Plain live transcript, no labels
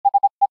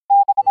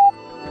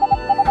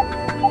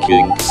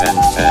Kinks and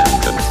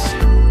Tangents.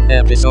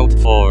 Episode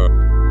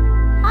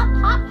 4. Hop,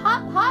 hop,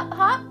 hop, hop,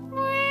 hop.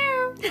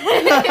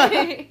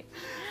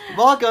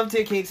 Welcome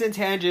to Kinks and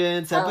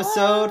Tangents,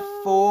 episode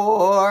 4.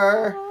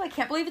 Oh, I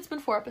can't believe it's been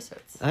 4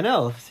 episodes. I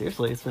know,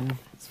 seriously, it's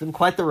been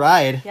quite the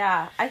ride.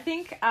 Yeah, I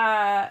think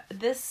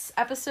this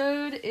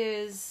episode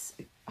is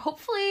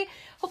hopefully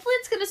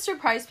it's gonna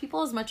surprise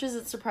people as much as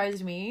it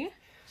surprised me.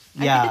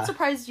 Yeah. I think it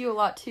surprised you a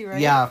lot too,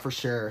 right? Yeah, for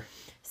sure.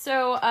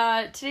 So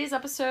today's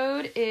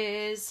episode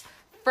is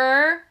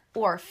fur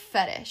or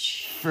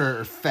fetish.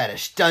 Fur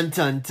fetish. Dun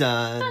dun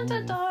dun. Dun,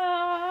 dun, dun.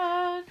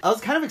 I was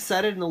kind of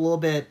excited and a little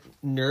bit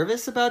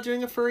nervous about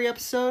doing a furry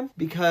episode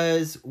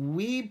because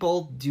we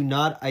both do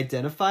not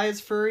identify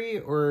as furry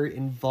or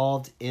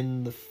involved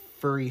in the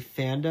furry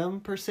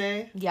fandom per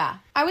se. Yeah,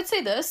 I would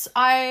say this.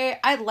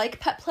 I like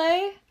pet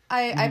play.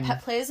 I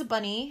pet play as a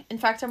bunny. In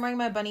fact, I'm wearing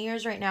my bunny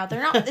ears right now.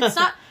 They're not.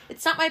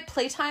 It's not my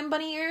playtime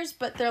bunny ears,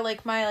 but they're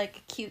like my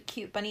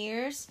cute bunny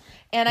ears.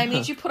 And I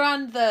made you put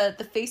on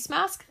the face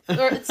mask,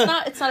 or it's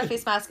not a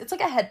face mask. It's like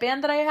a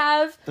headband that I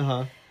have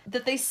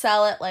that they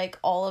sell at like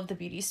all of the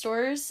beauty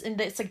stores, and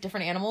it's like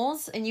different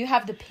animals. And you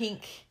have the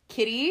pink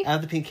kitty. I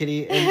have the pink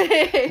kitty,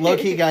 and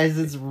low-key, guys,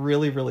 it's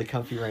really, really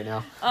comfy right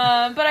now.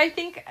 But I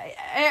think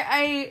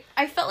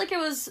I felt like it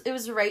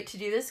was right to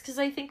do this because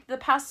I think the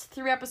past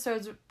 3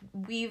 episodes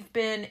we've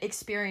been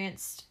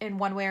experienced in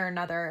one way or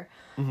another,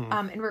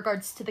 in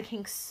regards to the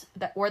kinks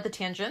or the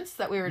tangents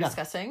that we were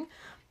discussing,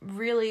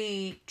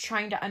 really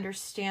trying to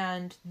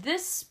understand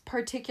this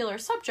particular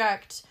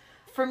subject.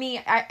 For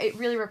me, it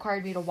really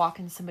required me to walk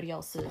in somebody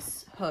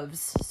else's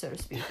hooves, so to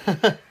speak.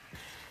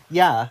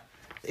 Yeah.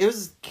 It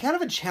was kind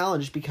of a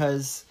challenge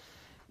because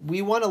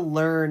we want to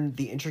learn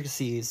the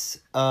intricacies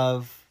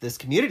of this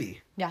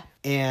community. Yeah.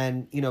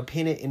 And,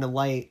 paint it in a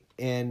light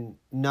and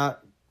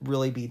not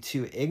really be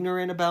too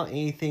ignorant about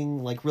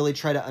anything. Like, really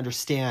try to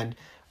understand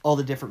all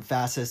the different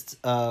facets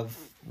of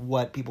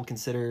what people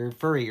consider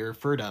furry or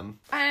furdom.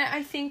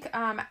 I think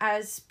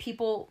as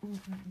people,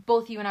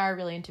 both you and I are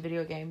really into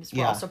video games.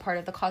 We're also part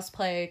of the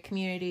cosplay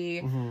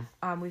community.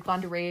 We've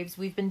gone to raves.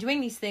 We've been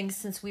doing these things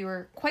since we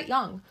were quite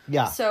young.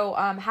 Yeah. So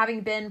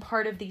having been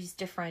part of these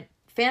different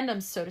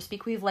fandoms, so to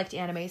speak, we've liked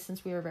anime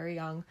since we were very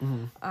young.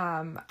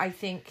 I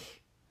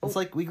think... It's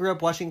like we grew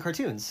up watching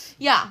cartoons.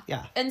 Yeah.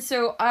 Yeah. And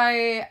so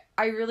I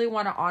really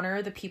want to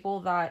honor the people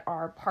that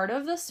are part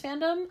of this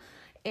fandom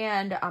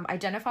and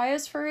identify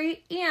as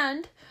furry,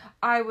 and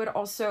I would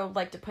also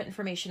like to put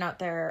information out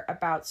there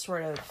about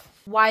sort of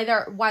why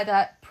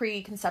that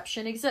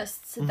preconception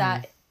exists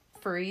that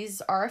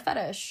furries are a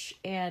fetish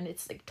and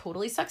it's like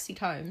totally sexy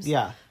times.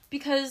 Yeah.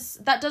 Because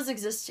that does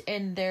exist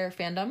in their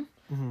fandom,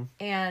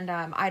 and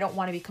I don't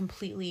want to be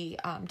completely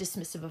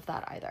dismissive of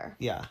that either.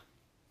 Yeah.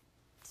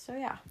 So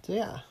yeah.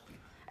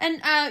 And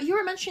you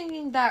were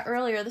mentioning that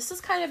earlier. This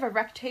is kind of a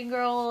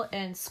rectangle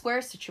and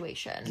square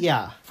situation.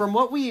 Yeah. From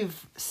what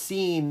we've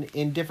seen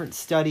in different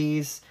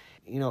studies,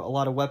 a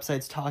lot of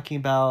websites talking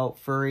about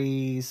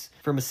furries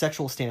from a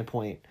sexual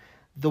standpoint,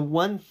 the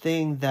one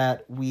thing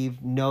that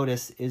we've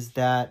noticed is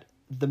that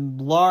the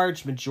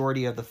large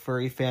majority of the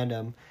furry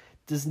fandom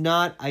does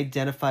not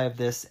identify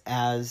this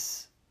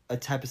as a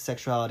type of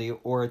sexuality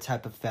or a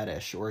type of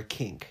fetish or a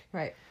kink.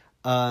 Right.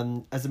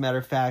 As a matter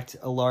of fact,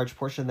 a large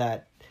portion of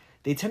that,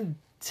 they tend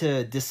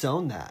to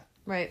disown that.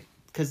 Right.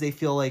 Because they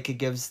feel like it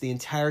gives the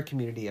entire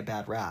community a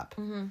bad rap.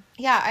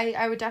 Yeah,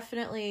 I would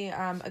definitely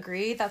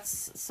agree.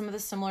 That's some of the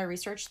similar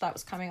research that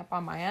was coming up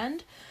on my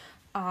end.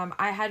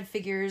 I had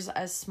figures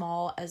as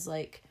small as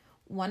like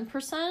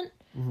 1%.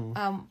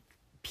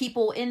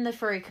 People in the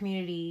furry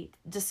community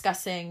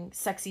discussing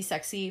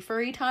sexy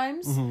furry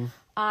times. And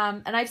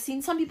I've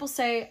seen some people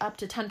say up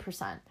to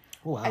 10%.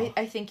 Wow.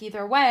 I think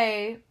either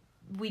way,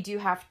 we do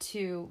have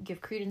to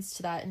give credence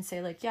to that and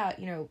say like, yeah,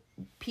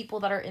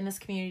 people that are in this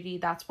community,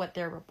 that's what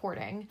they're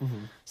reporting.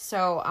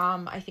 So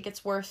I think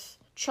it's worth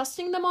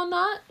trusting them on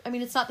that. I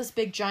mean, it's not this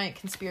big giant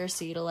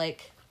conspiracy to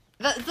like,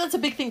 that's a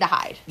big thing to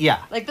hide.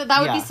 Yeah. Like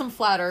that would be some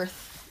flat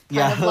earth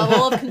kind of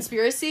level of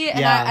conspiracy.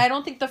 And I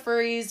don't think the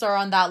furries are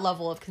on that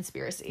level of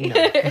conspiracy.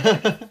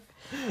 No.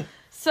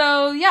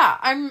 So yeah,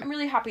 I'm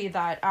really happy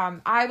that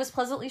I was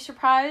pleasantly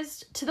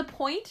surprised to the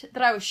point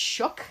that I was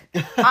shook.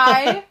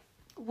 I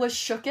was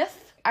shooketh.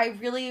 I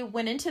really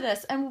went into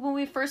this, and when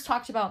we first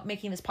talked about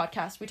making this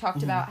podcast, we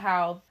talked about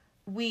how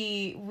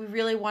we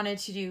really wanted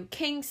to do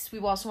kinks. We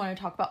also wanted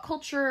to talk about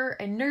culture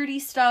and nerdy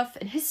stuff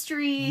and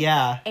history.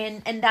 Yeah.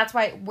 And that's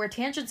where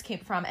tangents came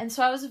from. And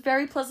so I was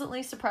very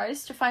pleasantly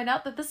surprised to find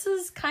out that this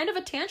is kind of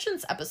a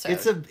tangents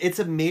episode. It's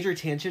a major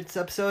tangents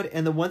episode,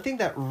 and the one thing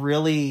that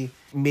really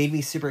made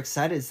me super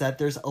excited is that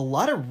there's a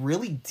lot of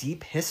really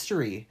deep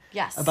history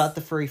about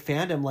the furry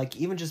fandom, like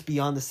even just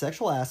beyond the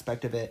sexual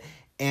aspect of it.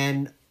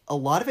 And a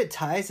lot of it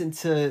ties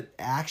into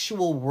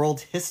actual world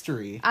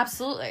history.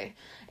 Absolutely.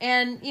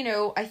 And,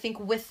 I think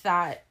with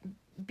that,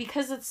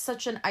 because it's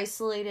such an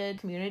isolated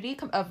community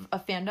of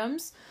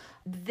fandoms,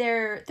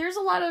 there's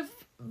a lot of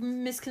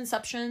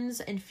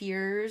misconceptions and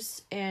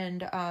fears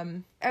and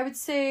I would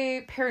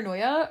say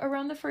paranoia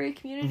around the furry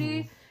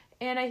community.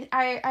 And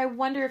I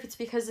wonder if it's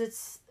because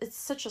it's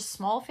such a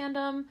small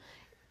fandom.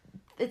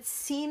 It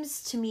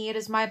seems to me, it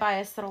is my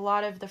bias, that a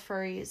lot of the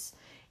furries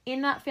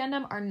in that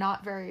fandom are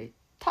not very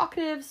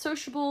talkative,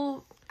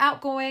 sociable,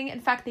 outgoing.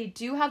 In fact, they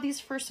do have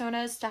these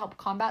fursonas to help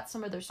combat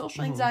some of their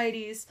social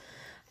anxieties.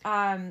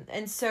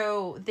 And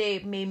so they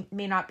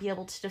may not be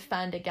able to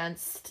defend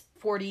against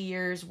 40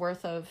 years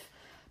worth of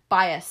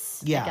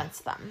bias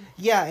against them.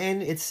 Yeah,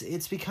 and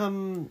it's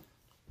become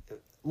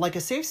like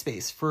a safe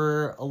space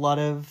for a lot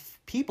of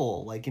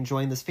people, like,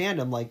 enjoying this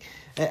fandom. Like,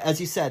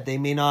 as you said, they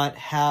may not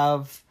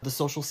have the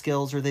social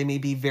skills, or they may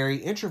be very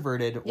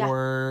introverted,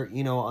 or,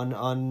 you know,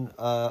 on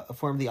a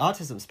form of the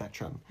autism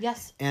spectrum.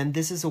 Yes. And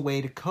this is a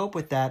way to cope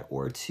with that,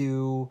 or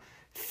to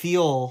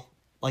feel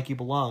like you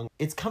belong.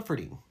 It's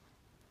comforting.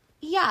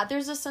 Yeah,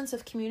 there's a sense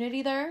of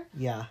community there.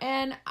 Yeah.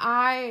 And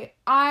I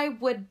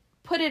would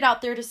put it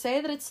out there to say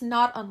that it's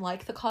not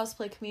unlike the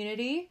cosplay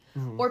community,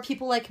 or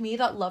people like me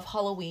that love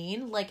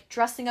Halloween. Like,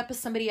 dressing up as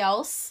somebody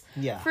else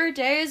for a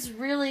day is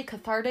really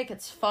cathartic.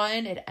 It's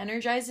fun. It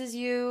energizes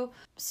you.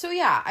 So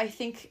yeah, I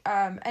think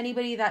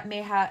anybody that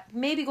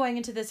may be going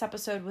into this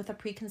episode with a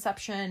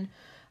preconception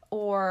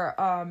or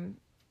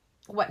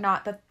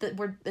whatnot, that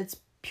it's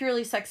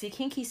purely sexy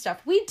kinky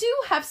stuff. We do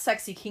have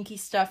sexy kinky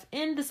stuff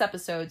in this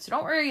episode, so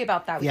don't worry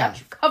about that. We got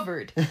you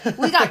covered.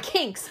 We got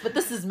kinks, but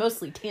this is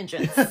mostly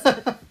tangents.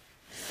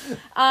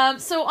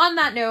 So on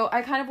that note,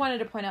 I kind of wanted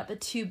to point out the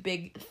two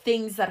big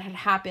things that had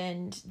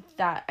happened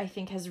that I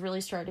think has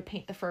really started to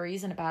paint the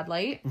furries in a bad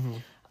light.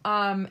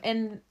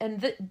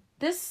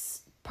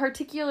 This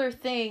particular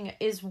thing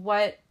is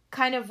what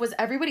kind of was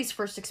everybody's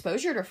first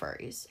exposure to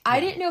furries. I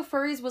didn't know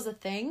furries was a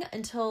thing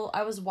until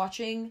I was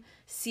watching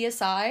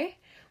CSI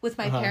with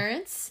my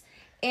parents.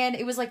 And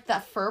it was like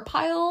that fur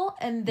pile,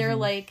 and they're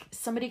like,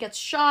 somebody gets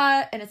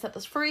shot, and it's at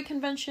this furry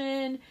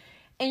convention,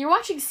 and you're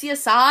watching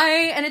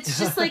CSI, and it's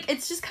just like,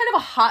 it's just kind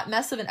of a hot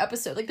mess of an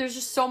episode. Like, there's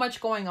just so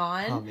much going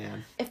on. Oh,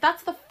 man. If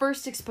that's the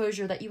first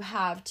exposure that you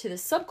have to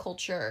this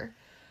subculture,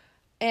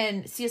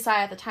 and CSI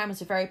at the time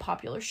was a very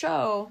popular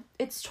show,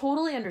 it's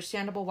totally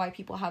understandable why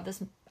people have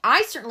this.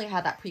 I certainly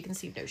had that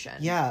preconceived notion.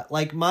 Yeah,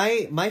 like,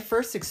 my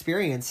first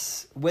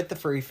experience with the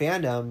furry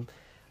fandom,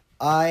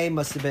 I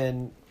must have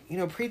been, you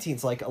know,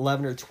 preteens, like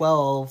 11 or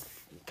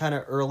 12, kind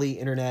of early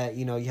internet.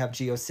 You know, you have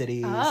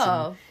GeoCities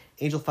and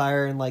Angel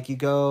Fire, and like, you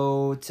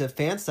go to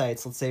fan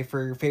sites, let's say,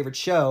 for your favorite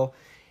show,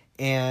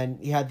 and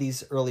you had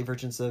these early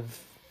versions of,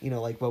 you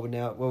know, like what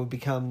would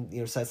become, you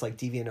know, sites like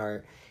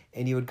DeviantArt,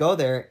 and you would go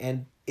there,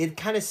 and it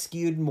kind of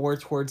skewed more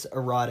towards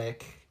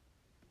erotic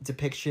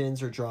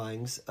depictions or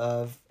drawings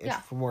of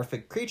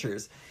anthropomorphic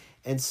creatures.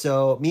 And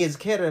so me as a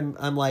kid,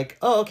 I'm like,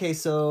 oh, okay,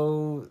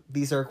 so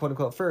these are quote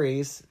unquote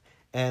furries,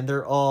 and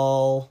they're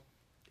all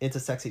into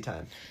sexy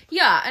time.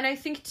 Yeah, and I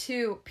think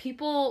too,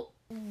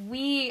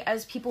 we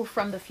as people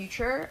from the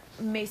future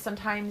may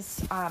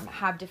sometimes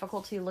have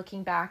difficulty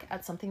looking back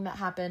at something that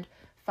happened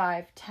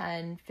 5,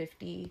 10,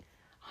 50,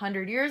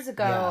 100 years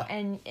ago,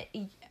 and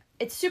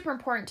it's super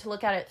important to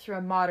look at it through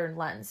a modern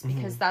lens,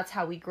 because that's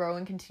how we grow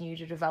and continue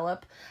to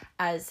develop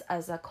as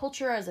a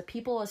culture, as a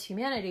people, as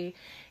humanity.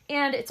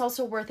 And it's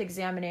also worth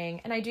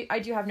examining, and I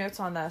do have notes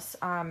on this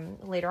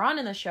later on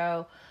in the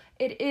show.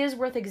 It is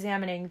worth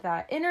examining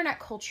that internet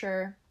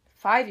culture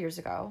 5 years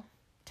ago,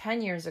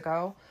 10 years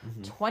ago,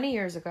 20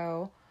 years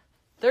ago,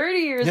 30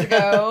 years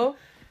ago,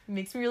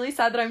 makes me really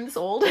sad that I'm this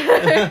old,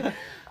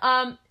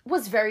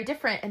 was very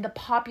different. And the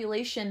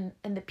population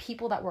and the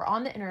people that were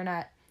on the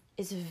internet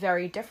is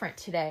very different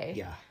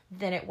today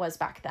than it was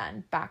back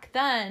then. Back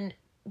then,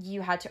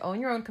 you had to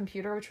own your own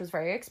computer, which was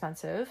very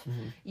expensive.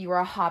 You were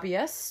a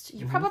hobbyist.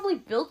 You probably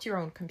built your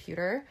own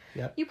computer.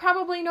 You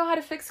probably know how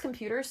to fix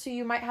computers, so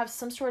you might have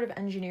some sort of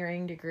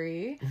engineering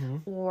degree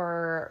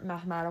or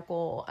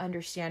mathematical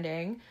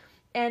understanding.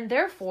 And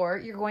therefore,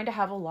 you're going to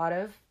have a lot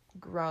of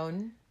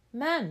grown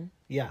men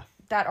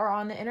that are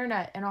on the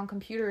internet and on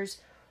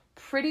computers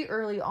pretty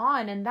early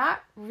on. And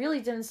that really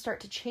didn't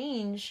start to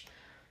change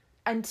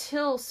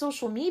until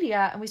social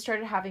media, and we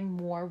started having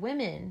more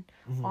women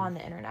on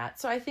the internet.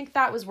 So I think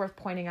that was worth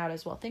pointing out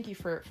as well. Thank you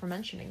for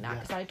mentioning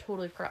that, because I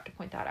totally forgot to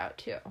point that out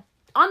too.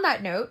 On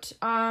that note,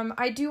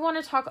 I do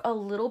want to talk a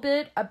little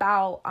bit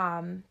about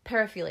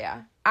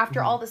paraphilia.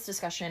 After all this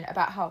discussion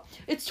about how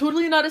it's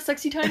totally not a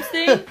sexy times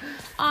thing.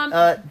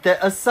 A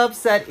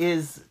subset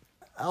is,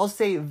 I'll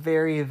say,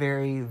 very,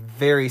 very,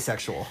 very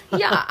sexual.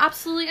 Yeah,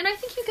 absolutely. And I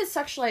think you could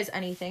sexualize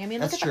anything. I mean,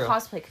 look at the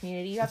cosplay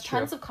community. You have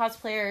tons of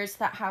cosplayers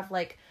that have,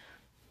 like,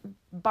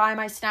 buy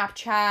my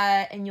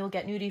Snapchat and you'll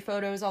get nudie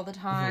photos all the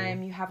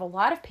time. You have a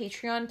lot of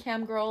Patreon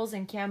cam girls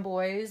and cam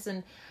boys,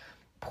 and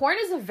porn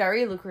is a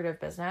very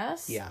lucrative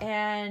business.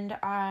 And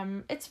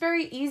it's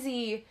very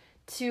easy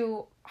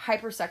to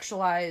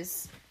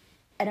hypersexualize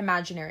an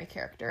imaginary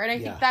character. And I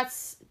think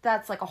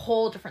that's like a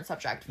whole different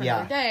subject for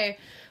another day.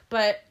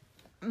 But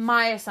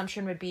my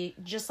assumption would be,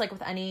 just like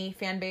with any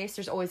fan base,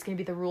 there's always going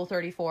to be the Rule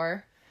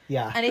 34.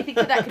 And I think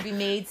that could be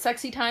made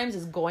sexy times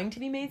is going to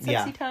be made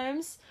sexy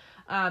times.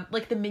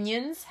 Like the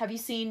Minions. Have you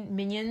seen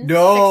Minions?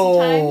 No.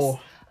 Sexy Times?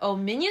 Oh,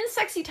 Minions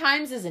Sexy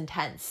Times is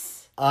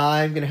intense.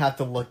 I'm gonna have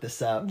to look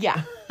this up.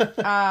 Yeah.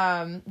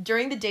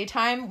 During the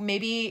daytime,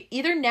 maybe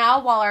either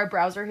now while our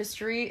browser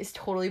history is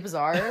totally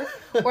bizarre,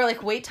 or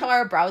like wait till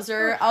our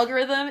browser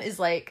algorithm is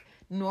like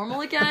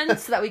normal again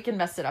so that we can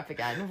mess it up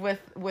again with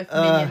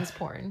Minions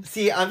porn.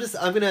 See, I'm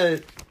gonna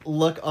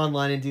look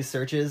online and do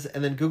searches,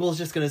 and then Google's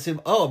just gonna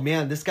assume, oh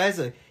man, this guy's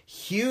a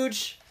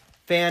huge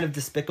fan of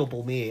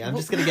Despicable Me. I'm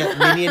just gonna get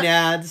Minion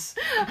ads.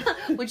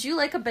 Would you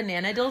like a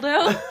banana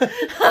dildo?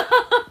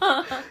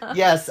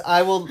 Yes,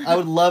 I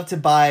would love to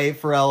buy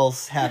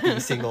Pharrell's Happy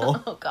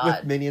single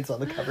with Minions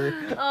on the cover.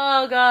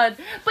 Oh god.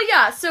 But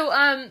yeah,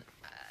 so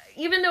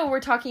even though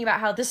we're talking about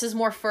how this is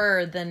more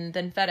fur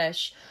than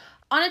fetish,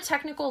 on a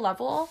technical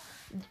level,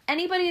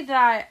 anybody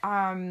that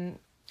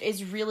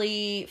is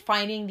really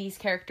finding these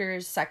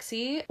characters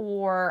sexy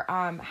or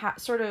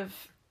sort of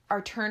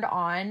are turned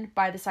on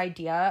by this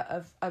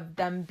idea of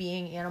them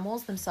being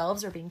animals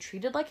themselves or being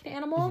treated like an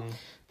animal,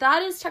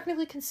 that is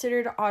technically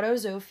considered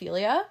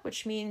autozoophilia,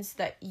 which means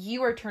that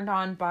you are turned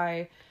on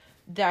by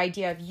the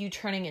idea of you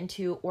turning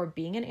into or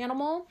being an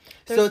animal.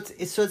 So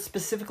it's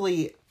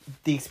specifically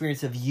the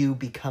experience of you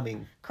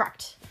becoming.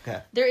 Correct.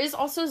 Okay. There is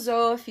also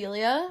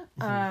zoophilia,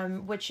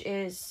 which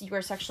is you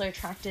are sexually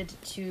attracted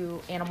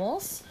to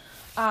animals.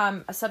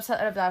 A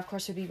subset of that, of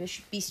course, would be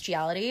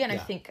bestiality, and I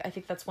think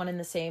that's one and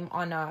the same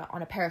on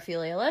a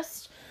paraphilia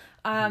list.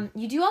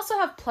 You do also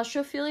have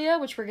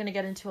plushophilia, which we're going to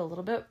get into a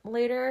little bit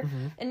later,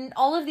 and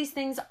all of these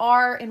things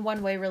are in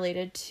one way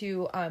related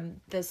to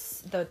the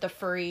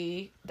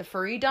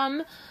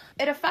furrydom.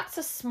 It affects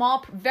a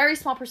very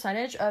small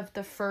percentage of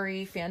the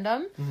furry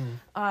fandom,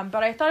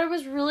 but I thought it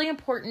was really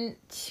important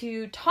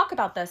to talk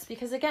about this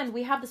because, again,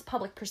 we have this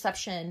public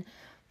perception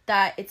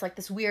that it's like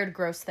this weird,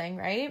 gross thing,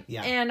 right?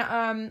 Yeah.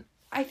 And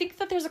I think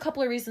that there's a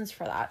couple of reasons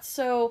for that.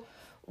 So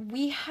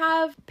we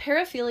have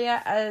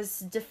paraphilia as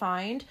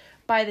defined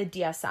by the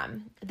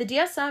DSM. The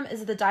DSM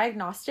is the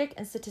Diagnostic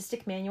and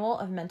Statistic Manual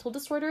of Mental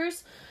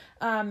Disorders.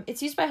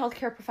 It's used by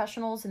healthcare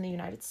professionals in the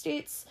United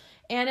States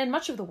and in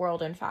much of the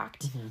world, in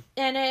fact.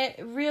 And it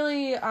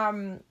really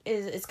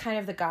is kind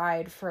of the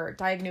guide for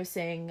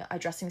diagnosing,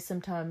 addressing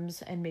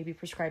symptoms, and maybe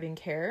prescribing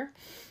care.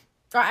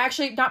 Or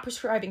actually, not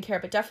prescribing care,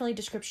 but definitely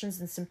descriptions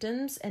and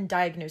symptoms and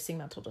diagnosing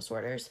mental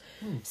disorders.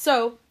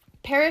 So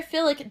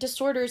paraphilic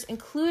disorders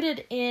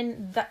included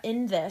in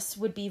this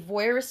would be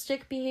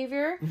voyeuristic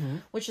behavior,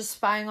 which is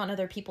spying on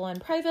other people in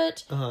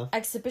private,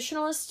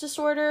 exhibitionist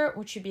disorder,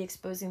 which would be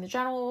exposing the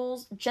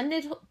genitals,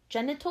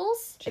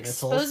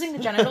 exposing the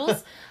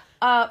genitals,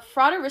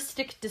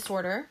 frauderistic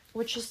disorder,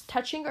 which is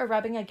touching or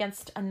rubbing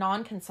against a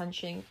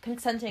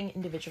consenting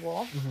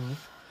individual,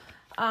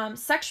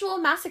 sexual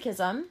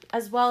masochism,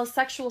 as well as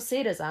sexual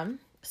sadism.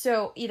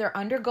 So either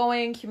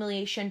undergoing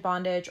humiliation,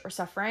 bondage, or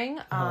suffering,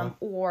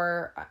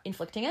 or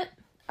inflicting it.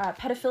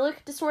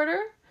 Pedophilic disorder,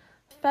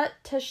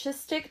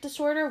 fetishistic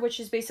disorder, which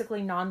is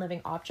basically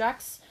non-living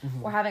objects,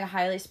 or having a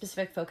highly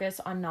specific focus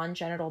on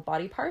non-genital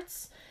body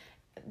parts.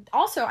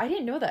 Also, I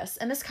didn't know this,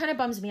 and this kind of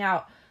bums me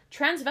out.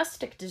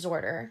 Transvestic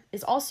disorder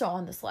is also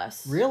on this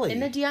list. Really? In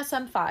the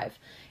DSM-5.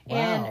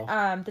 Wow.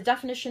 And the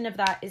definition of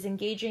that is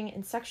engaging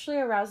in sexually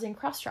arousing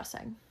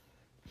cross-dressing.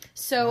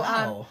 So,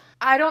 wow.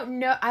 I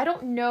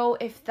don't know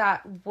if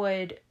that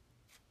would,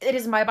 it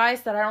is my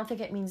bias that I don't think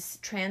it means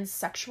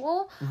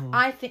transsexual.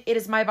 I think it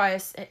is my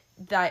bias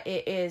that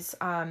it is,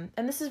 and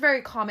this is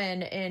very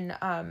common in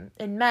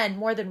men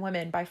more than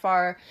women by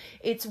far.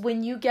 It's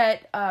when you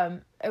get,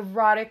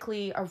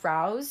 erotically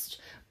aroused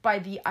by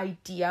the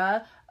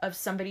idea of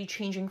somebody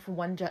changing from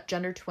one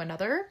gender to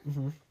another.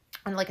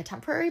 On like a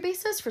temporary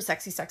basis for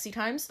sexy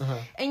times.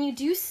 And you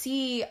do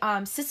see,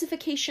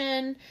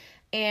 sissification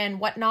and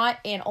whatnot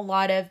in a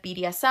lot of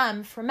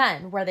BDSM for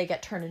men, where they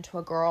get turned into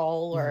a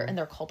girl and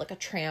they're called like a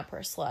tramp or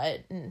a slut,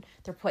 and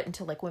they're put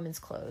into like women's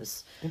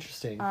clothes.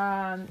 Interesting.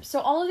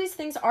 So all of these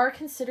things are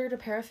considered a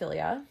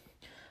paraphilia,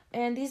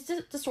 and these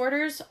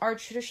disorders are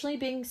traditionally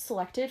being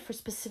selected for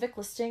specific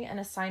listing and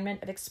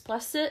assignment of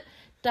explicit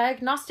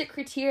diagnostic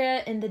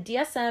criteria in the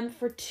DSM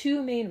for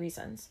two main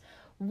reasons.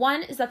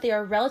 One is that they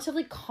are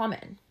relatively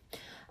common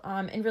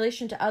in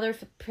relation to other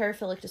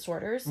paraphilic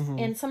disorders,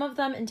 and some of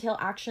them entail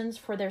actions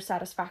for their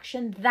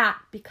satisfaction that,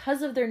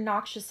 because of their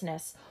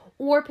noxiousness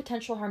or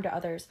potential harm to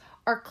others,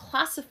 are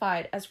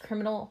classified as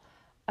criminal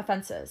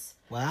offenses.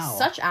 Wow.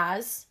 Such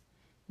as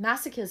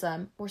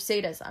masochism or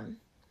sadism.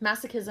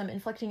 Masochism,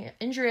 inflicting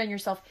injury on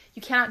yourself.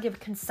 You cannot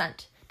give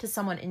consent to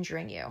someone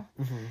injuring you.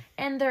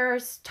 And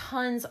there's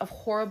tons of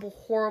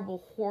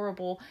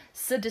horrible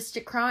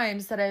sadistic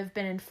crimes that have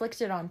been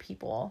inflicted on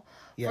people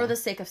for the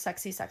sake of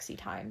sexy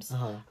times.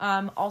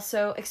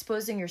 Also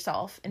exposing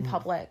yourself in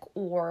public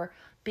or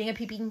being a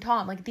peeping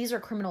Tom, like these are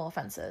criminal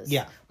offenses.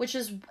 Which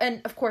is,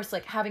 and of course,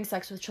 like having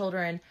sex with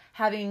children,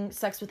 having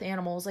sex with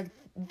animals, like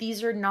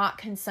these are not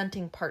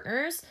consenting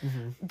partners.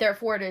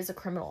 Therefore, it is a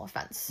criminal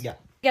offense.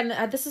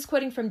 Again, this is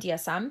quoting from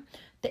DSM.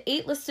 The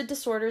 8 listed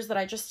disorders that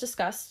I just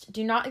discussed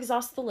do not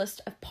exhaust the list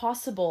of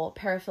possible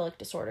paraphilic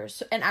disorders.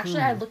 So, and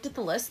actually, I looked at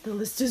the list. The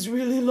list is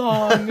really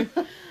long.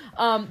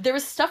 There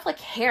was stuff like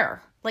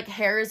hair. Like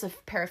hair is a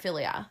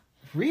paraphilia.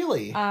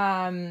 Really?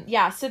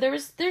 Yeah, so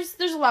there's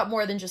a lot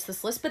more than just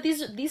this list, but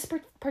these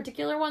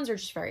particular ones are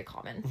just very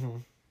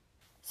common.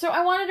 So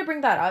I wanted to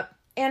bring that up,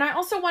 and I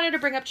also wanted to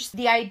bring up just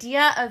the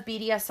idea of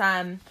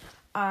BDSM,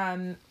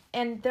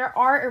 and there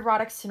are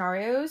erotic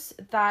scenarios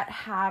that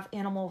have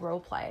animal role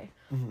play.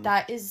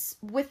 That is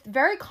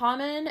very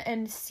common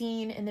and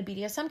seen in the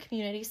BDSM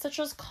community, such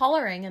as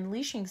collaring and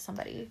leashing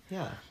somebody.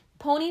 Yeah.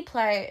 Pony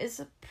play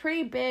is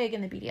pretty big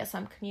in the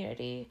BDSM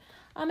community.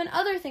 And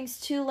other things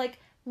too, like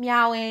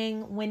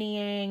meowing,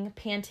 whinnying,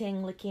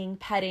 panting, licking,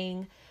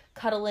 petting,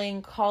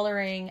 cuddling,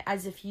 collaring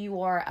as if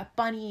you are a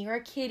bunny or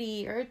a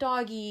kitty or a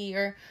doggy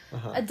or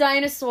a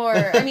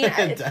dinosaur. I mean,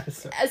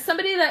 as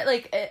somebody that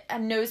like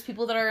knows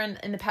people that are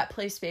in the pet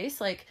play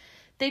space, like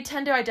they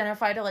tend to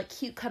identify to like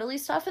cute cuddly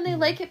stuff, and they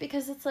like it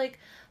because it's like,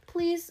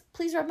 please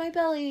rub my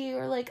belly,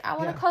 or like I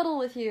want to cuddle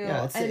with you.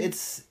 Yeah,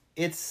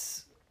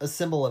 it's a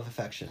symbol of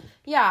affection.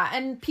 Yeah,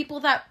 and people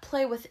that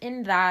play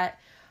within that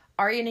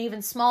are an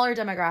even smaller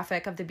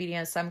demographic of the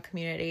BDSM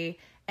community,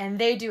 and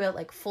they do it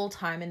like full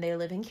time, and they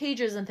live in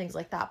cages and things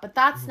like that. But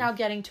that's now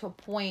getting to a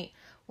point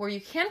where you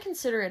can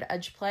consider it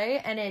edge play,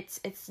 and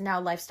it's now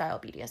lifestyle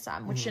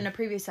BDSM, which in a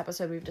previous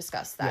episode we've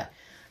discussed that. Yeah.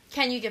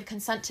 Can you give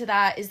consent to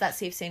that? Is that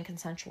safe, sane,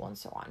 consensual, and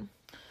so on?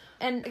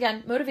 And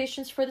again,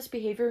 motivations for this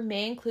behavior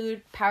may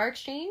include power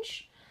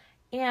exchange,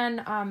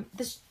 and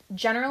this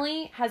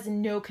generally has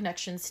no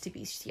connections to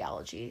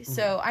bestiality.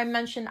 So I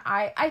mentioned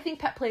I think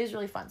pet play is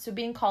really fun. So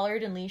being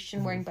collared and leashed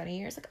and wearing bunny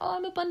ears, like, oh,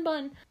 I'm a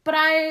bun. But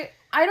I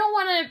don't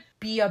want to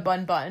be a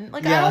bun.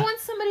 Like, I don't want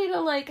somebody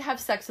to like have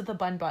sex with a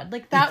bun.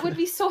 Like, that would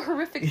be so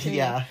horrific to me.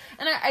 And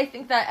I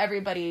think that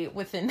everybody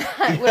within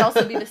that would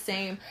also be the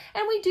same.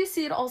 And we do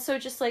see it also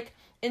just like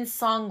in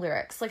song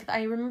lyrics. Like,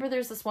 I remember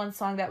there's this one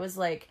song that was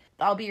like,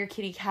 I'll be your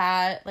kitty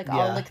cat, like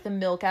I'll lick the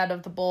milk out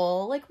of the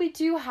bowl. Like, we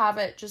do have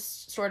it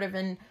just sort of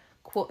in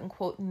quote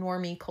unquote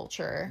normie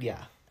culture.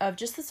 Of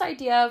just this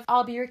idea of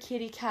I'll be your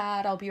kitty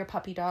cat, I'll be your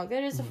puppy dog.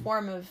 It is a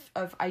form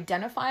of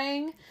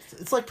identifying.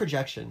 It's like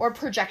projection. Or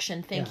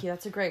projection, thank you.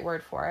 That's a great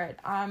word for it.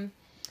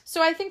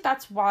 So I think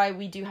that's why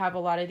we do have a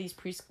lot of these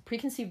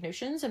preconceived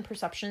notions and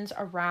perceptions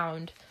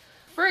around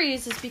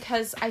furries, is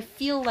because I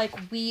feel like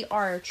we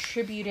are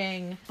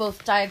attributing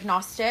both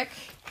diagnostic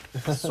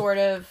sort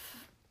of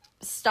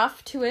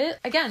stuff to it.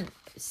 Again,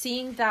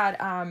 seeing that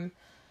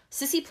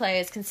sissy play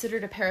is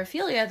considered a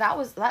paraphilia,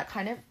 that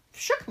kind of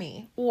shook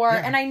me.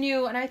 And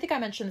I think I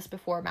mentioned this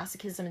before,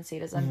 masochism and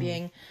sadism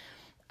being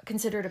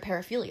considered a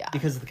paraphilia.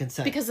 Because of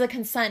the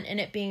consent and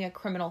it being a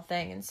criminal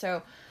thing. And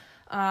so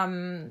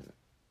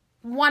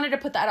wanted to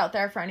put that out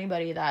there for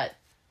anybody that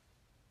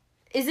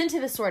is into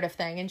this sort of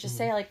thing, and just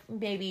say like,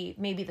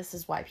 maybe this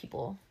is why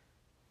people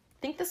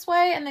think this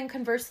way. And then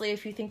conversely,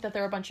 if you think that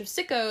they're a bunch of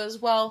sickos,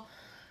 well,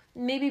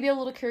 maybe be a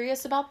little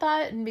curious about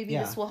that, and maybe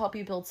this will help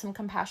you build some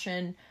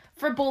compassion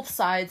for both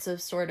sides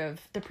of sort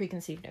of the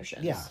preconceived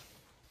notions.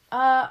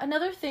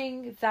 Another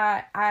thing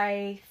that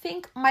I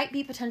think might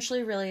be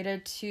potentially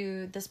related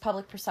to this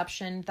public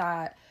perception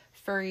that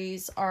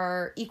furries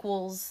are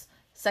equals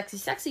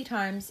sexy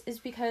times is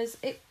because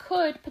it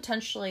could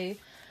potentially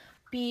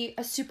be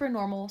a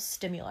supernormal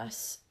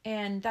stimulus.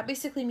 And that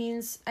basically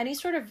means any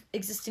sort of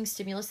existing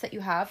stimulus that you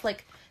have,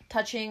 like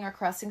touching or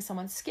caressing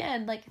someone's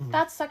skin, like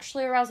that's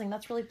sexually arousing.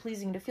 That's really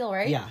pleasing to feel,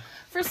 right? Yeah.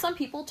 For some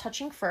people,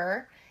 touching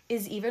fur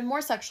is even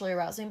more sexually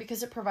arousing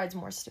because it provides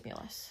more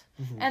stimulus.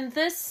 And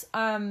this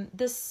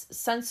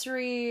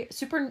sensory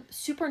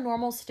super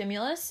normal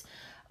stimulus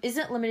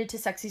isn't limited to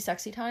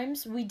sexy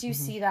times. We do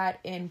see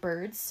that in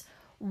birds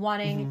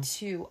wanting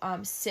to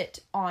sit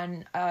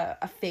on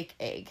a fake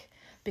egg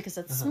because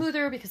it's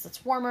smoother, because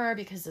it's warmer,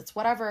 because it's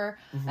whatever.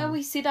 And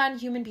we see that in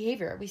human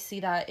behavior. We see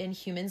that in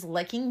humans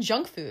liking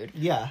junk food.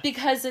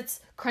 Because it's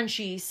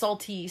crunchy,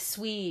 salty,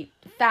 sweet,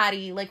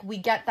 fatty. Like, we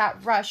get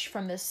that rush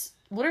from this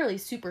literally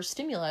super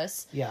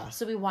stimulus.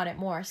 So we want it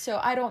more. So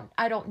I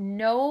don't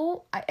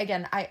know.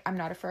 I'm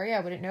not a furry.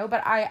 I wouldn't know,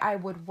 but I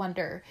would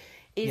wonder,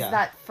 is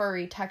that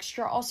furry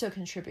texture also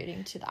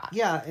contributing to that?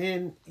 Yeah,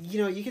 and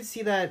you can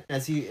see that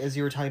as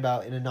you were talking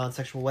about in a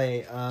non-sexual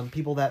way.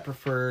 People that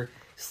prefer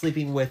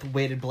sleeping with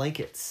weighted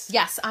blankets.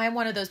 Yes, I am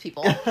one of those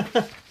people.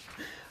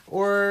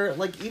 Or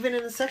like even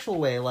in a sexual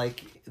way,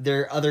 like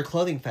there are other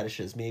clothing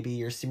fetishes. Maybe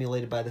you're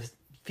stimulated by the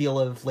feel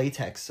of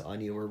latex on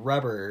you, or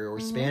rubber, or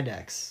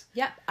spandex.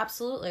 Yep,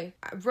 absolutely.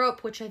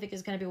 Rope, which I think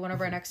is going to be one of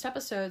our next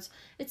episodes,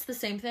 it's the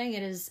same thing.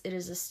 It is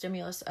a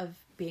stimulus of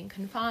being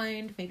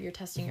confined. Maybe you're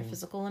testing your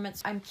physical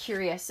limits. I'm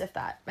curious if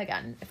that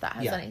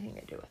has anything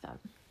to do with that.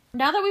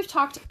 Now that we've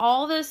talked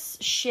all this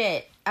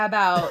shit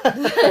about the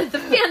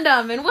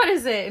fandom and what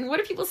is it and what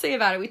do people say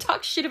about it, we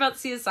talked shit about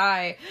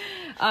CSI,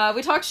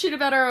 we talked shit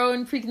about our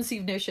own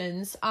preconceived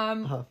notions.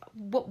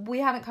 What we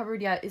haven't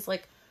covered yet is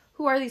like,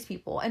 who are these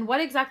people and what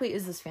exactly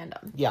is this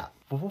fandom? Yeah,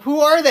 who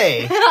are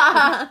they?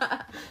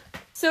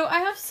 So I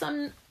have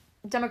some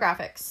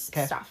demographics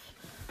stuff.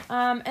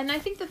 And I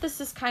think that this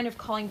is kind of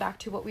calling back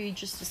to what we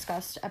just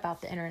discussed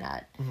about the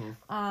internet.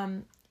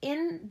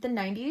 In the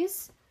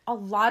 90s, a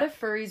lot of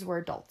furries were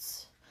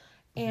adults.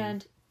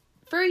 And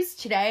furries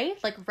today,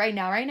 like right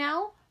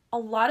now, a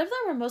lot of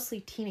them are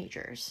mostly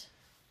teenagers.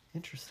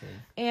 Interesting.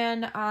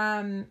 And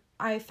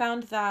I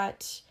found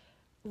that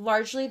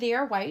largely they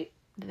are white,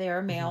 they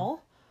are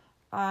male,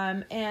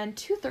 and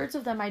 2/3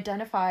 of them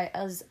identify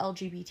as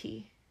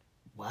LGBT.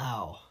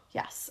 Wow.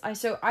 Yes.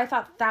 So I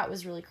thought that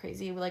was really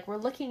crazy. Like, we're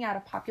looking at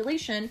a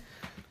population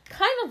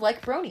kind of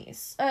like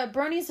Bronies.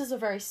 Bronies is a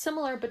very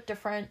similar but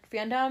different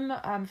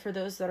fandom. For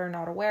those that are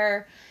not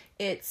aware,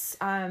 it's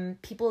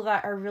people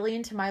that are really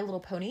into My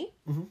Little Pony.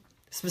 Mm-hmm.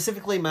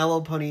 Specifically, My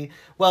Little Pony.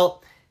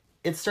 Well,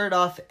 it started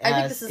off as... I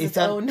think this is its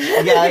own.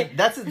 Yeah,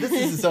 this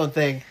is its own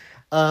thing.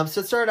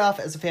 So it started off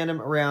as a fandom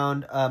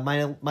around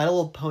My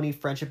Little Pony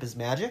Friendship is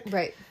Magic.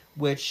 Right.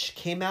 Which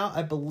came out,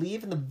 I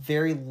believe, in the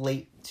very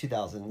late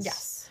 2000s.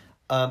 Yes.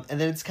 And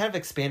then it's kind of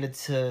expanded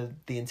to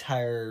the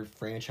entire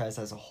franchise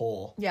as a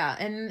whole. Yeah,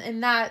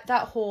 and that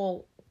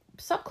whole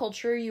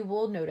subculture, you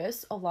will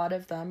notice a lot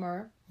of them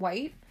are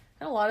white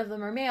and a lot of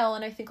them are male,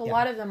 and I think a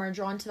lot of them are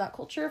drawn to that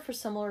culture for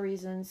similar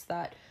reasons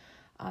that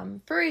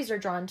furries are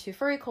drawn to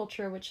furry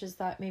culture, which is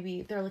that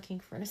maybe they're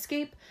looking for an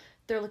escape,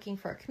 they're looking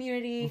for a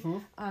community,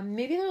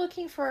 maybe they're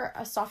looking for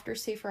a softer,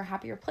 safer,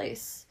 happier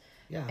place.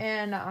 Yeah.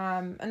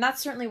 And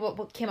that's certainly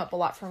what came up a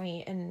lot for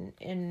me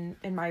in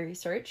my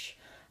research.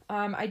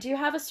 I do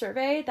have a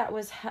survey that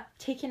was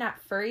taken at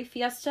Furry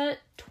Fiesta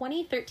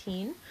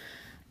 2013,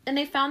 and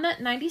they found that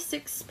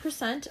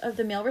 96% of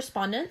the male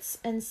respondents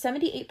and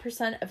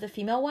 78% of the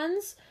female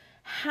ones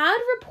had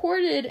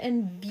reported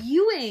and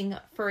viewing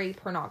furry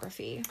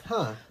pornography.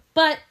 Huh.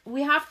 But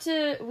we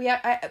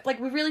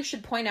really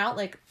should point out,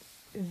 like,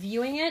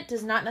 viewing it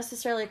does not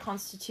necessarily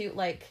constitute,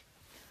 like,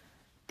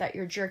 that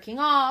you're jerking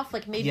off.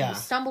 Like, maybe you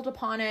stumbled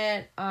upon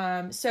it.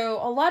 So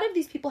a lot of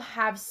these people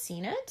have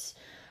seen it.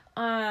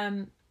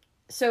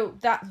 So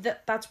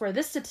that's where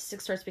this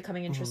statistic starts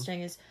becoming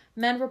interesting, is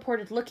men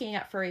reported looking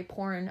at furry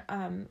porn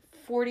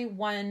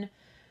 41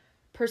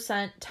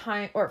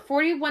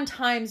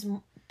 times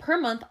per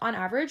month on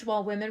average,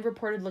 while women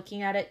reported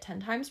looking at it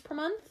 10 times per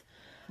month.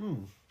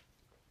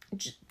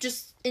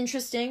 Just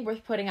interesting,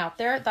 worth putting out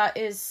there. That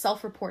is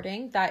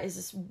self-reporting. That is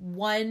this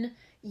 1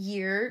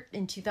 year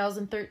in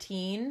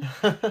 2013,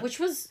 which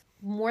was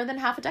more than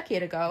half a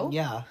decade ago.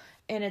 Yeah.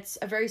 And it's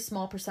a very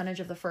small percentage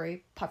of the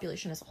furry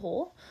population as a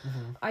whole.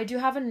 I do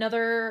have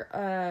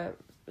another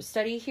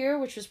study here,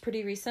 which was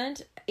pretty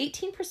recent.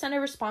 18%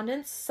 of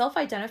respondents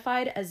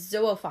self-identified as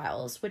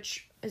zoophiles,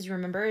 which, as you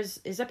remember,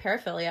 is a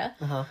paraphilia.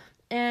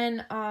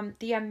 And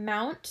the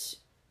amount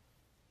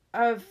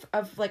of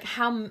like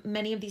how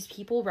many of these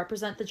people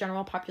represent the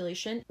general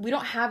population, we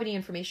don't have any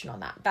information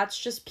on that. That's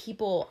just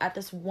people at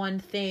this one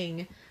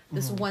thing,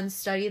 this one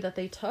study that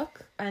they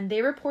took, and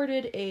they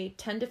reported a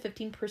 10 to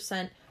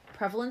 15%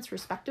 prevalence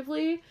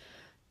respectively.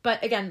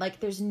 But again,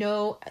 like, there's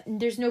no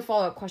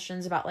follow-up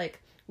questions about,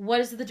 like, what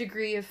is the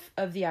degree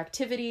of the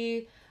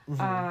activity,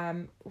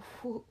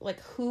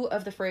 who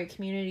of the furry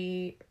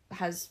community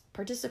has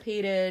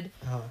participated,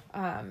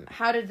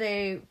 how did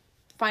they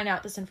find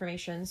out this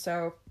information.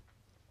 So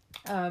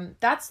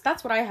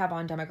that's what I have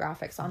on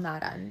demographics on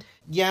that end.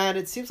 Yeah, and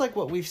it seems like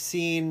what we've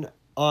seen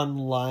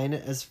online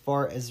as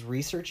far as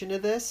research into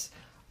this,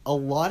 a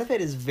lot of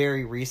it is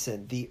very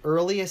recent. The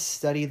earliest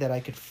study that I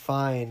could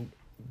find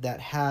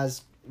that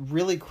has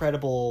really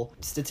credible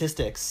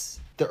statistics,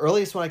 the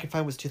earliest one I could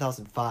find was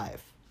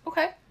 2005.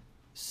 Okay.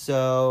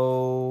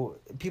 So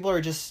people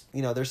are just,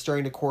 they're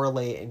starting to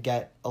correlate and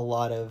get a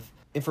lot of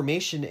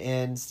information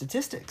and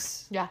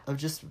statistics. Yeah. Of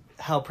just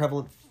how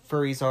prevalent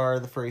furries are,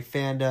 the furry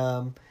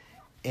fandom,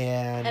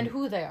 and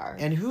who they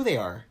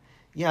are.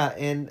 Yeah,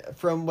 and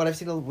from what I've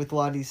seen with a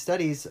lot of these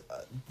studies,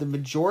 the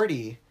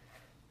majority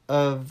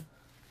of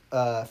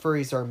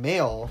furries are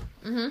male.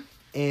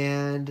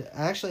 And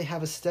I actually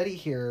have a study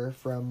here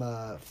from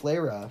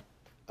Flera.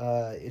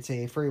 It's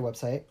a furry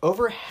website.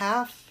 Over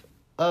half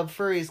of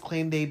furries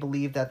claim they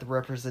believe that the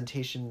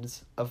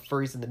representations of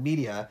furries in the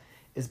media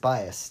is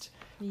biased.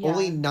 Yeah.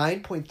 Only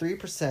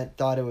 9.3%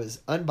 thought it was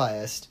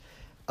unbiased.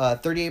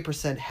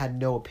 38% had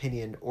no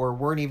opinion or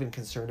weren't even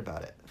concerned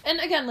about it. And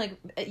again, like,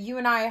 you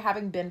and I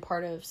having been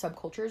part of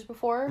subcultures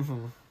before,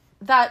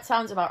 that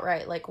sounds about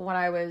right. Like, when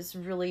I was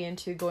really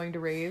into going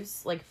to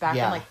raves, like, back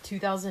in, like,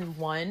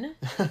 2001,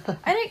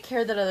 I didn't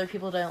care that other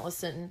people didn't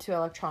listen to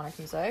electronic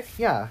music.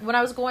 Yeah. When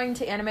I was going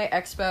to Anime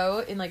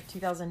Expo in, like,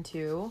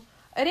 2002,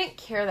 I didn't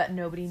care that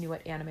nobody knew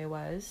what anime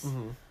was.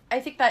 I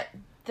think that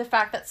the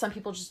fact that some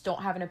people just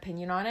don't have an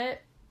opinion on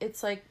it,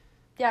 it's like,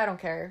 yeah, I don't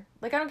care.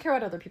 Like, I don't care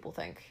what other people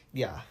think.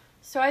 Yeah.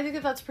 So I think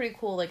that that's pretty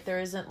cool. Like, there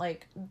isn't,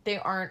 like, they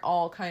aren't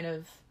all kind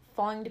of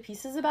falling to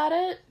pieces about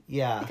it.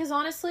 Yeah. Because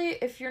honestly,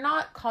 if you're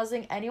not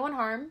causing anyone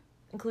harm,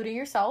 including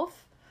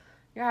yourself,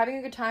 you're having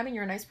a good time and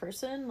you're a nice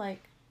person,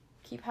 like,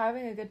 keep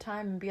having a good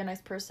time and be a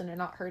nice person and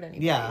not hurt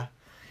anybody. Yeah.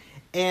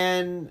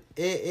 And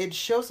it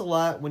shows a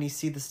lot when you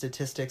see the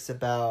statistics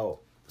about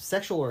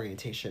sexual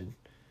orientation.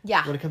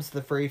 Yeah. When it comes to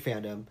the furry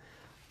fandom.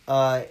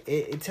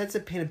 It tends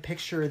to paint a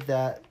picture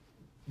that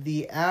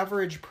the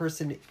average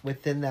person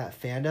within that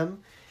fandom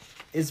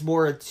is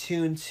more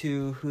attuned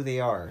to who they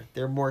are.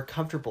 They're more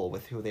comfortable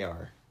with who they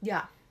are.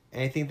 Yeah.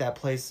 And I think that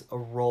plays a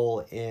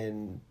role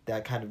in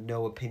that kind of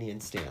no opinion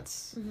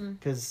stance.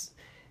 Because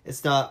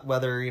it's not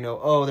whether,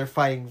 they're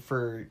fighting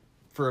for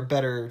a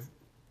better,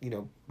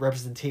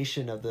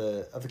 representation of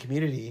the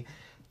community.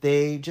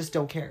 They just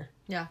don't care.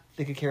 Yeah.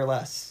 They could care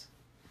less.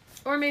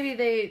 Or maybe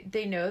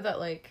they know that,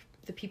 like,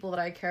 the people that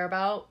I care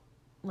about,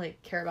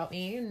 like, care about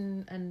me,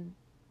 and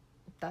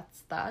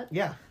that's that.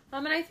 Yeah.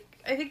 And I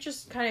think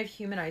just kind of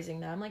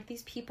humanizing them. Like,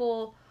 these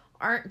people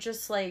aren't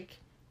just, like,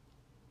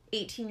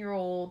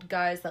 18-year-old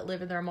guys that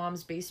live in their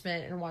mom's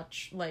basement and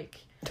watch, like,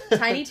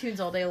 Tiny Toons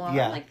all day long.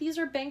 Yeah. Like, these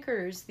are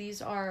bankers.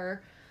 These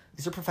are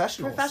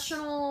professionals.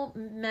 Professional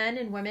men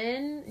and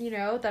women,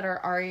 that are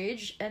our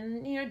age,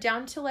 and,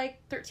 down to,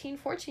 like, 13,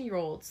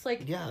 14-year-olds.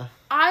 Like, Yeah.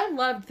 I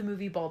loved the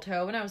movie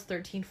Balto when I was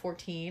 13,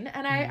 14,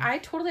 and I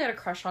totally had a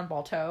crush on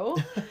Balto.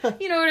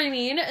 You know what I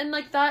mean? And,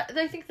 like, that,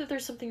 I think that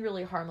there's something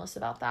really harmless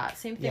about that.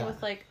 Same thing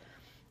with, like,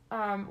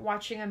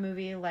 watching a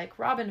movie like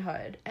Robin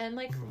Hood, and,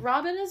 like,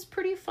 Robin is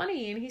pretty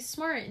funny, and he's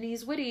smart, and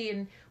he's witty,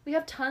 and we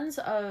have tons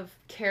of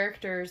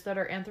characters that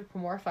are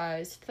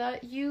anthropomorphized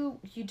that you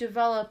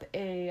develop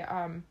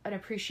an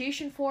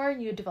appreciation for,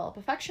 and you develop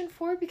affection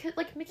for, because,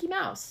 like, Mickey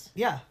Mouse.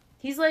 Yeah.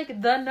 He's,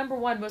 like, the number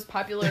one most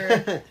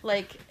popular,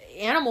 like,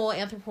 animal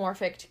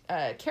anthropomorphic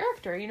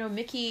character.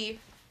 Mickey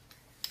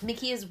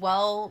is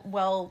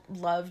well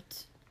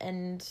loved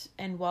and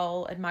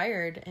well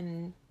admired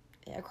and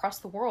across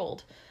the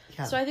world.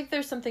 Yeah. So I think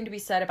there's something to be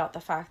said about the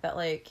fact that,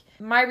 like,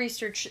 my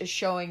research is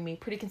showing me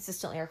pretty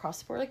consistently across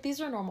the board, like,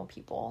 these are normal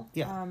people.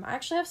 Yeah. I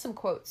actually have some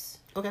quotes.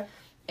 Okay.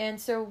 And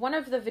so one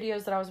of the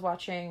videos that I was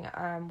watching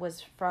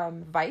was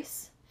from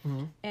Vice.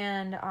 Mm-hmm.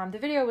 And the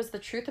video was The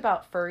Truth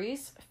About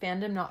Furries,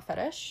 Fandom Not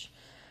Fetish.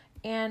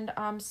 And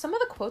some of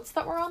the quotes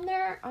that were on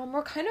there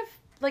were kind of,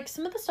 like,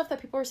 some of the stuff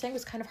that people were saying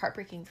was kind of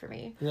heartbreaking for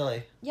me.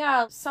 Really?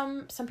 Yeah.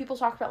 Some people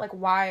talked about, like,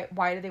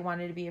 why do they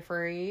wanted to be a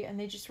furry, and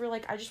they just were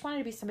like, I just wanted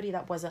to be somebody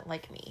that wasn't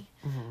like me.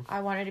 Mm-hmm.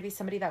 I wanted to be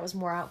somebody that was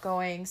more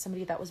outgoing,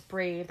 somebody that was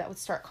brave, that would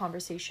start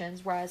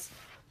conversations, whereas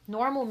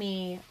normal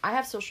me, I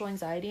have social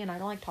anxiety, and I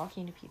don't like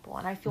talking to people,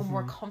 and I feel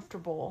more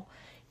comfortable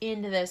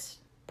in this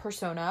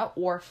persona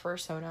or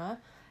fursona,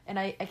 and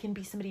I can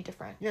be somebody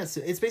different. Yeah,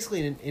 so it's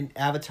basically an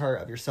avatar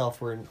of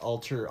yourself, or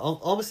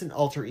almost an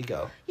alter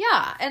ego.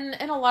 Yeah, and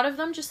a lot of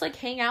them just, like,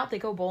 hang out. They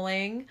go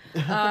bowling.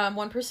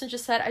 One person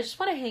just said, I just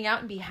want to hang out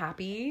and be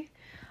happy.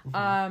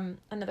 Mm-hmm.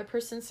 Another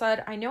person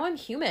said, I know I'm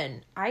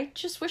human. I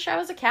just wish I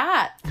was a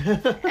cat.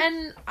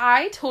 And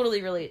I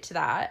totally relate to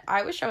that.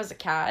 I wish I was a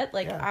cat.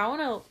 Like, I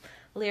want to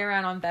lay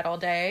around on bed all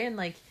day and,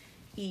 like,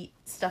 eat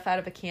stuff out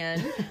of a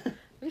can.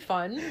 Be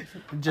fun.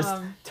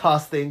 Just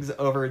toss things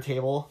over a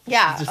table.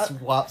 Yeah.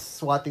 Just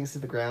swat things to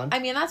the ground. I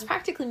mean, that's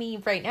practically me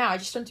right now. I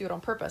just don't do it on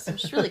purpose. I'm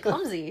just really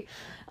clumsy.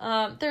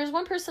 There's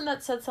one person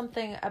that said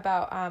something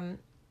about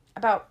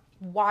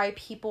why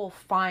people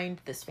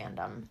find this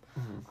fandom.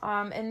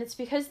 Mm-hmm. And it's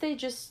because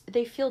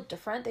they feel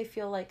different. They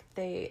feel like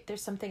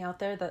there's something out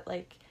there that,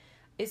 like,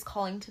 is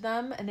calling to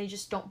them, and they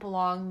just don't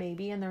belong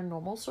maybe in their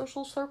normal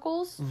social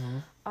circles. Mm-hmm.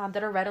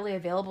 That are readily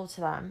available to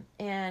them,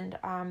 and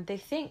they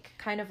think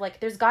kind of like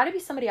there's got to be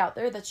somebody out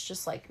there that's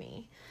just like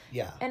me.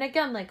 Yeah. And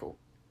again, like,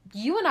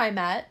 you and I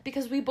met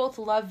because we both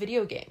love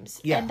video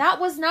games. Yeah. And that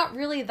was not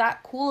really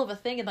that cool of a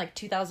thing in, like,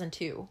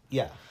 2002.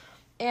 Yeah.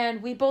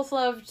 And we both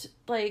loved,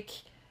 like,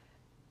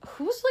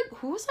 who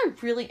was I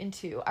really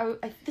into? I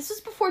this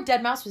was before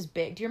Deadmau5 was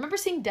big. Do you remember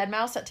seeing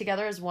Deadmau5 at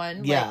Together as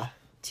One? Yeah. Like,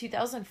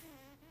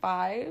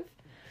 2005.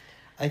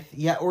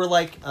 Or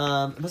like it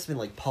must have been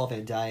like Paul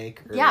Van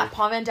Dyke.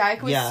 Paul Van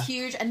Dyke was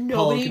huge, and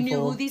nobody knew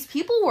who these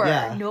people were.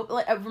 Yeah. No,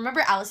 like, I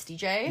remember Alice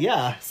DJ.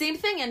 Yeah, same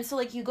thing. And so,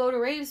 like, you go to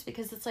raves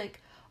because it's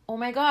like, oh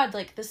my god,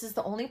 like, this is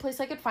the only place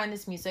I could find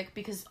this music,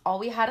 because all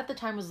we had at the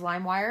time was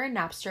LimeWire and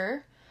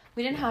Napster.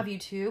 We didn't have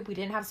YouTube. We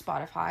didn't have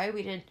Spotify.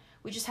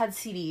 We just had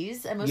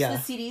CDs, and most of the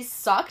CDs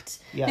sucked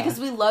because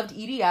we loved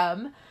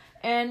EDM.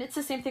 And it's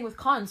the same thing with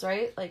cons,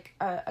 right? Like,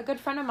 a good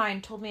friend of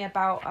mine told me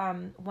about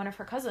one of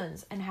her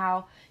cousins and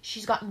how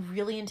she's gotten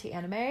really into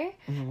anime.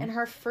 Mm-hmm. And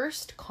her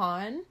first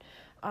con,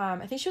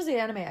 I think she was at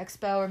Anime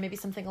Expo or maybe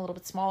something a little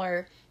bit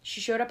smaller. She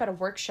showed up at a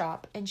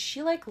workshop, and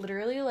she, like,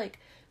 literally, like,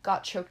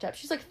 got choked up.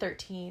 She's, like,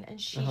 13,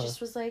 and she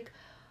just was like,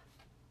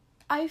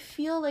 I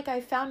feel like I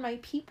found my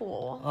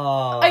people.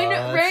 Oh, I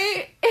know,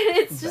 right? And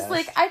it's just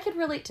like, I could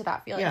relate to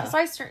that feeling, because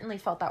I certainly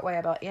felt that way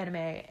about anime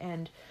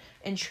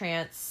and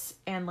trance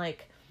and,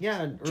 like,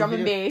 drum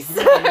and bass.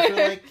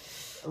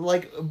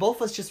 like both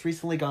of us just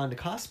recently got into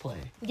cosplay.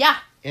 Yeah.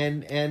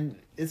 And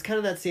it's kind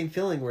of that same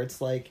feeling where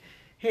it's like,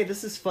 hey,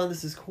 this is fun,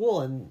 this is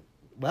cool, and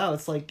wow,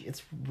 it's like,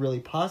 it's really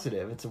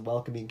positive. It's a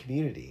welcoming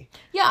community.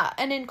 Yeah,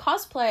 and in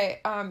cosplay,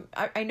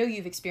 I know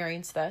you've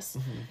experienced this.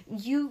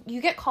 Mm-hmm.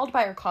 You get called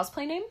by your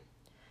cosplay name.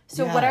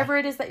 So whatever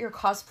it is that you're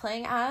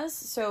cosplaying as,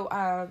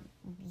 so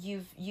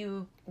you've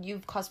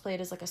cosplayed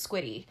as, like, a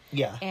Squiddy.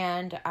 Yeah.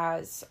 And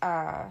as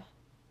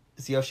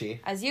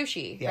Yoshi,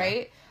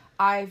 right?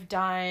 I've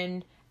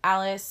done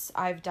Alice,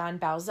 I've done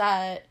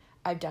Bowsette,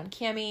 I've done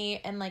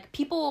Cammy, and, like,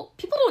 people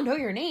don't know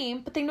your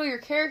name, but they know your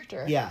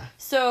character. Yeah.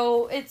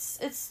 So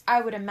it's I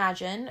would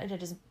imagine, and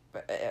it is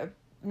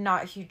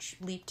not a huge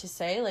leap to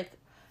say, like,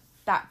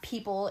 that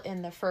people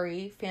in the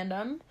furry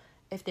fandom,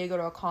 if they go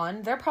to a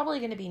con, they're probably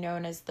going to be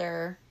known as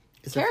their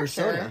character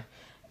persona.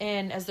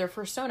 and as their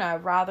persona,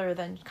 rather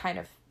than kind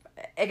of,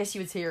 I guess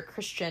you would say, your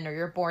Christian or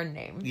your born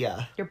name.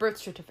 Yeah. Your birth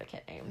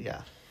certificate name.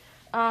 Yeah.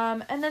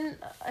 And then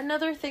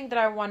another thing that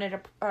I wanted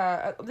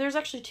to, there's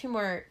actually two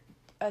more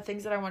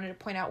things that I wanted to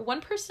point out.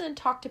 One person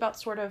talked about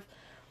sort of,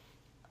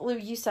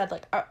 you said,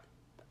 like,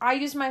 I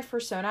use my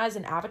persona as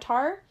an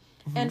avatar,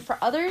 and for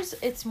others,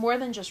 it's more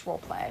than just role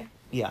play.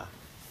 Yeah.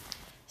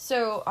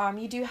 So,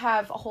 you do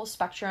have a whole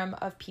spectrum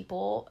of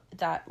people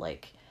that,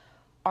 like,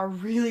 are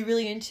really,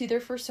 really into their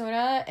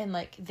persona, and,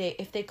 like,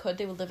 if they could,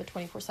 they would live it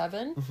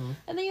 24/7.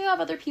 And then you have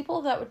other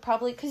people that would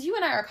probably, because you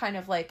and I are kind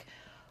of, like,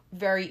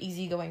 very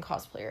easygoing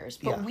cosplayers,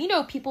 but we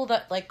know people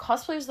that, like,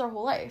 cosplayers their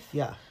whole life.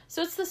 Yeah.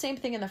 So it's the same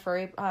thing in the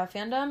furry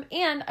fandom,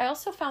 and I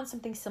also found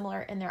something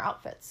similar in their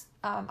outfits.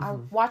 I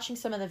was watching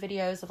some of the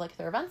videos of, like,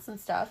 their events and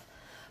stuff.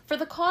 For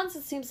the cons,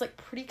 it seems like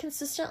pretty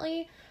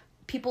consistently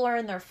people are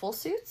in their full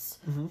suits,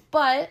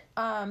 but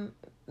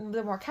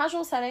the more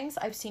casual settings,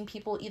 I've seen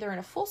people either in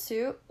a full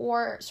suit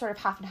or sort of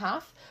half and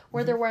half,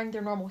 where they're wearing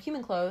their normal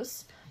human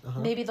clothes.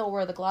 Maybe they'll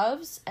wear the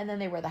gloves, and then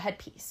they wear the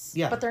headpiece.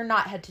 Yeah. But they're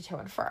not head to toe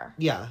in fur.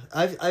 Yeah.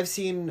 I've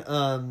seen, in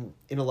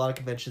a lot of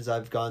conventions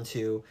I've gone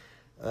to,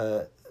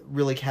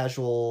 really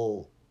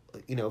casual,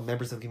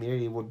 members of the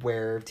community would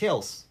wear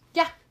tails.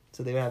 Yeah.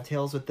 So they would have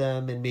tails with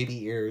them and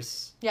maybe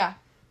ears. Yeah.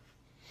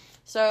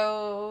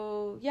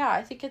 So, yeah,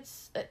 I think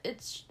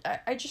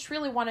I just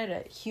really wanted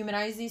to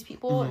humanize these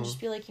people and just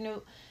be like,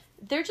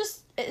 they're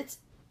just, it's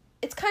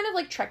kind of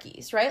like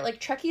Trekkies, right?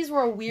 Like, Trekkies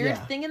were a weird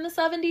thing in the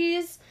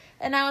 70s,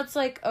 and now it's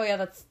like, oh yeah,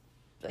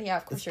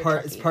 of course you're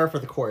It's par for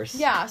the course.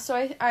 Yeah, so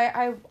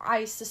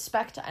I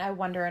suspect, and I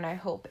wonder, and I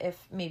hope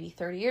if maybe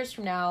 30 years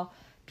from now,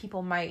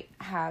 people might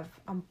have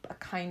a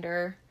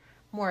kinder,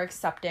 more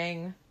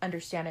accepting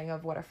understanding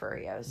of what a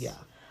furry is. Yeah.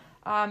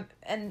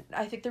 And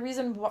I think the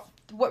reason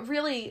what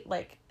really,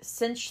 like,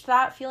 cinched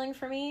that feeling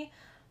for me,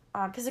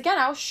 because again,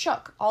 I was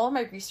shook. All of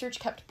my research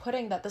kept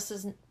putting that this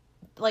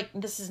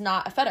is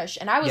not a fetish,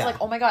 and I was like,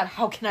 oh my god,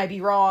 how can I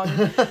be wrong?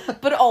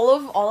 But all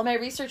of my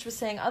research was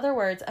saying other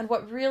words, and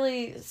what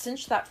really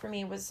cinched that for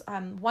me was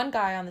one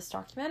guy on this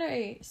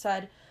documentary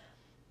said,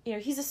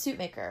 he's a suit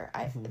maker.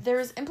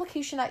 There's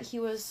implication that he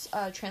was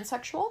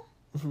transsexual,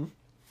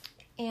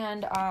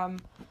 and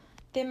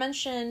they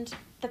mentioned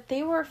that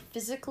they were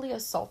physically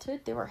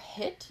assaulted. They were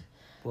hit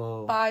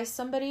by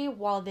somebody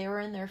while they were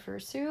in their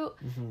fursuit.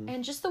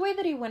 And just the way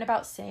that he went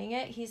about saying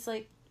it, he's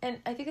like, and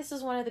I think this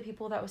is one of the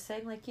people that was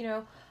saying, like,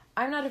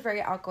 I'm not a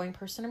very outgoing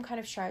person. I'm kind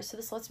of shy. So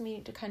this lets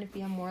me to kind of be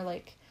a more,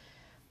 like,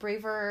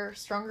 braver,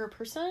 stronger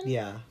person.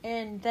 Yeah.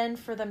 And then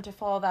for them to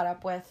follow that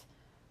up with,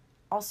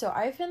 also,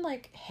 I've been,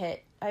 like,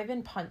 hit. I've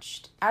been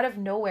punched out of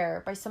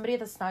nowhere by somebody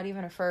that's not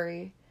even a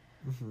furry.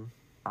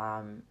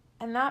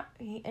 And that,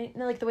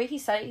 like, the way he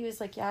said it, he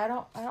was like, yeah, I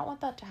don't want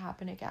that to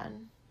happen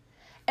again.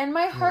 And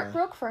my heart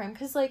broke for him,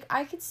 because, like,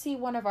 I could see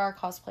one of our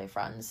cosplay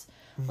friends,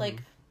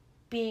 like,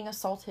 being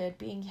assaulted,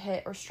 being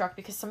hit, or struck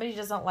because somebody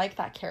doesn't like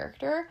that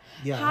character.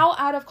 Yeah. How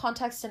out of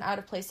context and out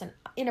of place and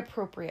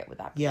inappropriate would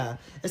that be? Yeah,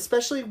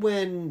 especially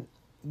when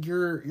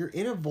you're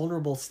in a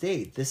vulnerable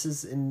state. This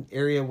is an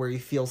area where you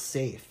feel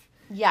safe.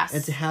 Yes.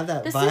 And to have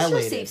that this violated.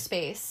 This is your safe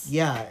space.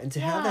 Yeah, and to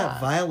have that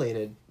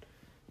violated,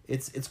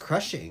 it's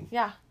crushing.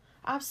 Yeah,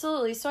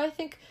 absolutely. So I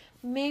think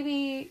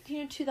maybe,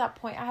 to that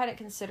point, I hadn't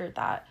considered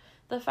that.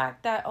 The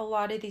fact that a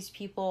lot of these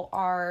people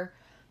are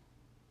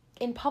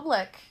in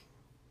public,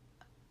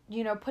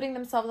 putting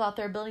themselves out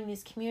there, building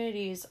these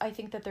communities. I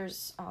think that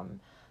there's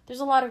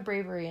a lot of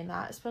bravery in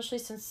that, especially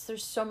since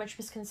there's so much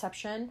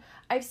misconception.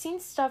 I've seen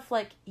stuff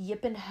like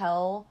yip in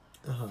hell,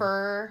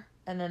 fur,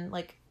 and then,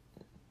 like,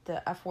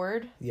 the F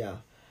word. Yeah.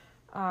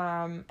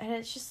 And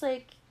it's just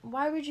like,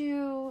 why would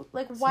you,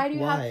 like, why do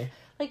you have,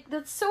 like,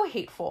 that's so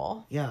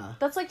hateful. Yeah.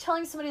 That's like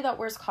telling somebody that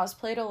wears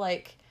cosplay to,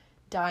 like,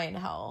 die in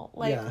hell.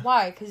 Like,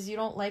 why? Because you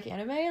don't like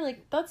anime?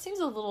 Like, that seems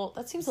a little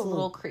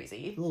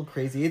crazy. A little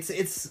crazy.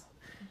 It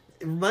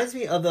reminds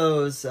me of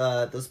those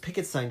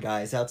picket sign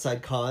guys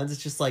outside cons.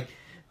 It's just like,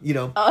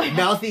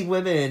 mouthy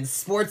women,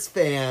 sports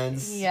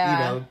fans,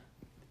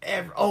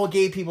 all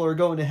gay people are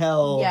going to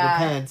hell,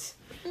 repent.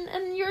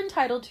 And you're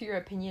entitled to your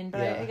opinion,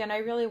 but I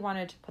really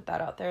wanted to put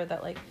that out there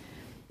that, like,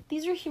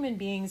 these are human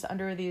beings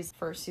under these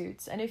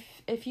fursuits, and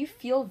if you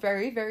feel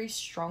very, very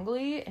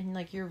strongly and,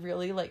 like, you're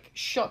really, like,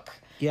 shook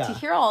to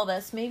hear all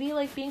this, maybe,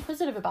 like, be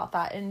inquisitive about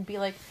that and be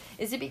like,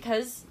 is it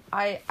because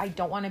I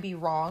don't want to be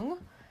wrong?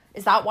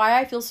 Is that why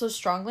I feel so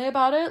strongly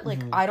about it? Like,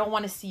 I don't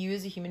want to see you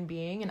as a human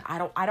being, and I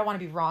don't want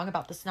to be wrong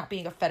about this not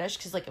being a fetish,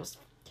 because, like, it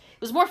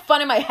was more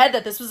fun in my head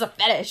that this was a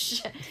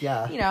fetish.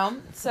 Yeah.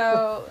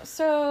 So it's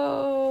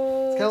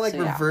kind of like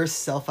reverse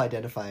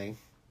self-identifying.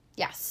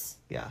 Yes.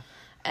 Yeah.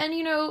 And,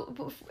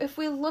 if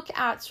we look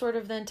at sort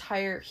of the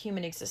entire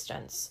human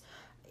existence,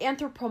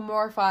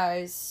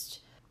 anthropomorphized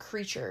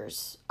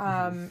creatures,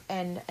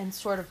 and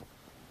sort of,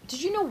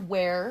 did you know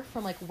were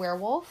from, like,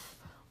 werewolf?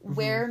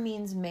 Were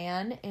means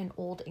man in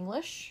Old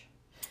English.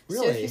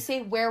 So if Really? you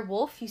say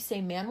werewolf, you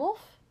say manwolf.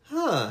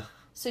 Huh.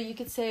 So you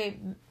could say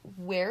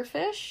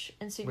werefish,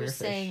 and so you're Werefish.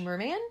 saying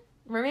mermaid.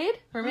 Mermaid.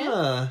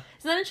 Huh.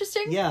 Isn't that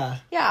interesting? Yeah.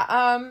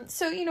 Yeah.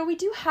 So we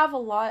do have a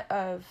lot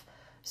of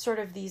sort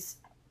of these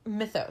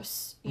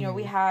mythos.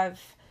 We have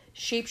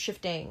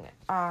shape-shifting.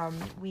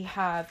 We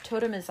have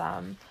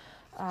totemism.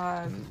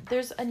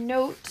 There's a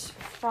note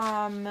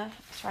from...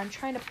 Sorry, I'm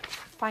trying to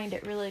find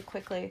it really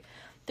quickly.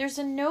 There's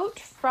a note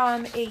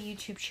from a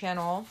YouTube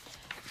channel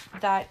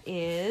that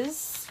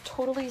is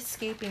totally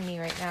escaping me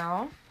right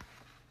now.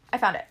 I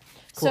found it.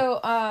 Cool.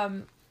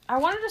 So, I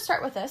wanted to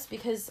start with this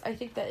because I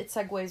think that it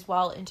segues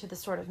well into the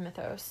sort of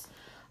mythos.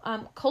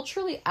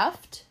 Culturally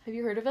Effed. Have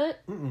you heard of it?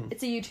 Mm-mm.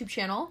 It's a YouTube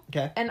channel.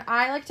 Okay. And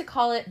I like to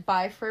call it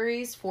By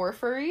Furries for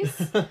Furries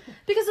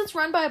because it's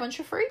run by a bunch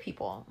of furry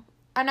people.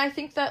 And I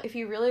think that if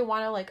you really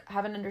want to like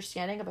have an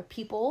understanding of a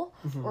people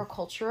or a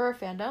culture or a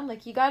fandom,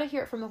 like you got to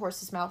hear it from the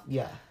horse's mouth.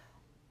 Yeah.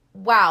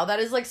 Wow, that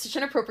is like such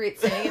an appropriate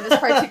saying in this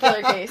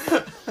particular case.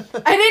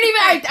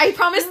 I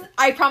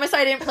promise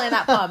I didn't plan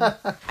that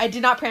pun. I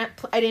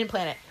didn't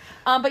plan it.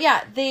 But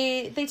yeah,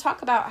 they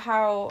talk about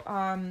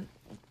how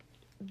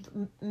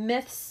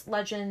myths,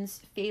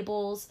 legends,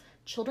 fables,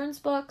 children's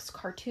books,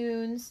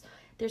 cartoons.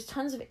 There's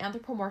tons of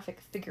anthropomorphic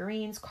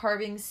figurines,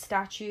 carvings,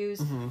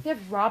 statues. We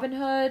have Robin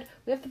Hood.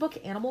 We have the book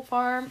Animal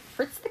Farm.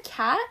 Fritz the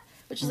Cat,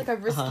 which is like a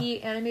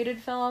risky animated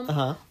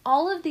film.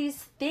 All of these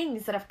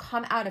things that have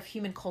come out of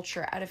human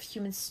culture, out of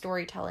human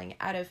storytelling,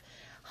 out of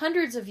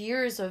hundreds of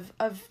years of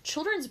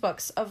children's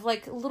books of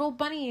like little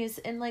bunnies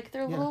and like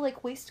their little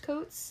like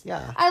waistcoats.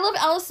 Yeah. I love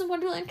Alice in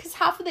Wonderland because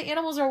half of the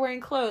animals are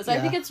wearing clothes. I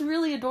think it's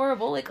really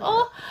adorable. Like,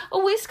 oh, a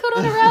waistcoat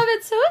on a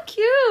rabbit, so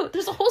cute.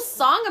 There's a whole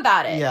song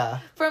about it. Yeah.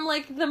 From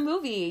like the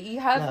movie. You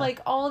have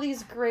like all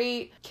these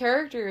great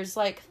characters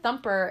like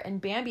Thumper and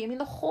Bambi. I mean,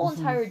 the whole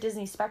entire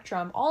Disney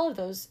spectrum, all of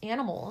those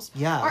animals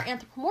are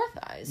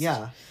anthropomorphized.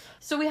 Yeah.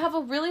 So we have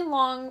a really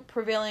long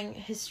prevailing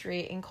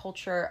history in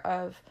culture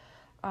of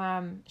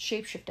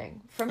shape-shifting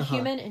from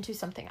human into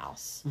something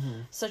else,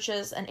 such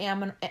as an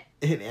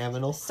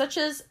animal. Such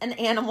as an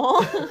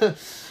animal.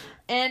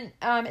 And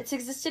it's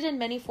existed in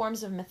many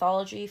forms of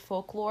mythology,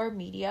 folklore,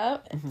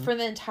 media, for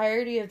the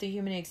entirety of the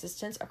human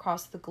existence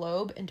across the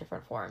globe in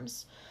different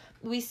forms.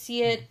 We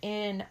see it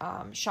in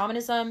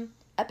shamanism,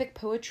 epic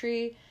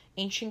poetry,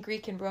 ancient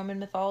Greek and Roman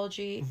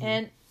mythology,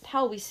 and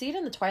hell, we see it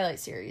in the Twilight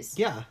series.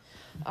 Yeah.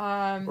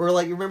 Or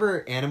like, you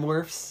remember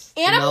Animorphs?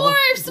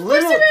 Animorphs! Of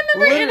course I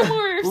remember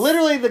Animorphs!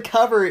 Literally the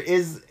cover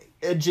is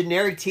a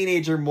generic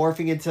teenager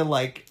morphing into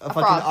like a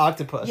fucking frog.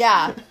 octopus.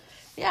 Yeah.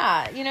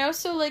 Yeah,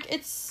 so like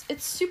it's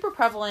super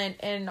prevalent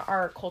in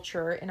our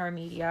culture, in our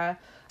media.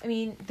 I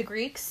mean, the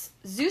Greeks,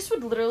 Zeus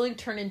would literally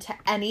turn into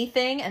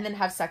anything and then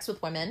have sex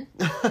with women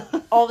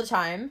all the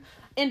time.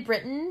 In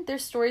Britain,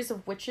 there's stories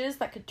of witches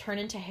that could turn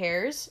into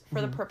hares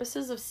for the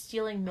purposes of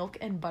stealing milk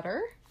and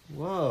butter.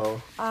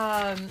 Whoa.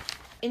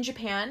 In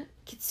Japan,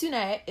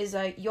 kitsune is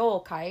a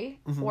yokai,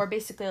 or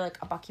basically like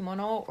a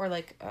bakemono, or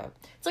like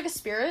it's like a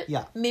spirit.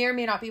 Yeah. May or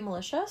may not be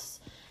malicious.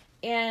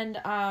 And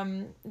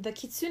the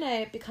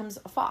kitsune becomes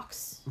a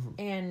fox,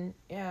 and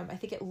I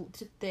think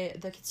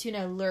the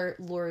kitsune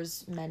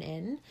lures men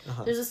in.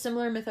 There's a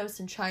similar mythos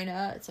in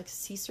China. It's like a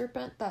sea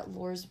serpent that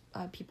lures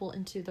people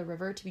into the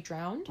river to be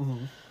drowned.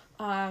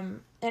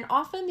 And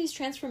often these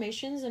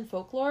transformations in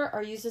folklore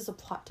are used as a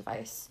plot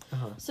device.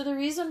 So the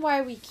reason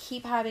why we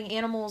keep having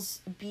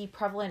animals be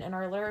prevalent in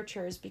our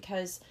literature is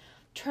because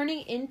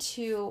turning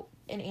into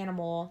an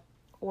animal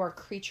or a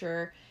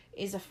creature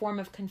is a form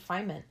of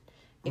confinement.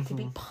 It could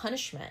be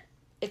punishment.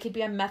 It could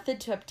be a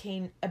method to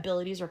obtain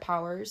abilities or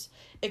powers.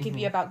 It could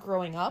be about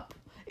growing up.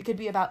 It could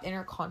be about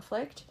inner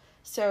conflict.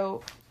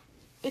 So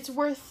it's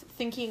worth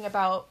thinking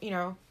about,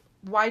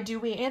 why do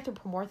we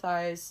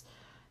anthropomorphize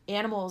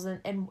animals,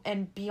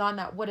 and beyond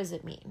that, what does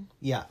it mean?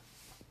 Yeah.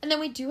 And then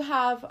we do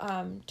have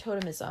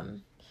totemism.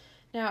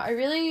 Now,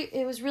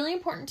 it was really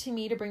important to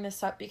me to bring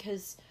this up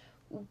because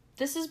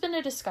this has been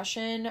a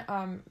discussion,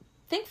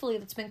 thankfully,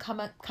 that's been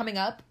coming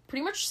up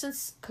pretty much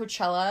since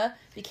Coachella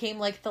became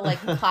like the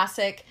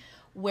classic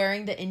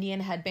wearing the Indian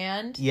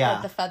headband,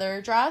 the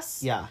feather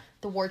dress,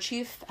 the war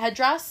chief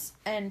headdress,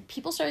 and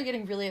people started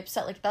getting really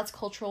upset. Like, that's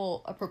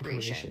cultural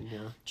appropriation.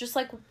 Just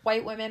like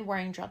white women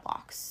wearing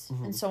dreadlocks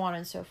and so on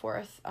and so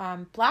forth.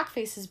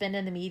 Blackface has been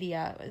in the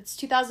media. It's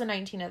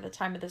 2019 at the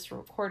time of this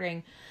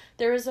recording.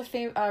 There was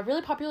a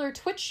really popular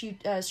Twitch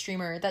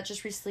streamer that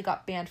just recently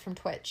got banned from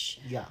Twitch.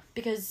 Yeah.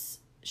 Because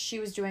she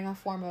was doing a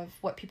form of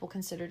what people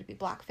consider to be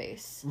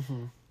blackface.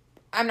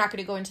 I'm not going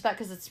to go into that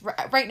because it's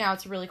right now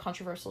it's a really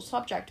controversial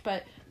subject,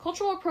 but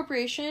cultural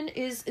appropriation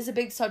is a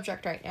big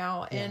subject right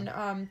now. And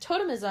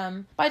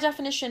totemism, by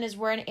definition, is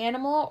where an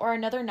animal or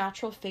another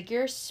natural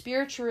figure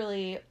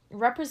spiritually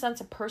represents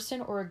a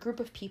person or a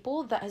group of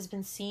people that has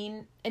been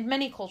seen in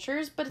many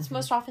cultures, but it's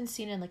most often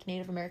seen in like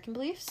Native American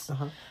beliefs.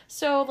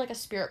 So like a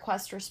spirit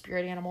quest or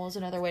spirit animal is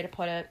another way to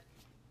put it.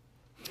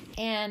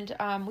 And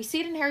we see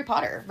it in Harry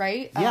Potter,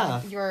 right?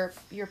 Your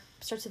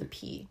starts with a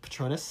P.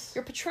 Patronus.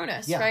 Your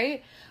Patronus,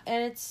 right?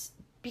 And it's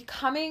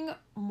becoming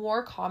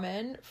more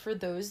common for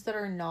those that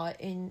are not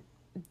in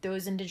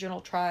those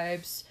indigenous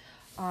tribes,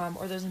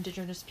 or those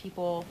indigenous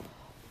people,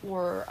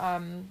 or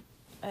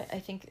I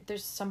think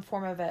there's some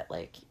form of it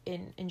like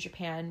in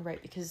Japan,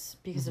 right? Because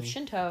of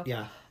Shinto.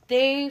 Yeah.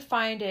 They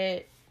find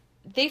it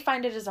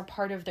as a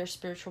part of their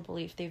spiritual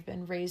belief. They've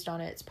been raised on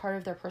it. It's part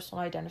of their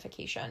personal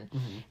identification.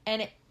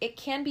 And it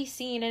can be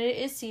seen, and it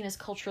is seen as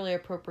culturally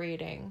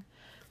appropriating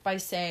by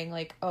saying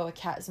like, oh, a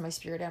cat is my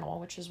spirit animal,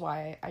 which is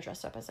why I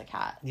dressed up as a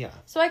cat. Yeah.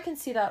 So I can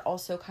see that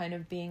also kind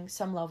of being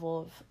some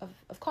level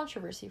of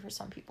controversy for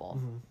some people.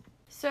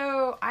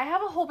 So I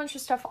have a whole bunch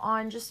of stuff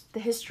on just the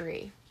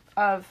history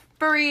of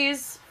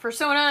furries,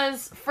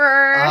 fursonas,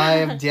 fur. I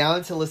am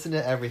down to listen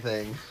to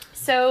everything.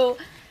 So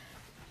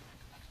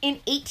in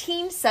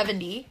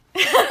 1870...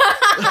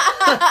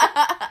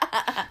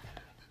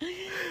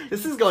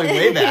 This is going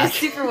way back.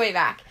 Super way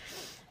back.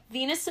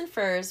 Venus in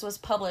Furs was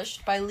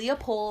published by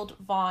Leopold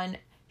von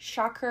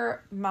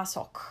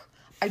Schacher-Masoch.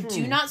 I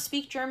do not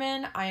speak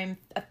German. I am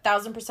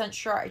 1,000%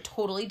 sure I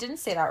totally didn't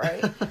say that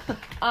right.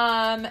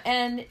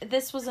 And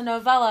this was a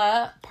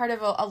novella, part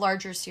of a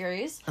larger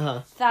series,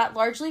 that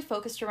largely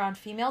focused around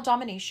female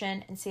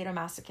domination and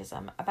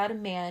sadomasochism, about a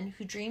man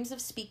who dreams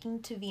of speaking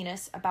to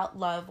Venus about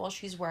love while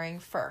she's wearing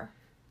fur.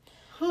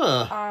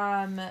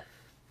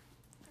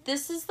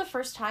 This is the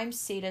first time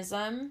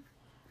sadism...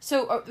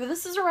 So,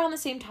 this is around the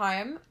same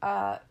time.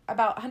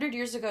 About 100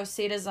 years ago,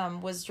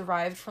 sadism was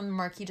derived from the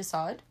Marquis de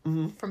Sade,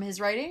 from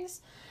his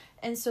writings.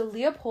 And so,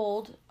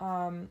 Leopold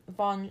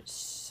von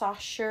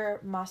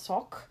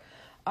Sacher-Masoch,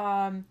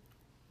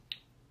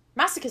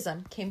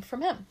 masochism came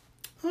from him.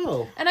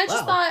 Oh, and I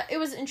just thought it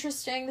was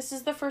interesting. This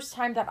is the first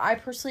time that I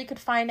personally could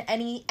find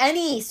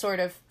any sort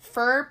of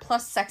fur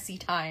plus sexy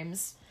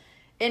times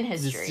in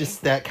history. It's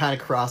just that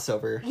kind of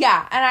crossover.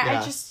 Yeah, and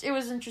I just, it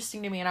was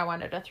interesting to me, and I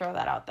wanted to throw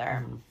that out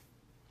there.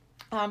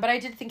 But I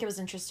did think it was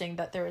interesting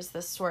that there was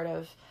this sort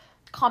of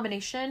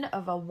combination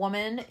of a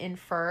woman in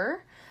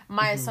fur.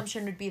 My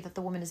assumption would be that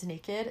the woman is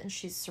naked and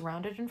she's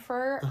surrounded in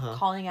fur,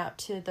 calling out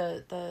to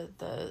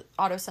the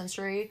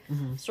autosensory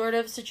sort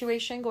of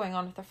situation going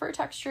on with the fur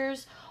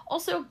textures.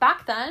 Also,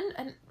 back then,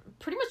 and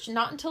pretty much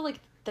not until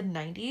like the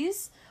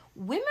 90s,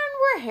 women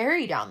were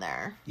hairy down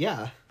there.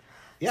 Yeah.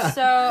 Yeah.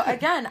 So,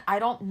 again, I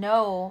don't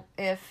know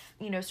if,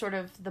 sort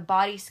of the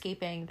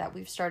bodyscaping that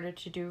we've started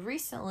to do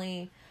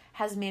recently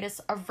has made us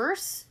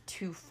averse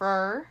to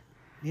fur.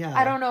 Yeah.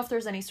 I don't know if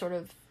there's any sort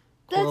of...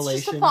 correlation.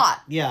 That's just a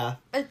thought. Yeah.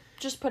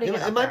 Just putting it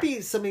out It might there.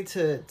 be something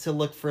to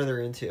look further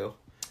into.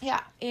 Yeah.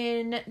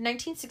 In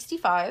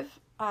 1965,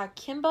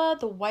 Kimba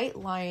the White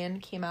Lion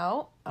came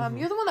out.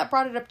 You're the one that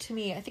brought it up to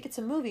me. I think it's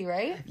a movie,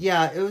 right?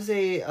 Yeah, it was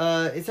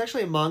it's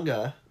actually a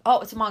manga. Oh,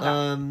 it's a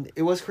manga.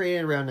 It was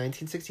created around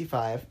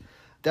 1965.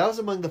 That was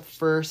among the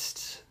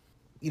first,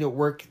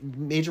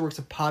 major works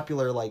of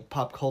popular, like,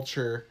 pop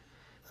culture.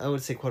 I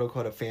would say, quote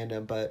unquote, a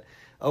fandom, but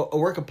a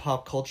work of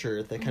pop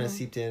culture that kind of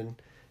seeped in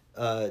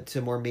to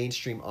a more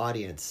mainstream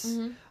audience.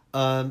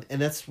 And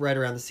that's right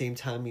around the same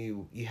time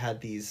you had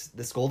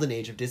this golden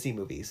age of Disney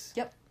movies.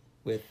 Yep.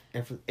 With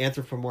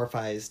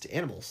anthropomorphized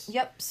animals.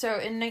 Yep. So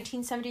in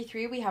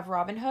 1973, we have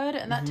Robin Hood,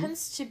 and that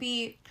tends to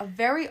be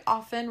very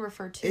often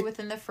referred to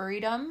within the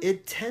furrydom.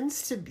 It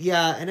tends to,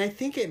 yeah, and I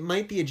think it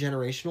might be a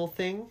generational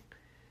thing.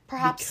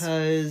 Perhaps.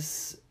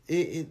 Because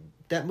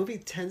that movie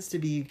tends to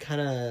be kind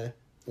of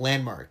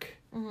landmark.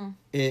 When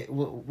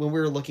we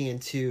were looking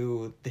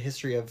into the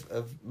history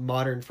of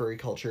modern furry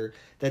culture,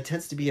 that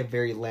tends to be a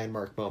very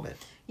landmark moment.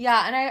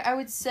 Yeah, and I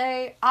would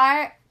say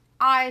I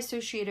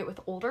associate it with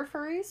older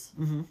furries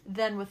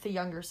than with the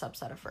younger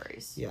subset of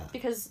furries. Yeah.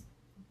 Because,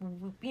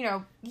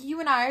 you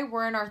and I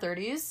were in our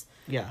 30s.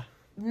 Yeah.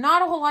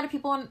 Not a whole lot of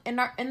people in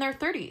their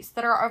 30s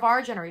that are of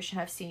our generation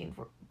have seen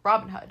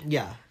Robin Hood.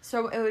 Yeah.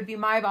 So it would be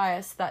my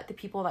bias that the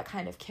people that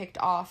kind of kicked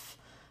off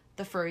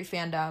the furry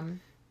fandom,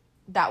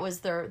 that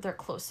was their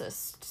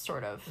closest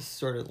sort of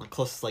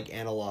closest like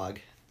analog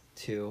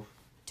to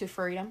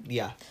furrydom.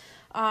 Yeah.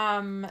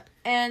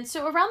 And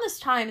so around this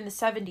time in the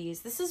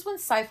 70s, this is when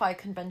sci-fi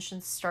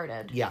conventions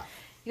started. Yeah.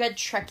 You had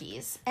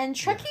Trekkies, and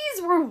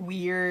Trekkies were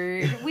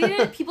weird.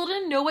 People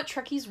didn't know what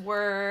Trekkies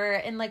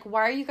were, and like,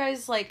 why are you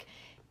guys like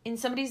in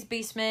somebody's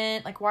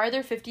basement? Like, why are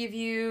there 50 of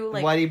you?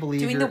 Like, why do you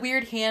believe doing the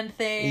weird hand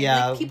thing?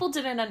 Yeah. Like, people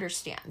didn't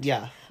understand.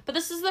 Yeah. But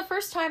this is the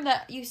first time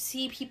that you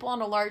see people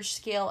on a large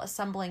scale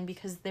assembling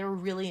because they're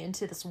really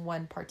into this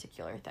one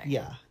particular thing.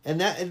 Yeah.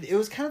 And it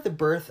was kind of the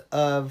birth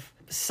of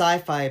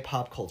sci-fi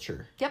pop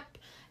culture. Yep.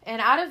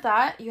 And out of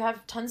that, you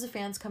have tons of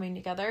fans coming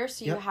together.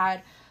 So you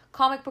had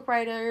comic book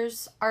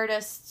writers,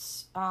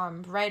 artists,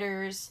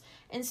 writers.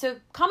 And so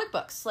comic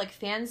books like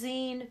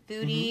Fanzine,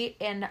 Voodoo,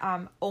 and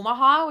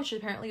Omaha, which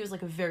apparently was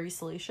like a very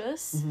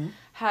salacious,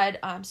 had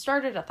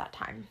started at that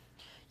time.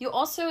 You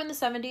also, in the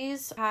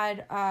 70s,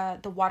 had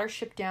the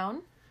Watership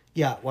Down.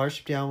 Yeah,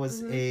 Watership Down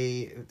was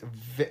if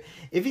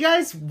you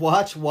guys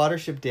watch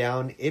Watership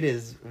Down, it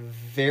is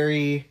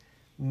very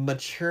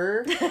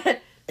mature.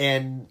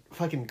 and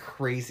fucking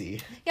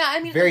crazy. Yeah, I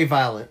mean, Very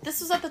violent. this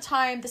was at the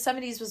time, the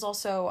 70s was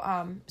also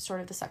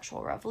sort of the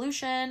sexual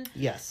revolution.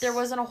 Yes. There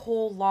wasn't a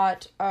whole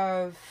lot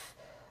of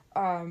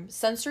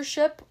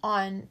censorship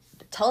on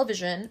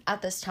television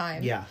at this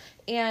time. Yeah.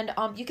 And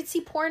you could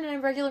see porn in a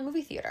regular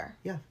movie theater.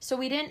 Yeah. So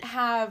we didn't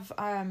have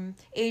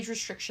age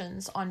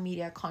restrictions on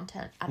media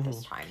content at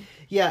this time.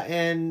 Yeah,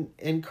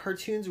 and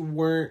cartoons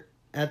weren't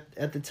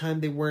at the time,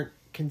 they weren't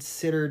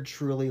considered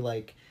truly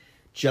like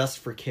just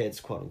for kids,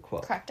 quote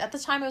unquote. Correct. At the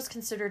time, it was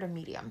considered a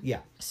medium.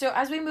 Yeah. So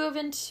as we move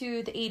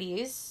into the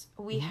 80s,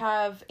 we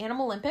have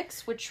Animal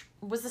Olympics, which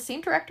was the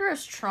same director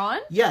as Tron.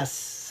 Yes.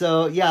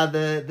 So yeah,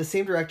 the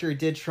same director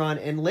did Tron,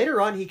 and later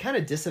on he kind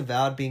of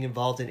disavowed being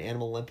involved in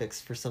Animal Olympics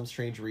for some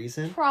strange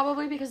reason.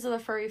 Probably because of the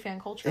furry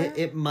fan culture.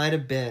 It might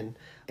have been.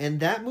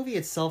 And that movie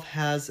itself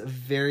has a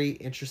very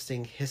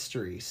interesting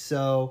history.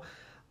 So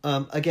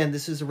again,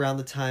 this is around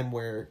the time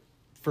where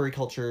furry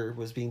culture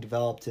was being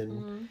developed,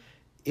 and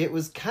it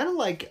was kind of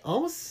like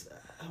almost,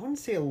 I wouldn't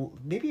say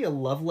maybe a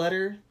love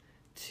letter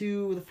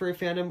to the furry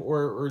fandom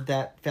or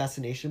that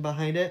fascination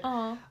behind it.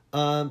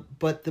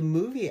 But the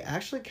movie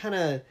actually kind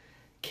of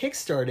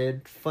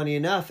kickstarted, funny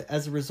enough,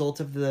 as a result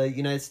of the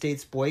United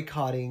States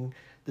boycotting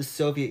the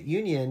Soviet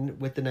Union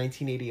with the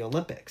 1980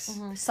 Olympics.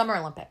 Summer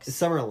Olympics. The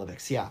Summer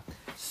Olympics, yeah.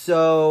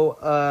 So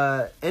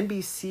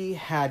NBC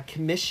had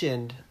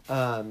commissioned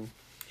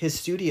his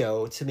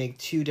studio to make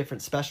two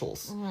different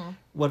specials,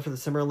 one for the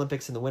Summer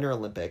Olympics and the Winter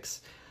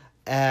Olympics.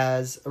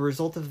 As a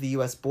result of the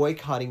U.S.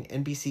 boycotting,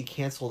 NBC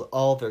canceled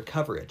all their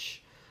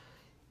coverage.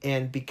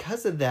 And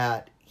because of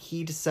that,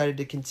 he decided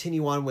to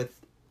continue on with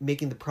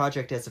making the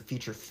project as a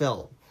feature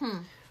film.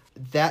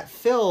 That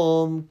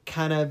film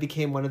kind of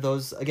became one of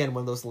those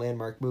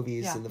landmark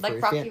movies in the like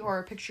furry Rocky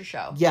Horror Picture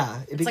Show.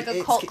 Yeah. It's like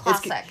a cult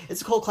classic.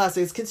 It's a cult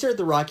classic. It's considered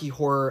the Rocky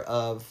Horror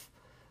of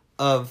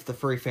the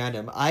furry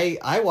fandom.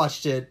 I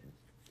watched it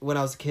when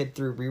I was a kid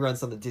through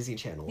reruns on the Disney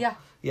Channel. Yeah.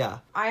 Yeah.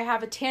 I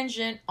have a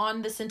tangent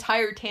on this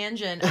entire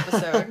tangent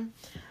episode,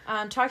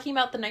 talking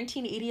about the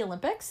 1980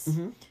 Olympics.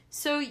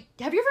 So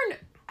have you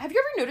ever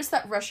noticed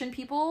that Russian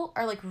people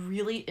are like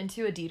really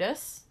into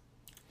Adidas?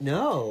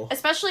 No.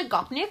 Especially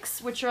Gopniks,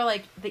 which are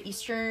like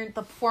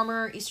the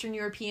former Eastern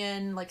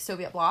European like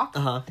Soviet bloc.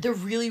 They're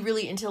really,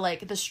 really into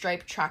like the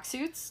striped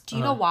tracksuits. Do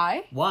you know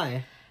why?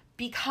 Why?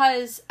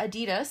 Because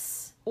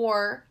Adidas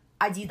or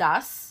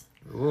Adidas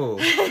Ooh.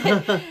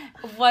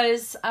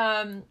 was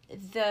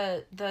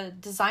the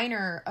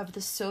designer of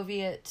the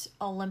Soviet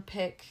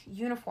Olympic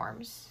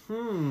uniforms.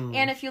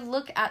 And if you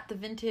look at the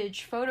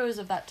vintage photos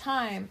of that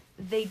time,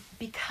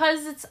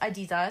 because it's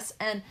Adidas,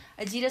 and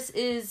Adidas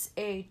is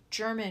a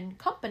German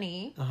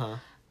company,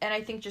 and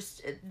I think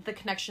just the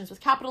connections with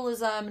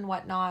capitalism and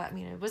whatnot, I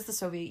mean, it was the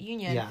Soviet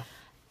Union. Yeah.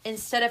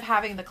 Instead of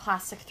having the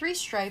classic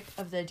 3-stripe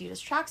of the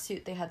Adidas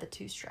tracksuit, they had the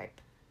 2-stripe.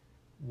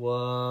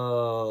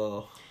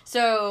 Whoa.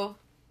 So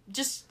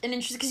just an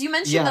interesting, because you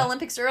mentioned the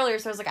Olympics earlier,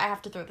 so I was like, I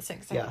have to throw this in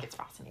because I think it's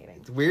fascinating.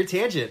 It's a weird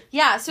tangent.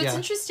 Yeah, so it's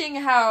interesting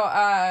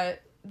how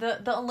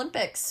the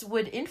Olympics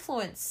would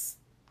influence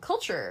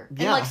culture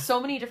in like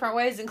so many different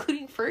ways,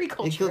 including furry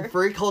culture.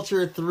 Furry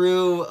culture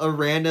through a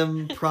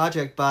random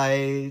project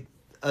by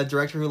a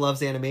director who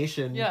loves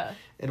animation. Yeah.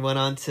 And went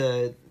on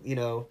to,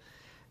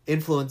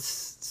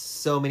 influence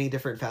so many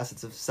different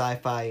facets of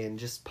sci-fi and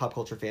just pop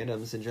culture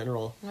fandoms in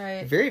general.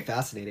 Right. Very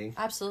fascinating.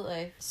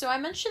 Absolutely. So I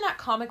mentioned that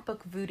comic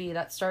book Voodoo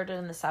that started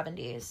in the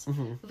 70s.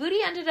 Voodoo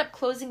ended up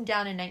closing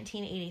down in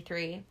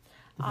 1983.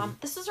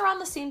 This is around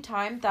the same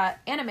time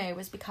that anime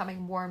was becoming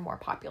more and more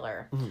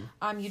popular.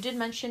 You did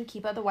mention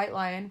Kiba the White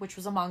Lion, which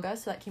was a manga,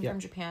 so that came from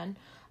Japan.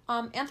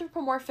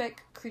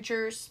 Anthropomorphic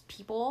creatures,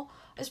 people,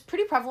 is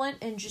pretty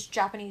prevalent in just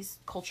Japanese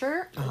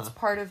culture. It's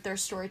part of their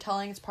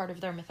storytelling. It's part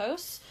of their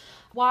mythos.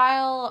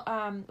 While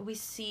we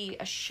see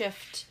a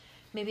shift,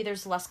 maybe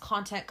there's less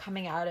content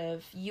coming out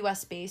of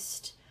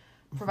US-based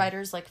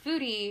providers like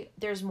Voodoo,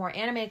 there's more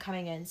anime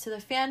coming in. So the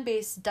fan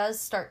base does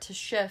start to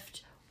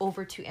shift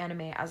over to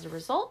anime as a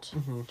result.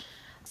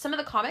 Some of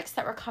the comics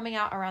that were coming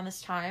out around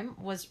this time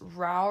was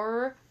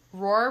Roar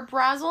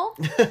Brazzle,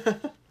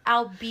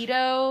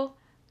 Albedo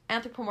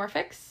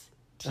Anthropomorphics,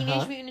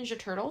 Teenage Mutant Ninja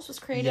Turtles was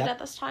created at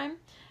this time.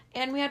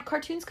 And we had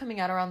cartoons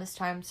coming out around this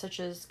time, such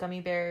as Gummy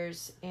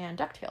Bears and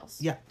DuckTales.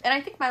 Yeah. And I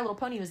think My Little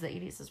Pony was the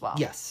 80s as well.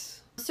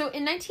 Yes. So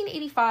in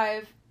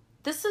 1985,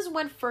 this is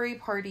when furry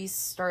parties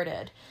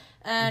started.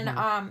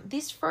 And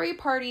these furry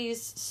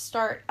parties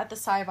start at the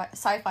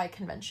sci-fi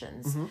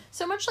conventions.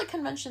 So much like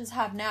conventions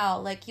have now,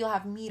 like you'll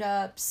have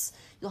meetups,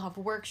 you'll have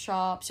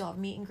workshops, you'll have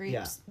meet and greets.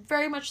 Yeah.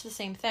 Very much the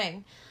same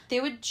thing.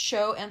 They would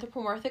show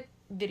anthropomorphic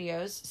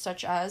videos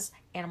such as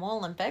Animal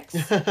Olympics.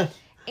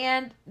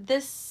 And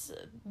this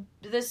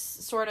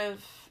sort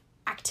of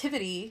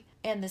activity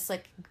and this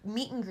like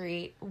meet and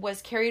greet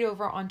was carried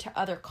over onto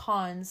other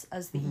cons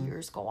as the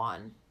years go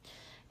on.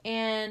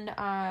 And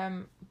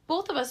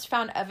both of us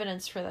found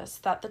evidence for this,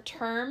 that the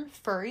term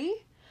furry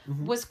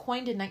was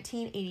coined in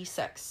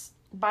 1986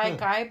 by a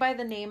guy by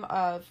the name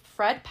of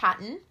Fred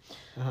Patton.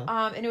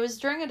 And it was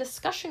during a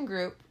discussion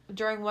group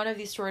during one of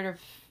these sort of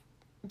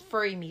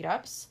furry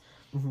meetups.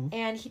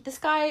 And this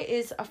guy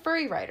is a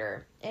furry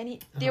writer. And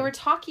they were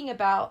talking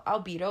about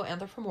Albedo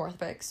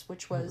Anthropomorphics,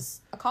 which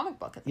was a comic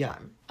book at the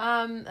time.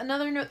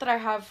 Another note that I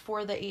have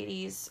for the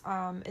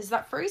 80s is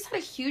that furries had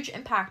a huge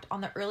impact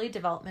on the early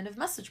development of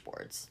message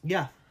boards.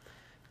 Yeah,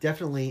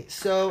 definitely.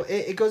 So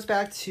it goes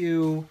back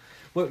to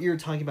what you were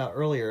talking about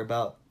earlier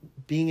about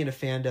being in a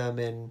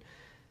fandom and,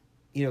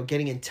 you know,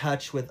 getting in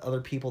touch with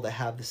other people that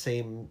have the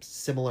same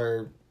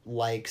similar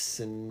likes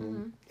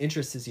and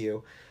interests as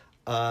you.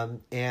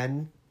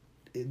 And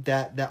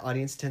that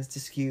audience tends to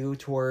skew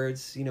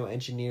towards, you know,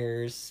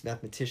 engineers,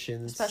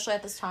 mathematicians. Especially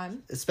at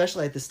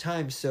this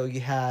time. So you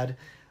had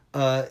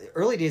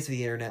early days of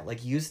the internet,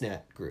 like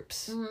Usenet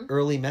groups,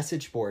 early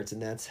message boards,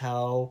 and that's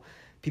how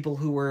people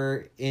who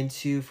were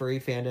into furry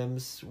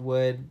fandoms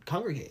would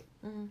congregate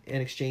and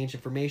exchange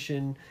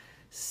information,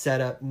 set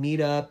up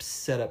meetups,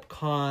 set up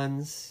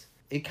cons.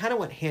 It kind of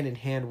went hand in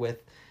hand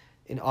with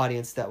an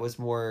audience that was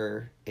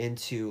more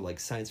into like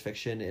science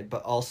fiction,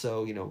 but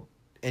also, you know,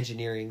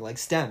 engineering, like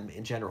STEM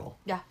in general.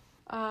 Yeah.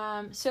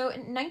 So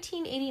in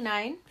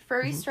 1989,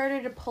 furries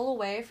started to pull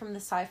away from the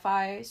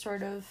sci-fi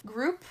sort of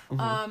group.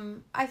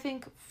 I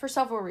think for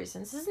several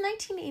reasons. This is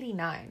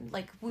 1989.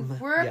 Like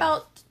we're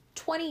about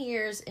 20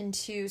 years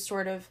into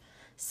sort of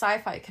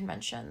sci-fi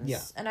conventions.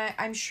 Yeah. And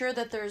I'm sure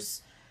that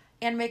there's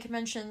anime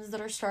conventions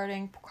that are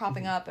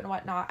cropping up and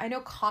whatnot. I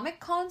know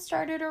Comic-Con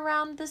started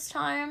around this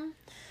time.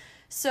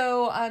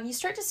 So you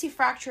start to see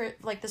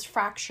this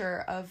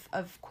fracture of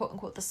quote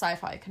unquote the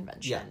sci-fi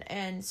convention. Yeah.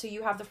 And so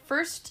you have the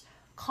first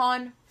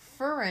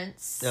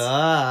conference.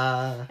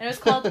 And it was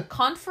called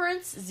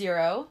Conference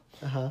Zero.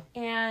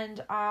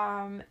 And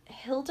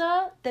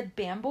Hilda the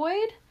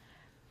Bamboid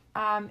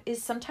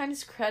is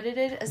sometimes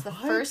credited as the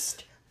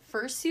first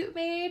fursuit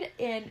made,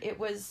 and it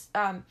was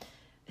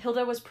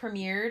Hilda was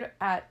premiered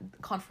at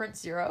Conference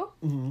Zero.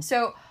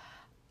 So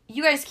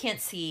you guys can't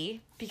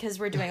see because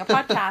we're doing a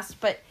podcast,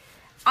 but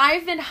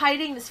I've been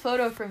hiding this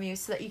photo from you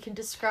so that you can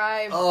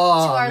describe to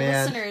our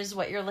listeners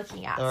what you're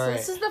looking at. So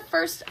this is the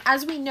first,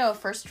 as we know,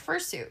 first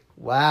fursuit.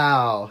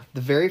 Wow.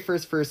 The very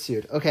first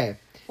fursuit. Okay.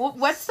 Well,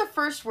 what's the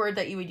first word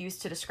that you would use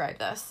to describe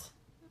this?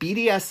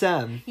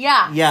 BDSM.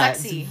 Yeah,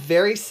 sexy. It's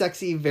very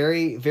sexy,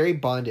 very, very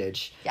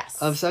bondage. Yes.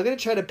 So I'm going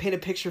to try to paint a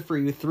picture for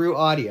you through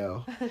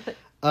audio.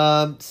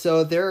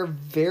 So there are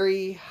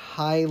very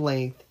high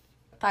length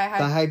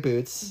thigh-high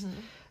boots.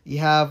 You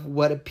have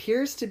what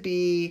appears to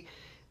be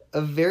a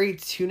very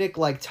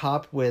tunic-like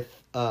top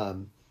with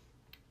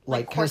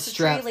like kind of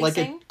straps, like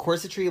a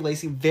corsetry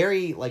lacing,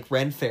 very like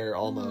Ren Fair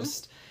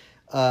almost.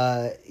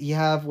 You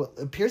have what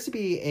appears to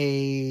be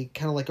a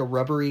kind of like a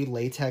rubbery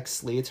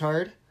latex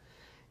leotard,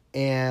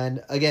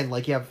 and again,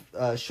 like you have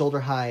shoulder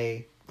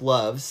high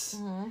gloves,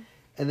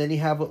 and then you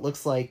have what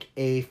looks like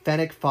a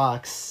fennec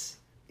fox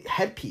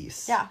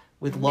headpiece,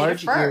 with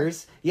large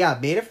ears,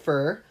 made of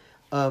fur,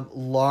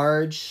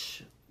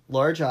 large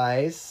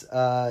eyes,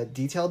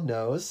 detailed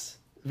nose.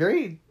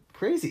 Very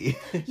crazy.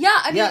 Yeah,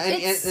 I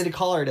mean, and a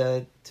collar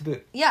to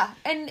boot. Yeah,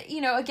 and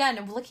you know,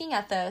 again, looking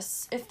at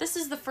this, if this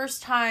is the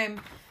first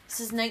time,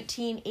 this is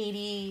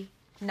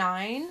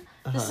 1989.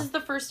 This is the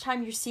first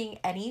time you're seeing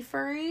any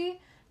furry.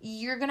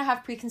 You're gonna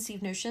have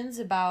preconceived notions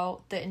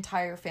about the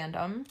entire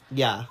fandom.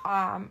 Yeah.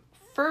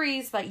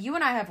 Furries that you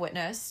and I have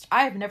witnessed,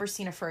 I have never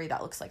seen a furry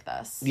that looks like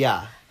this.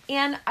 Yeah.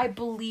 And I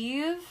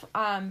believe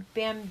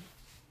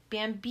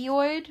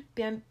Bambioid,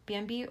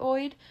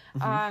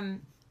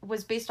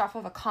 was based off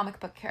of a comic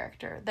book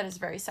character that is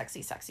very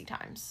sexy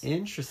times.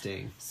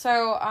 Interesting.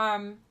 So,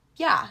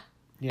 yeah.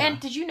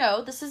 And did you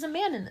know this is a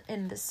man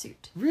in this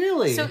suit?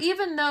 Really? So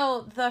even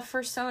though the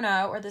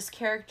fursona or this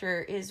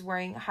character is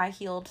wearing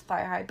high-heeled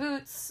thigh-high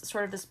boots,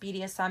 sort of this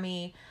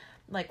BDSM-y,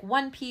 like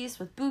one piece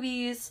with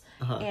boobies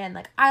and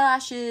like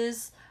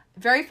eyelashes,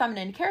 very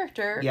feminine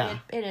character,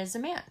 it is a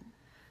man.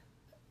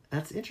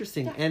 That's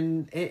interesting. Yeah.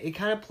 And it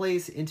kind of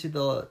plays into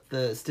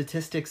the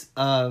statistics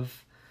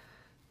of,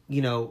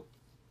 you know,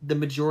 the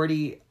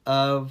majority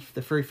of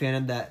the furry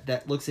fandom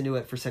that looks into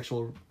it for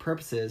sexual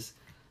purposes,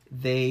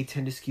 they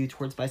tend to skew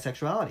towards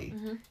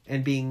bisexuality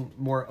and being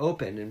more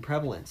open and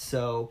prevalent.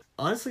 So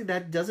honestly,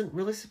 that doesn't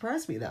really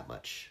surprise me that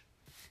much,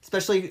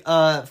 especially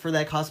for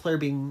that cosplayer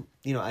being,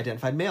 you know,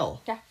 identified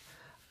male. Yeah.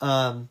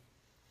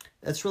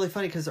 That's really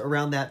funny because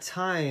around that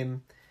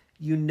time,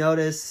 you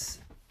notice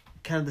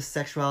kind of the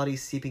sexuality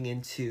seeping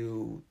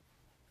into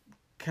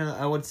kind of,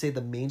 I would say,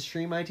 the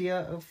mainstream idea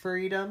of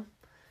furrydom.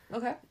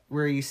 Okay.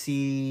 Where you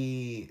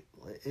see,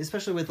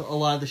 especially with a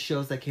lot of the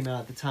shows that came out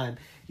at the time,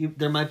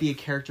 there might be a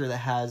character that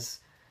has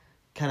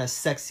kind of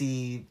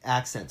sexy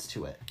accents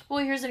to it.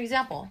 Well, here's an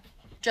example.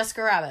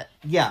 Jessica Rabbit.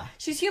 Yeah.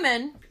 She's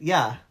human.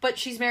 Yeah. But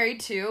she's married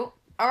to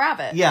a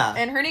rabbit. Yeah.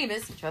 And her name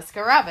is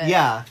Jessica Rabbit.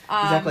 Yeah,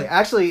 exactly.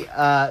 Actually,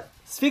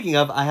 speaking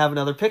of, I have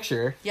another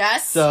picture.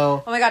 Yes.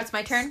 So. Oh my god, it's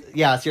my turn?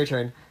 Yeah, it's your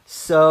turn.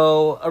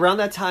 So, around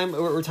that time,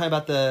 we're talking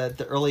about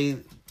the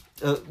early...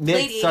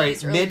 mid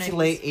to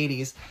late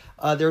 80s.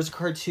 There was a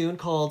cartoon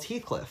called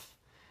Heathcliff.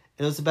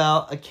 It was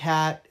about a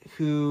cat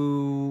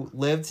who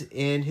lived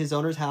in his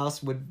owner's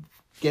house, would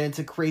get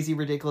into crazy,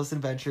 ridiculous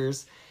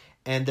adventures,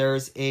 and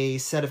there's a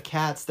set of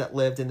cats that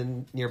lived in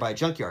the nearby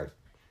junkyard.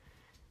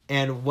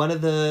 And one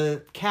of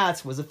the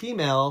cats was a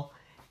female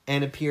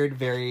and appeared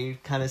very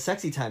kind of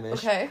sexy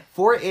time-ish. Okay.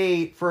 For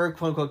a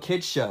quote-unquote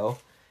kids show,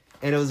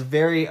 and it was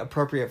very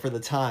appropriate for the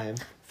time.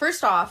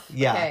 First off,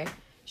 Yeah. okay,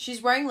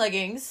 she's wearing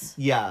leggings.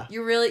 Yeah.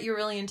 You're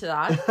really into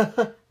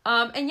that.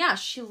 And yeah,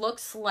 she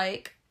looks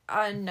like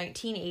a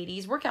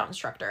 1980s workout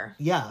instructor.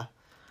 Yeah.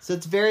 So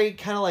it's very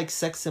kind of like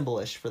sex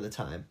symbol-ish for the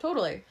time.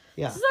 Totally.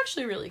 Yeah. This is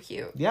actually really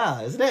cute.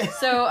 Yeah, isn't it?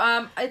 So,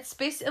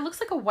 it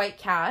looks like a white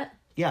cat,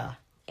 Yeah.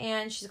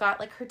 and she's got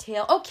like her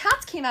tail. Oh,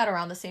 cats came out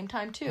around the same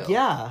time too.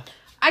 Yeah.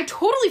 I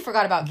totally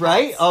forgot about cats.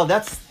 Right?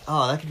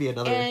 That could be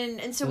another.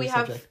 And so another we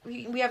have subject.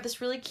 we have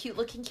this really cute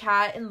looking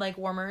cat in leg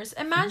warmers.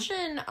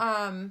 Imagine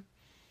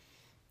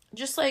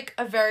just like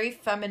a very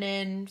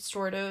feminine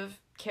sort of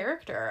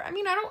character. I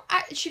mean,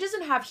 she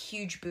doesn't have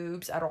huge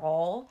boobs at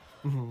all.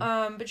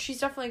 But she's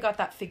definitely got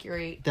that figure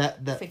eight.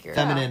 That figure,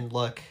 feminine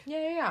look.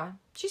 Yeah.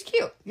 She's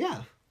cute.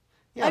 Yeah.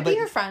 Yeah. I'd be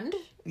her friend.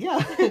 Yeah.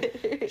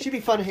 She'd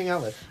be fun to hang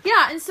out with.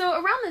 Yeah, and so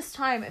around this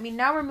time, I mean,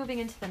 now we're moving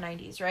into the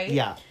 90s, right?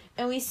 Yeah.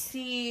 And we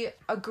see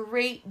a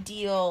great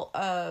deal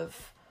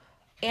of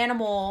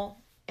animal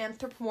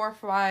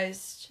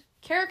anthropomorphized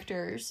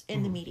characters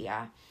in the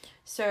media.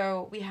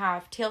 So we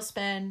have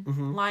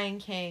Tailspin, Lion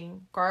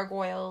King,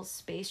 Gargoyles,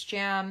 Space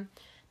Jam,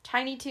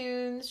 Tiny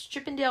Toons,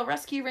 Chip 'n Dale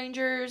Rescue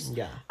Rangers,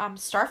 Yeah.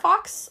 Star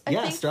Fox, I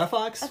think. Star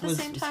Fox at the was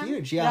same time.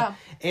 huge. Yeah.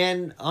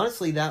 And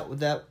honestly, that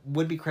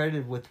would be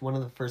credited with one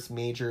of the first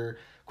major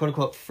quote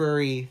unquote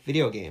furry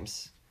video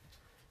games.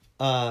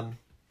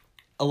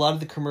 A lot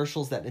of the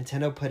commercials that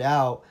Nintendo put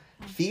out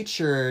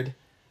featured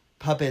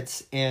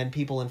puppets and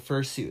people in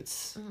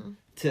fursuits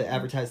to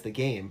advertise the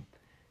game,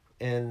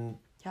 and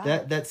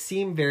that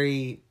seemed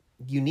very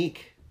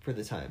unique for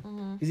the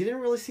time because you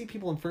didn't really see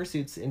people in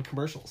fursuits in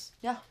commercials.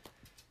 Yeah.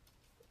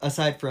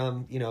 Aside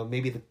from,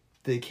 maybe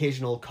the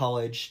occasional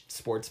college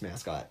sports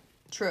mascot.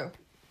 True.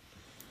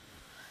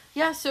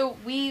 Yeah, so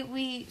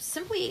we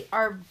simply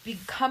are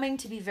becoming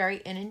to be very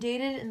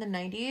inundated in the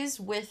 90s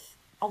with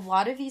a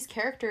lot of these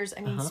characters.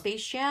 I mean,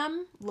 Space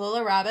Jam,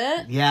 Lola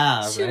Rabbit.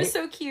 Yeah, She was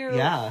so cute.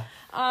 Yeah.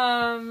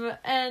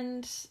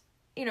 And,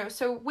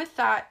 so with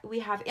that, we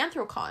have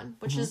Anthrocon,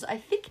 which is, I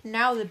think,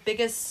 now the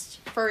biggest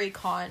furry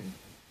con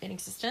in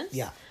existence.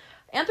 Yeah.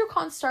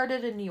 Anthrocon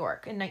started in New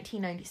York in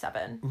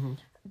 1997.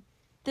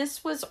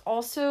 This was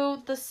also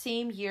the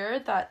same year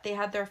that they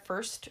had their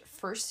first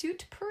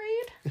fursuit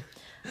parade.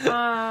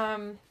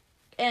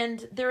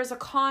 And there was a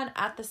con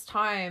at this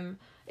time.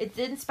 It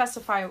didn't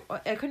specify.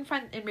 I couldn't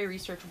find in my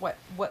research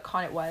what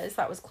con it was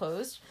that was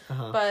closed.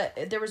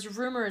 But there was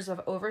rumors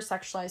of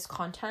over-sexualized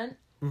content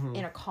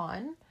in a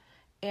con.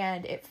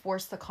 And it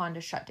forced the con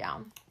to shut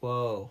down.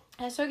 Whoa.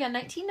 And so again,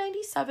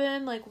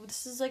 1997, like,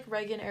 this is like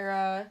Reagan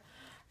era.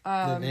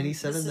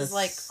 97, this is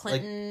like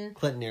Clinton. Like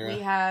Clinton era. We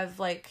have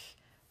like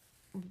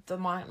the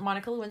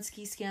Monica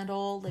Lewinsky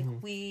scandal. Like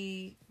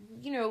we,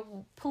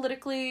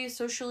 politically,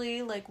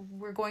 socially, like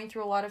we're going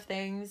through a lot of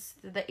things.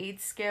 The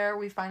AIDS scare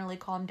we finally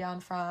calmed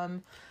down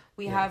from.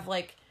 We have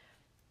like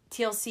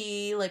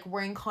TLC like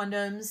wearing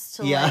condoms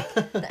to like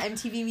the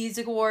MTV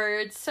Music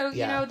Awards. So,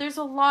 there's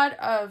a lot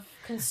of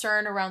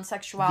concern around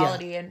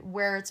sexuality and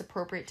where it's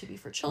appropriate to be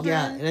for children.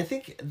 Yeah, and I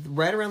think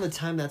right around the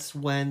time that's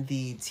when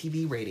the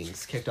TV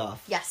ratings kicked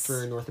off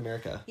for North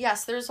America.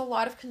 Yes, there's a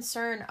lot of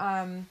concern.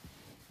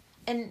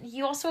 And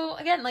you also,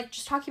 again, like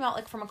just talking about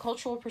like from a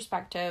cultural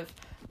perspective,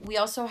 we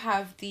also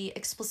have the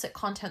explicit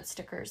content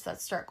stickers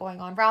that start going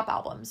on rap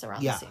albums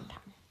around the same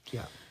time.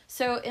 Yeah.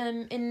 So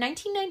in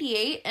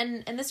 1998,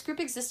 and this group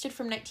existed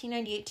from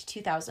 1998 to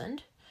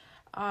 2000,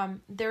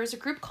 there was a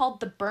group called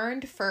the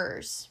Burned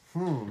Furs.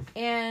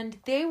 And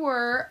they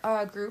were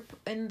a group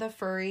in the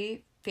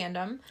furry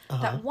fandom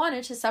that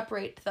wanted to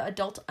separate the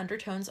adult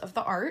undertones of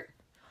the art.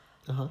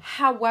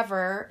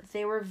 However,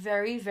 they were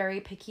very, very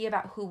picky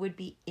about who would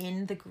be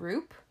in the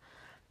group.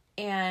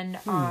 And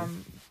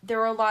there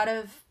were a lot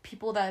of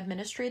people that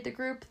administrated the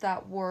group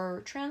that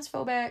were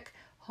transphobic,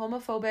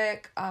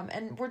 homophobic,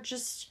 and were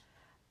just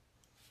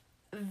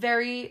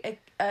very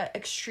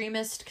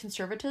extremist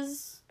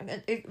conservatives.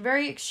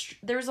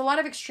 There was a lot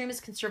of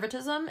extremist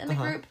conservatism in the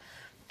group.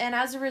 And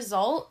as a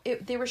result,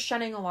 they were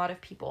shunning a lot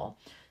of people.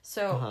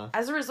 So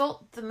as a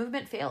result, the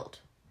movement failed.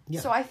 Yeah.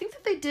 So I think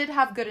that they did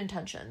have good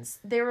intentions.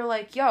 They were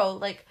like, yo,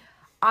 like,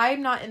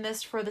 I'm not in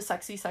this for the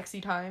sexy,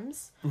 sexy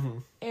times.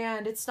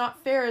 And it's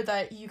not fair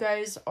that you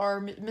guys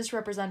are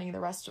misrepresenting the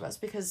rest of us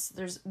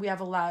because we have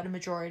a loud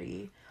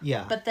majority.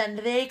 Yeah. But then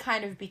they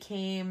kind of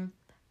became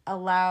a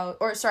loud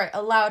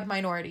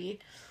minority.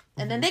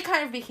 And then they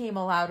kind of became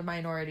a loud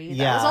minority.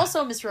 That was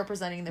also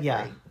misrepresenting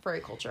the furry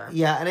culture.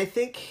 Yeah, and I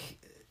think,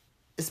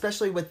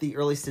 especially with the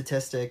early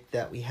statistic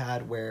that we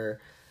had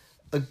where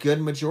a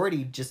good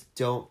majority just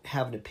don't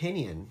have an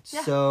opinion.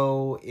 Yeah.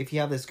 So if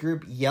you have this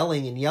group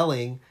yelling and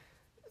yelling,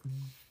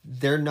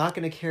 they're not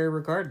going to care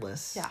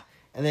regardless. Yeah.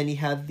 And then you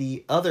have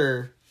the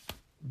other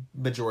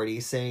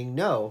majority saying,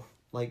 no,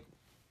 like,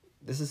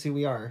 this is who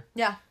we are.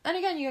 Yeah. And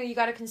again, you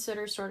got to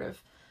consider sort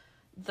of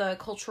the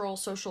cultural,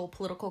 social,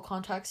 political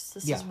context.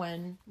 This Yeah. is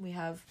when we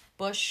have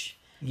Bush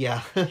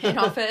Yeah. in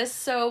office.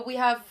 So we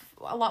have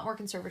a lot more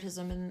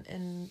conservatism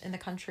in the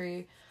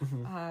country.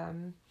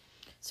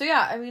 So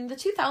yeah, I mean, the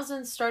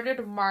 2000s started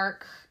to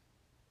mark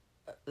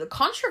the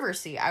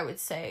controversy, I would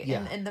say,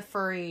 Yeah. in the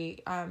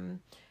furry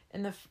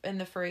in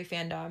the furry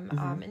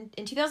fandom.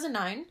 In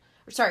 2009,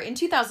 or sorry, in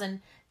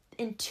 2000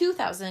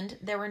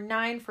 there were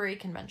 9 furry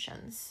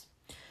conventions.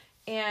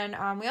 And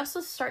we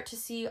also start to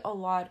see a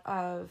lot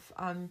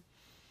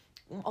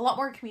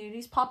more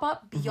communities pop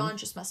up beyond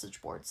just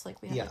message boards.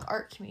 Like we have Yeah. like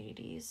art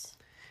communities.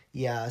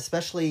 Yeah,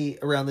 especially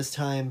around this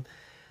time,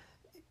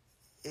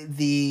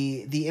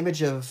 the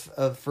image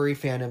of furry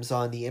fandoms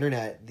on the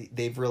internet,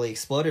 they've really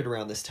exploded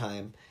around this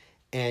time,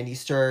 and you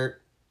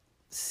start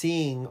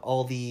seeing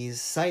all these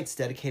sites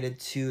dedicated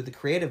to the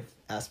creative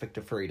aspect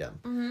of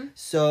furrydom.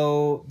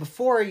 So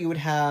before, you would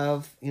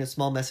have, you know,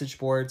 small message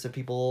boards of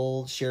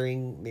people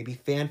sharing maybe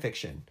fan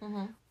fiction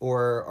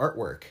or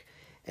artwork,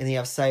 and you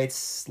have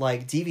sites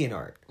like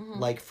DeviantArt,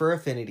 like Fur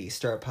Affinity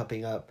start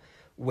popping up,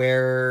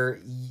 where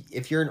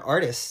if you're an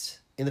artist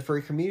in the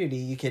furry community,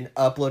 you can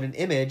upload an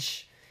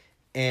image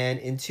and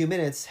in 2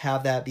 minutes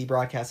have that be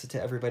broadcasted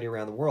to everybody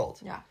around the world.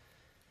 Yeah.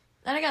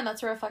 And again,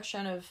 that's a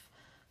reflection of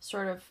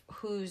sort of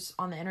who's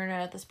on the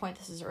internet at this point.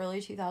 This is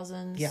early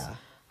 2000s. Yeah.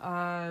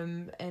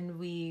 And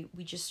we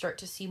just start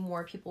to see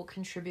more people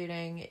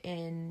contributing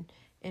in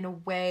a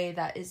way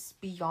that is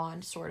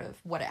beyond sort of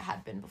what it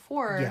had been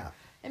before. Yeah.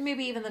 And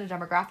maybe even the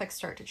demographics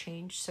start to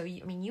change. So,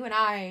 I mean, you and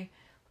I,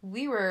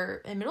 we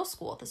were in middle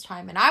school at this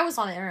time, and I was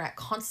on the internet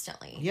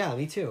constantly. Yeah,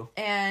 me too.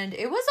 And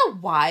it was a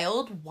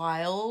wild,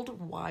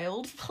 wild,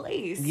 wild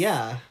place.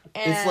 Yeah.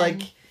 And it's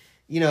like,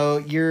 you know,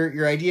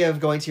 your idea of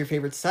going to your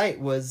favorite site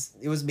was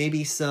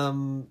maybe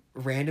some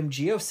random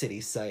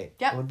GeoCities site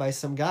Yep. owned by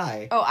some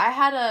guy. Oh, I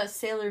had a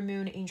Sailor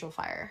Moon Angel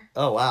Fire.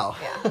 Oh, wow.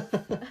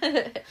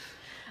 Yeah.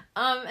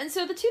 And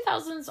so the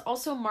 2000s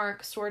also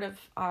mark sort of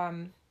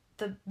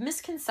the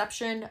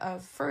misconception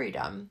of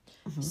furrydom.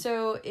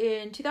 So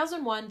in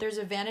 2001, there's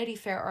a Vanity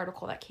Fair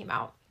article that came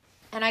out,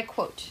 and I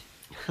quote,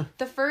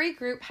 "The furry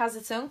group has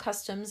its own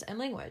customs and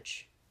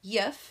language.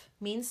 Yif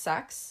means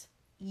sex,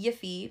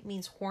 yiffy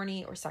means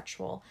horny or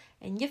sexual,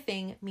 and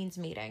yiffing means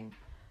mating."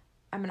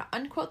 I'm going to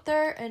unquote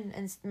there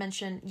and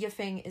mention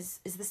yiffing is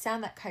the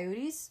sound that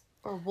coyotes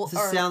or It's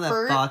the sound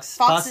that foxes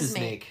foxes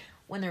make.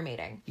 when they're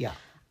mating. Yeah.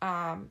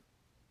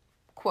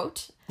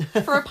 Quote,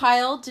 "For a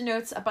pile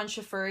denotes a bunch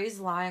of furries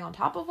lying on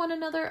top of one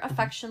another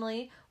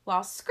affectionately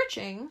while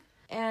scritching,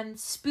 and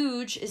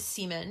spooge is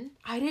semen."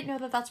 I didn't know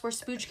that that's where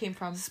spooge came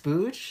from.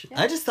 Spooge?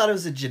 I just thought it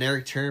was a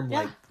generic term, Yeah.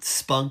 like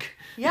spunk.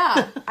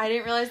 Yeah, I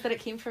didn't realize that it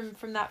came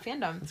from that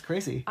fandom. That's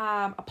crazy.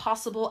 A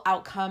possible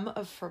outcome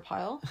of fur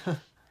pile.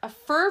 A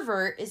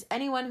furvert is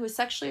anyone who is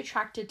sexually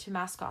attracted to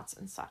mascots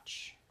and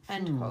such.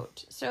 End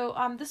quote. So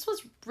this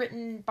was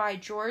written by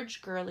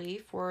George Gurley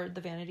for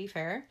the Vanity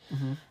Fair.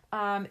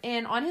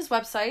 And on his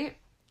website,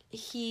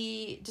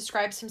 he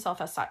describes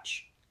himself as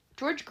such.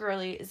 George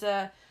Gurley is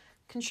a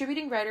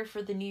contributing writer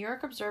for the New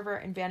York Observer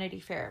and Vanity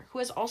Fair, who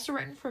has also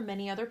written for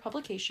many other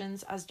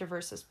publications as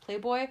diverse as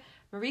Playboy,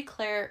 Marie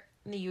Claire,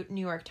 and the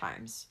New York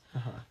Times.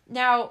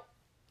 Now,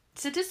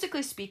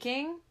 statistically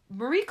speaking,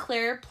 Marie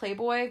Claire,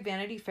 Playboy,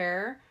 Vanity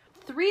Fair,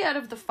 3 out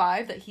of the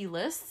 5 that he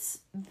lists,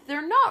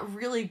 they're not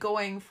really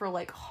going for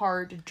like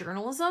hard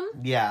journalism.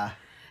 Yeah.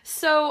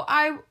 So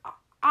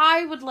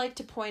I would like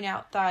to point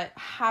out that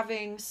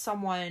having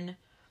someone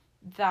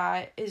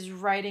that is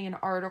writing an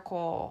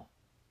article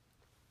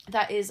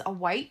that is a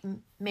white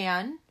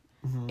man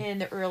in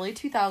the early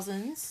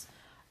 2000s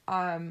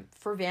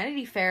for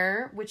Vanity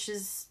Fair, which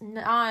is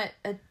not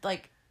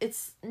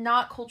it's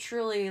not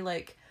culturally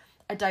like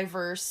a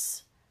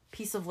diverse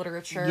piece of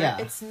literature. Yeah.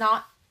 It's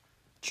not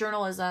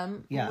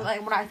journalism. Yeah.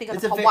 Like when I think of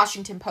It's the a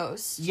Washington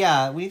Post.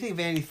 Yeah, when you think of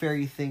Vanity Fair,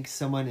 you think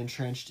someone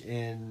entrenched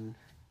in,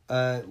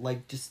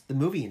 like, just the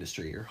movie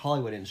industry or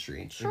Hollywood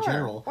industry in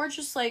general. Or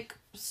just like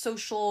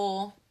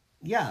social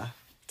Yeah.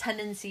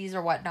 tendencies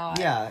or whatnot.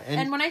 Yeah,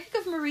 And when I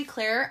think of Marie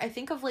Claire, I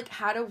think of like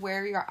how to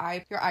wear your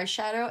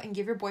eyeshadow and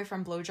give your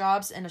boyfriend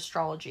blowjobs and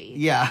astrology.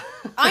 Yeah.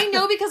 I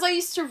know because I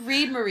used to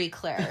read Marie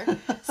Claire.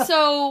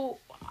 So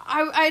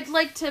I'd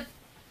like to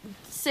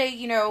say,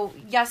 you know,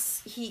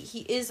 yes,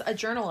 he is a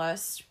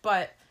journalist,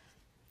 but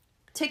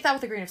take that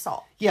with a grain of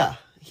salt. Yeah.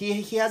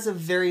 He has a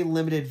very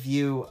limited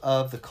view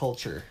of the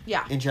culture.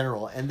 Yeah. In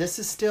general. And this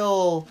is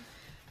still,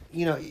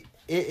 you know,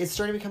 it's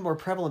starting to become more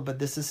prevalent, but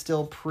this is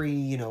still pre,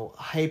 you know,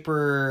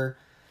 hyper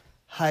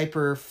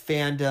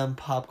fandom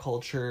pop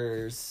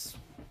cultures,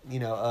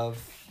 you know,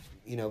 of,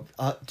 you know,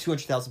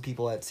 200,000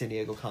 people at San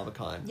Diego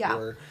Comic-Con.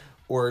 Yeah.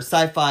 Or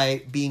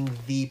sci-fi being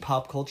the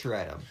pop culture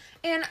item.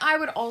 And I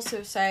would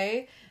also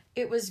say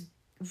it was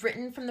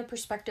written from the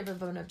perspective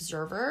of an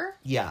observer.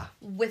 Yeah.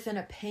 With an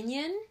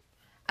opinion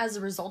as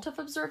a result of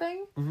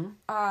observing,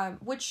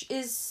 which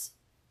is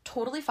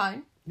totally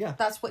fine. Yeah.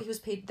 That's what he was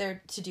paid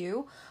there to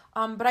do.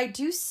 But I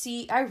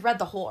read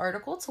the whole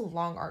article. It's a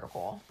long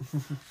article.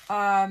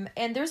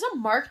 And there's a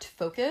marked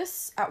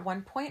focus at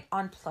one point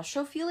on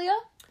plushophilia.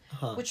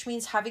 which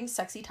means having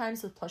sexy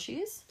times with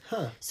plushies.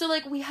 Huh. So,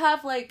 like, we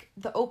have, like,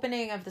 the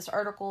opening of this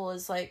article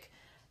is, like,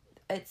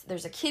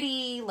 there's a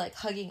kitty, like,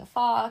 hugging a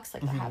fox,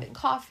 like, they're having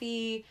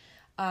coffee.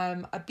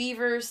 A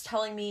beaver's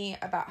telling me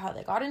about how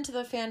they got into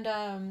the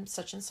fandom,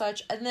 such and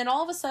such. And then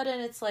all of a sudden,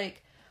 it's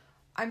like,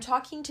 I'm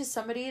talking to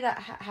somebody that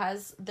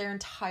has their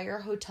entire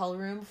hotel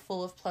room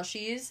full of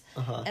plushies.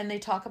 And they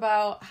talk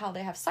about how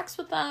they have sex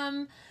with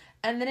them.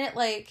 And then it,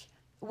 like,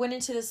 went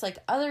into this, like,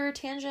 other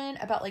tangent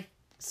about, like,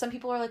 some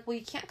people are like, well,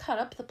 you can't cut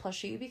up the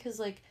plushie because,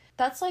 like,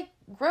 that's, like,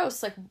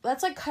 gross. Like,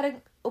 that's like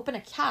cutting open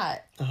a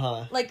cat.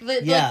 Like,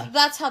 like,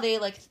 that's how they,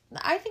 like,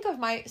 I think of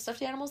my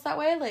stuffed animals that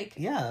way. Like,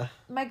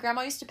 my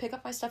grandma used to pick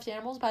up my stuffed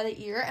animals by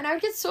the ear, and I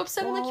would get so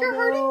upset. I'm like, you're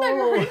hurting them.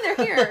 You're hurting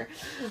their ear.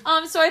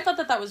 So I thought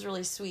that was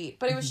really sweet.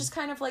 But it was just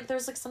kind of, like,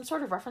 there's, like, some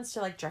sort of reference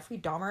to, like, Jeffrey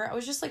Dahmer. I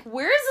was just like,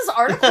 where is this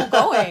article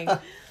going?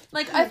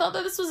 Like, I thought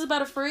that this was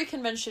about a furry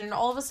convention, and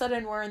all of a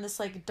sudden we're in this,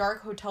 like,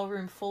 dark hotel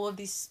room full of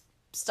these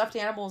stuffed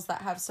animals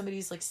that have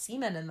somebody's, like,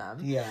 semen in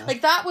them.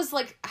 Like, that was,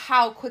 like,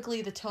 how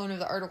quickly the tone of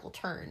the article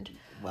turned.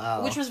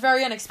 Wow. Which was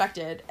very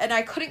unexpected. And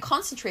I couldn't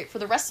concentrate for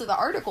the rest of the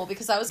article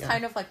because I was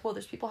kind of like, well,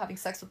 there's people having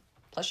sex with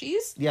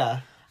plushies.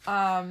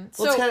 Well,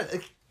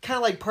 it's kind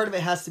of like part of it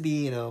has to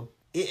be, you know,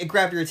 it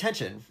grabbed your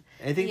attention.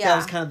 I think that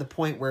was kind of the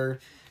point where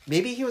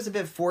maybe he was a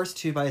bit forced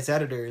to by his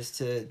editors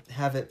to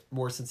have it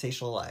more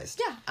sensationalized.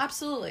 Yeah,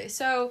 absolutely.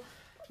 So,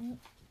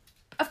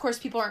 of course,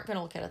 people aren't going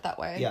to look at it that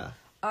way.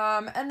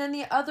 And then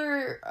the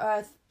other,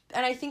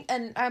 and I think,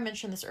 and I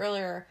mentioned this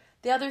earlier,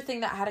 the other thing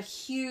that had a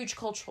huge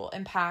cultural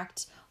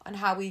impact on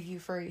how we view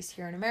furries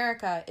here in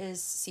America is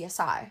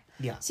CSI.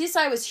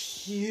 CSI was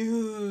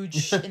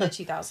huge in the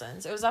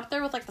 2000s. It was up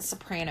there with, like, The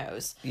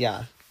Sopranos.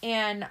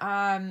 And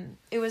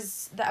it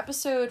was the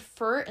episode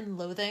Fur and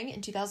Loathing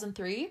in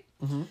 2003.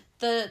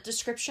 The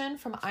description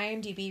from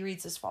IMDb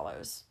reads as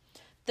follows.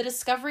 The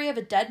discovery of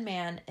a dead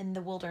man in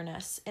the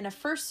wilderness in a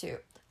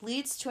fursuit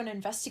leads to an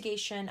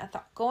investigation at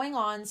the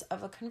going-ons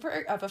of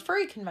a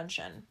furry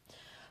convention.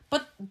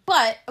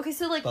 But okay,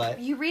 so, like,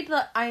 you read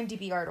the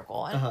IMDb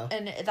article,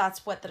 and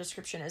that's what the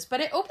description is.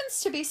 But it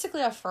opens to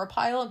basically a fur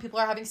pile, and people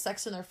are having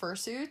sex in their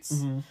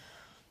fursuits.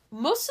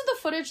 Most of the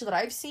footage that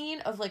I've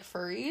seen of, like,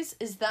 furries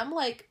is them,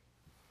 like,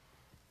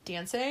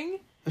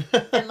 dancing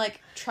and,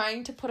 like,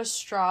 trying to put a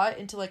straw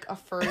into, like, a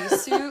furry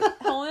suit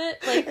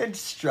helmet. Like, and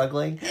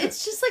struggling.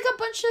 It's just, like, a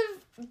bunch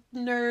of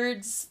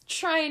nerds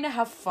trying to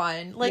have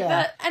fun. Like,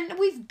 that. And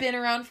we've been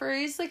around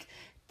furries. Like,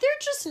 they're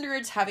just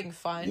nerds having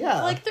fun.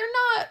 Like, they're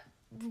not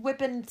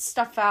whipping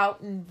stuff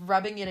out and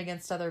rubbing it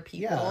against other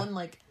people and,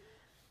 like,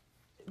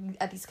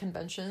 at these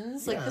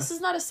conventions. Like, this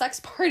is not a sex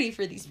party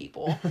for these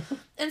people.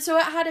 And so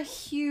it had a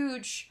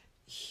huge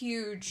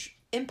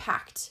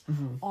impact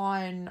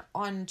on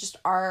just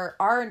our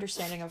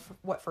understanding of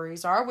what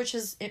furries are, which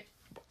is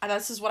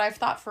this is what I've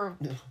thought for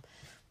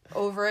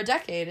over a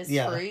decade, is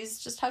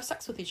furries just have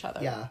sex with each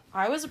other.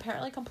 I was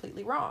apparently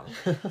completely wrong.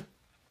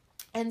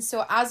 And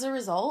so as a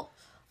result,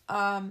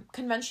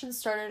 conventions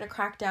started to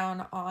crack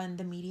down on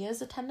the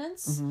media's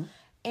attendance,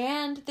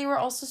 and they were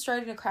also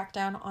starting to crack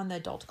down on the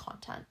adult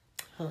content.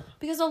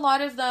 Because a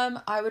lot of them,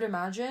 I would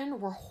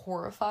imagine, were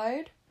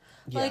horrified.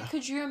 Like,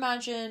 could you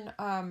imagine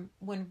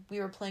when we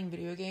were playing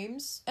video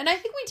games? And I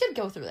think we did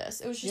go through this.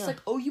 It was just like,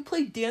 oh, you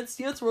play Dance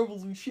Dance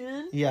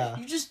Revolution?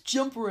 You just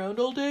jump around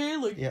all day?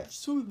 Like,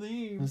 so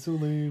lame. It's so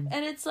lame.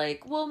 And it's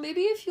like, well,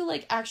 maybe if you,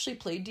 like, actually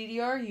played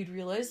DDR, you'd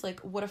realize, like,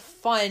 what a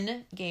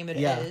fun game it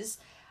is.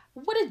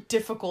 What a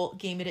difficult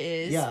game it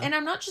is. And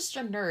I'm not just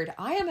a nerd.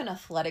 I am an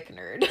athletic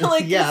nerd.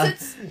 Like,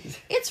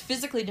 it's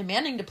physically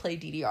demanding to play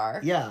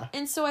DDR.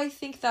 And so I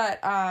think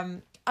that,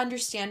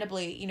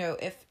 understandably, you know,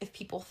 if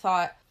people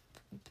thought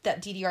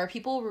that DDR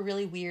people were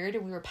really weird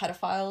and we were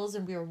pedophiles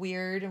and we were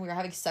weird and we were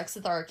having sex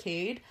at the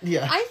arcade,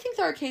 I think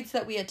the arcades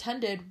that we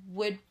attended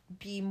would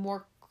be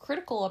more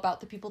critical about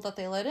the people that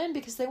they let in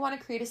because they want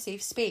to create a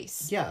safe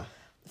space.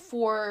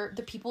 For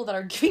the people that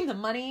are giving them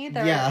money,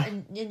 that are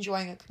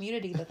enjoying a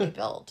community that they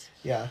build.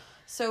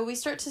 So we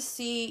start to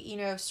see, you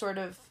know, sort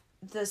of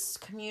this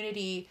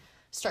community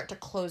start to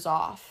close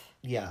off.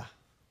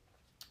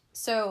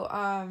 So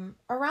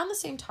around the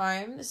same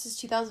time, this is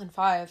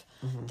 2005,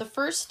 the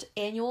first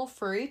annual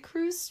furry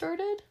cruise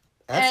started.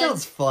 That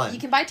sounds fun. You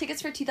can buy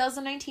tickets for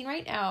 2019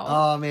 right now.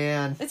 Oh,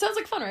 man. It sounds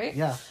like fun, right?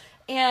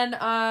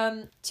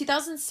 And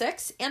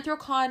 2006,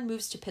 Anthrocon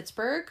moves to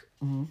Pittsburgh.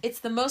 It's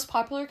the most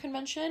popular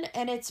convention,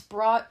 and it's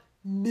brought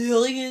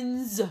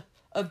millions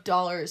of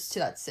dollars to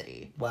that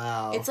city.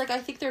 Wow. It's like, I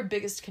think their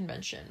biggest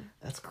convention.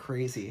 That's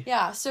crazy.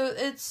 So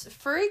it's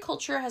furry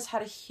culture has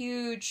had a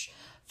huge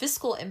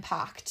fiscal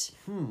impact,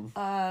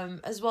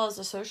 as well as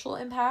a social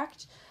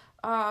impact.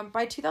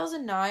 By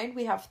 2009,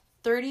 we have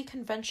 30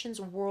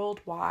 conventions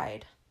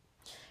worldwide.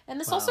 And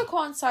this also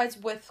coincides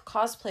with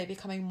cosplay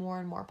becoming more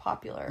and more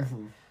popular.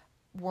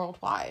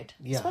 Worldwide,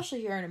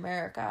 especially here in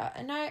America.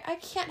 And I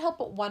can't help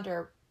but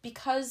wonder,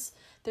 because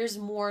there's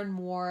more and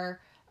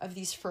more of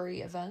these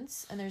furry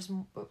events, and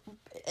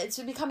it's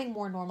becoming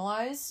more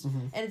normalized,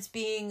 and it's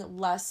being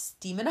less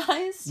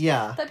demonized.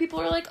 Yeah. That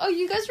people are like, oh,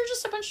 you guys are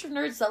just a bunch of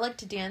nerds that like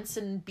to dance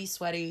and be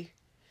sweaty.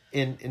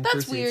 In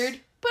That's weird,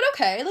 but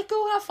okay, like,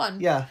 go have fun.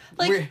 Yeah.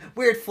 Like,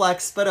 weird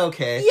flex, but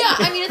okay. yeah,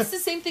 I mean, it's the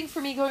same thing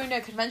for me going to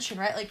a convention,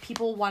 right? Like,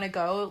 people want to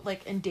go,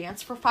 like, and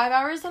dance for 5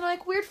 hours, and I'm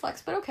like, weird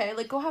flex, but okay,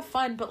 like, go have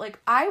fun. But, like,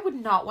 I would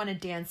not want to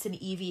dance in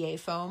EVA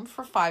foam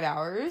for 5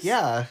 hours.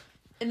 Yeah.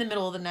 In the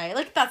middle of the night.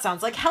 Like, that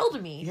sounds like hell to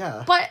me.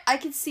 Yeah. But I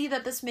can see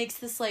that this makes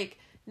this, like,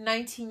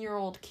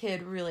 19-year-old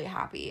kid really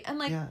happy. And,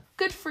 like,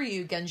 good for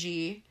you,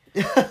 Genji.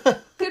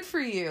 Good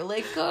for you.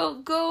 Like,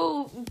 go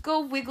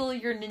wiggle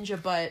your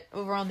ninja butt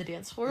over on the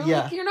dance floor.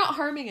 Yeah. Like, you're not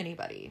harming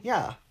anybody.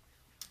 Yeah.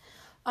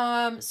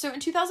 So in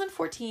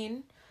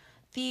 2014,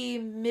 the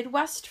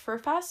Midwest Fur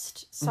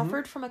Fest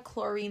suffered from a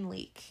chlorine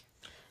leak.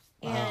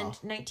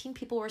 And 19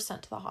 people were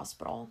sent to the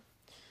hospital.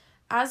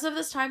 As of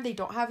this time, they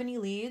don't have any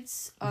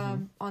leads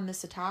on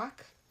this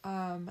attack.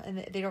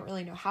 And they don't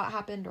really know how it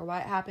happened or why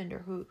it happened or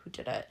who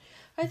did it.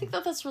 I think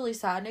that's really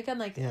sad. And again,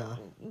 like,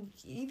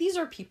 these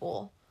are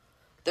people.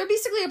 They're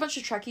basically a bunch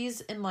of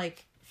Trekkies in,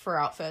 like, fur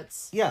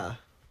outfits. Yeah.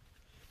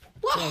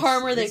 What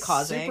harm are they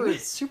causing?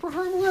 Super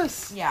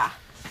harmless. Yeah.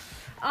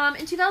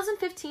 In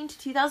 2015 to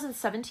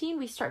 2017,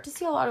 we start to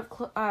see a lot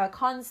of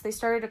cons. They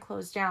started to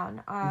close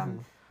down.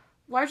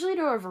 Largely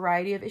to a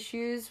variety of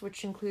issues,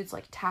 which includes,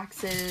 like,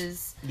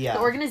 taxes, the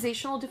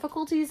organizational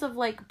difficulties of,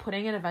 like,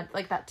 putting an event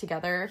like that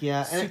together.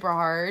 Yeah, super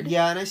hard.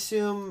 Yeah, and I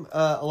assume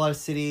a lot of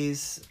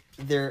cities,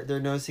 they're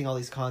noticing all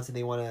these cons and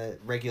they want to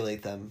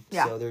regulate them.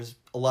 Yeah. So there's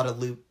a lot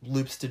of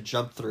loops to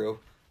jump through,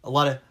 a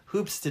lot of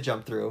hoops to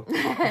jump through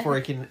before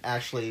it can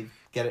actually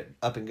get it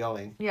up and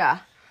going. Yeah,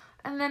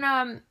 and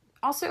then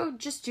also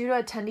just due to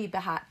attendee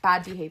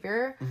bad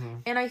behavior,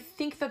 and I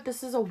think that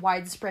this is a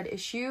widespread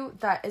issue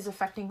that is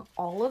affecting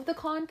all of the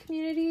con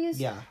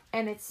communities. Yeah,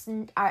 and it's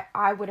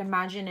I would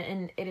imagine,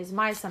 and it is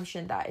my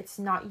assumption that it's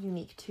not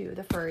unique to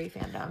the furry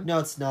fandom. No,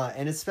 it's not,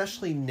 and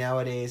especially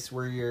nowadays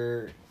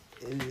where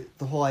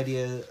the whole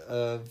idea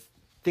of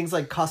things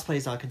like cosplay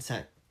is on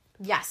consent.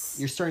 Yes,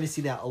 you're starting to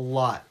see that a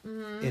lot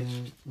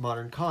in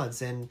modern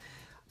cons, and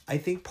I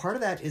think part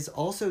of that is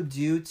also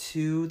due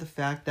to the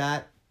fact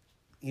that,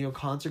 you know,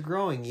 cons are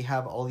growing. You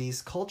have all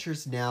these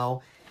cultures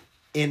now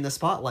in the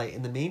spotlight,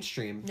 in the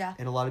mainstream. Yeah.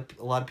 And a lot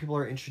of people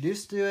are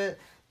introduced to it.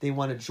 They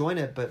want to join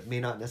it, but may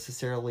not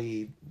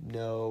necessarily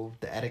know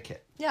the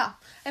etiquette. Yeah.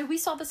 And we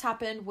saw this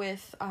happen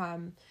with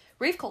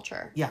rave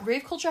culture. Yeah.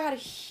 Rave culture had a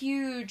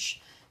huge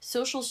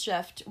social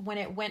shift when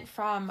it went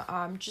from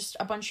just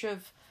a bunch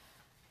of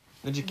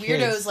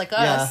weirdos like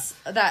us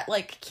that,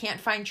 like, can't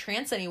find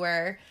trance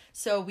anywhere.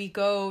 So we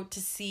go to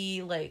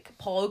see, like,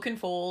 Paul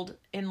Oakenfold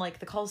in, like,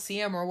 the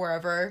Coliseum or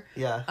wherever.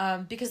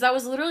 Yeah. Because that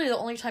was literally the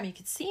only time you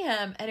could see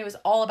him, and it was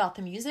all about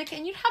the music.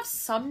 And you'd have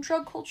some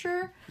drug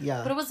culture.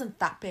 Yeah. But it wasn't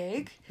that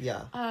big.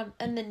 Yeah.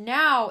 And then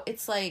now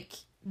it's, like,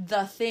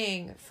 the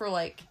thing for,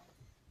 like,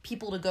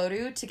 people to go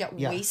to get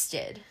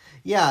wasted.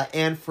 Yeah,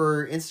 and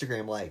for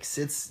Instagram likes.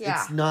 It's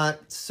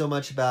not so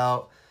much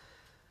about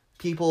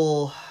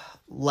people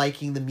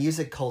liking the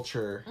music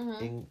culture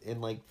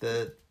in like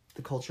the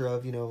culture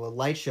of, you know,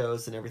 light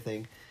shows and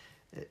everything.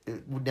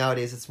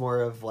 Nowadays it's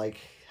more of like,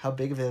 how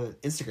big of an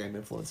Instagram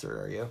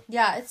influencer are you?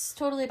 Yeah, it's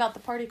totally about the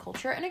party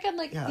culture. And again,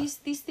 like,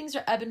 these things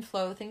are ebb and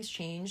flow, things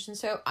change. And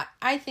so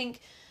I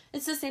think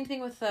it's the same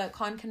thing with the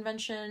con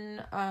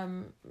convention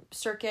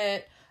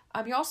circuit.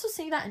 You're also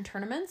seeing that in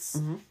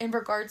tournaments in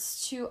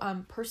regards to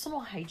personal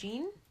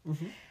hygiene.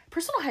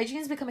 Personal hygiene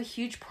has become a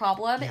huge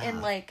problem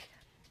in, like,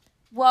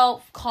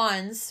 well,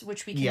 cons,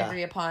 which we can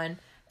agree upon.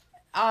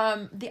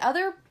 The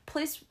other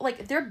place,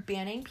 like, they're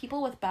banning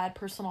people with bad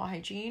personal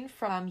hygiene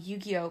from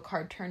Yu-Gi-Oh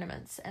card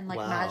tournaments and, like,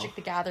 Magic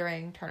the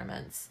Gathering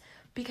tournaments,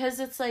 because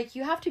it's like,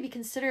 you have to be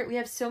considerate. We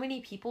have so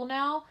many people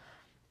now.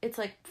 It's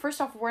like,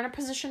 first off, we're in a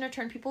position to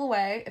turn people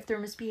away if they're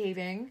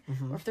misbehaving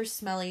or if they're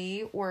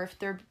smelly or if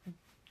they're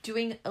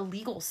doing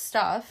illegal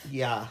stuff.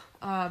 Yeah.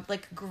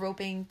 Like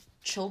groping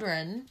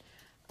children.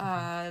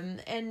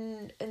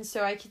 And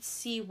so I could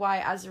see why,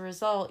 as a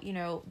result, you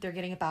know, they're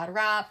getting a bad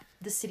rap.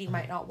 The city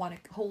might not want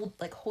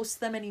to host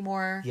them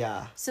anymore.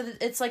 Yeah. So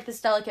it's like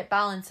this delicate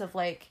balance of,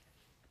 like,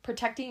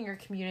 protecting your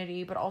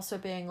community, but also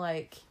being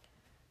like,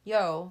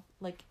 yo,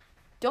 like,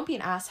 don't be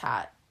an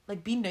asshat.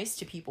 Like, be nice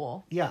to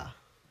people. Yeah.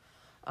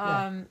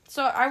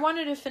 So I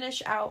wanted to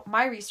finish out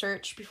my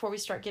research before we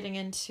start getting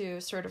into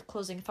sort of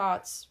closing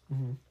thoughts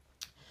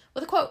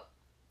with a quote.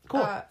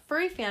 Cool.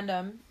 Furry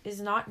fandom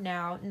is not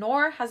now,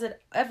 nor has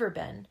it ever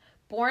been,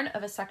 born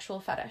of a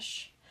sexual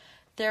fetish.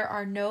 There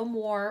are no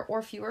more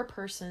or fewer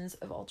persons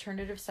of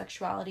alternative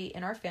sexuality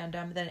in our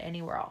fandom than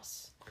anywhere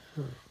else.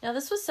 Now,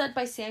 this was said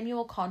by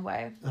Samuel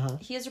Conway.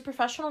 He is a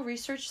professional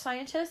research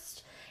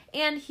scientist,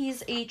 and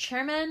he's a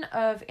chairman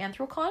of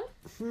Anthrocon.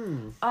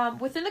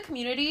 Within the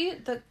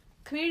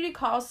community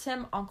calls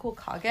him Uncle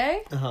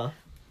Kage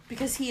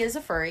because he is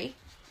a furry.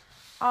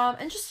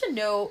 And just to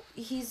note,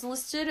 he's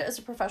listed as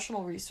a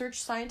professional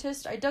research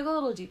scientist. I dug a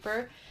little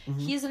deeper.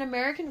 He is an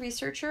American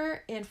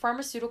researcher in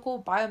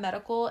pharmaceutical,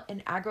 biomedical,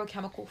 and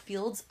agrochemical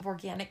fields of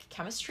organic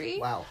chemistry.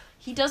 Wow.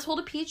 He does hold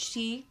a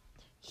PhD.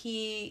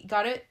 He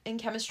got it in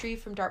chemistry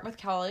from Dartmouth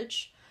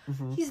College.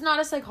 He's not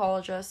a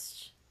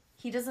psychologist.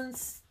 He doesn't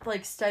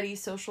study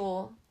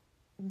social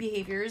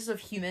behaviors of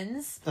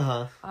humans.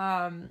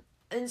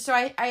 And so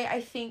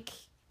I think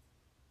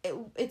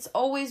it's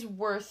always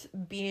worth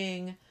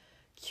being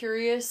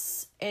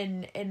curious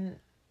and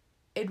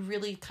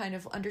really kind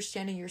of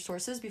understanding your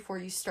sources before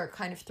you start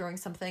kind of throwing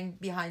something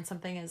behind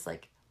something as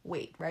like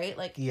weight, right?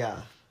 Like,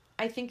 yeah,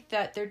 I think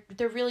that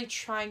they're really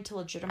trying to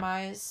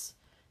legitimize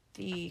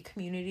the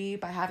community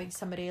by having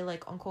somebody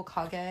like Uncle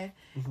Kage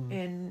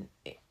in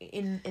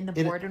the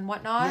board and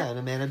whatnot. Yeah, in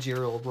a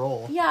managerial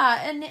role.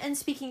 Yeah, and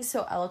speaking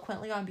so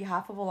eloquently on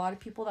behalf of a lot of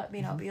people that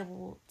may not be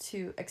able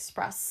to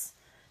express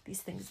these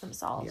things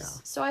themselves.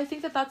 Yeah. So I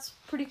think that that's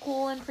pretty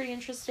cool and pretty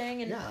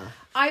interesting. And Yeah.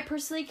 I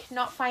personally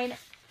cannot find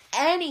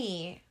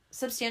any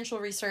substantial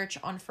research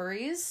on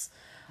furries.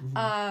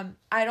 I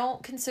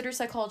don't consider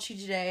Psychology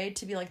Today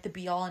to be like the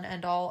be all and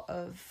end all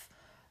of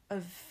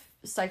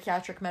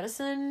psychiatric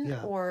medicine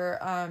or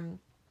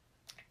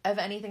of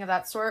anything of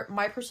that sort.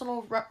 My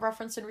personal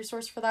reference and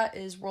resource for that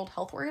is World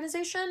Health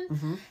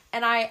Organization,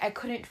 and I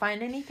couldn't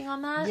find anything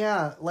on that.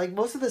 Yeah, like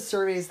most of the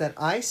surveys that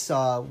I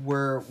saw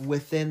were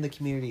within the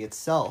community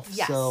itself.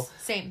 Yes, so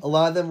same. A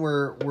lot of them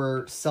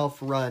were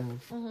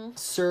self-run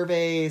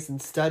surveys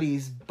and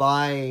studies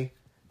by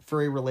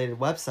furry-related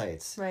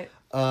websites. Right.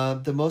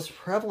 The most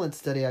prevalent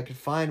study I could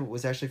find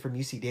was actually from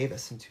UC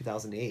Davis in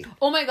 2008.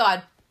 Oh my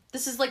god.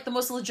 This is like the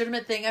most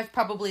legitimate thing I've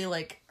probably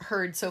like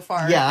heard so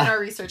far in our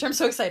research. I'm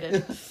so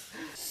excited.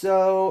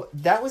 So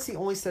that was the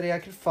only study I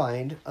could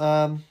find.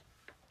 The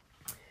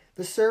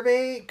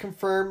survey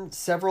confirmed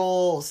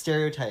several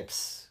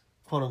stereotypes,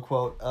 quote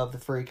unquote, of the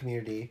furry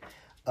community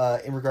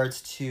in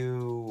regards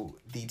to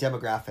the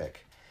demographic.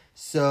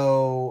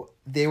 So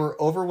they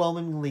were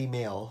overwhelmingly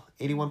male.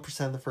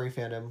 81% of the furry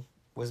fandom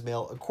was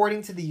male,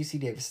 according to the UC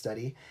Davis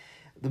study,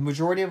 the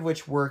majority of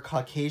which were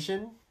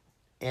Caucasian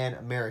and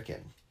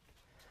American.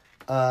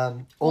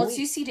 It's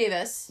UC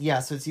Davis. Yeah,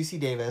 so it's UC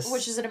Davis.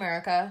 Which is in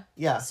America.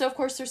 Yeah. So, of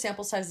course, their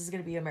sample size is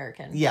going to be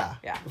American. Yeah.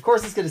 Yeah. Of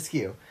course it's going to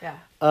skew. Yeah.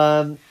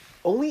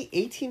 Only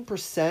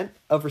 18%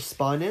 of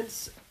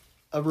respondents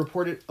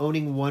reported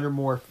owning one or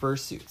more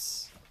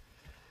fursuits.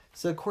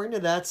 So according to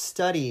that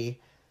study,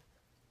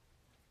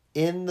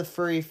 in the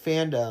furry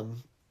fandom,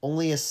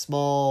 only a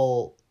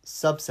small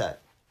subset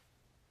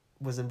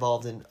was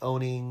involved in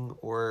owning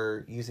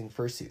or using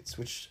fursuits,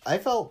 which I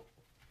felt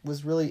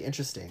was really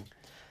interesting.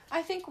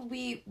 I think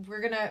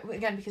we're gonna,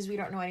 again, because we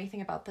don't know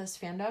anything about this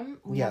fandom,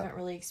 we haven't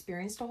really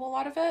experienced a whole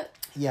lot of it.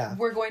 Yeah.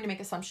 We're going to make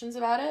assumptions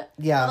about it.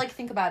 Yeah. But, like,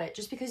 think about it.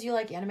 Just because you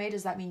like anime,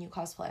 does that mean you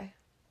cosplay?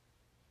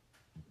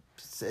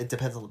 It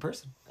depends on the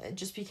person.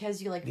 Just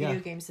because you like video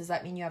games, does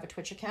that mean you have a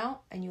Twitch account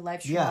and you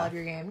live stream Yeah. all of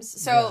your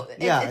games? So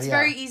it's yeah.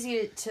 very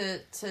easy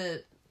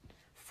to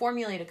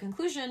formulate a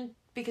conclusion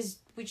because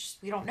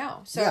we don't know.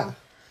 So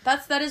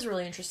that is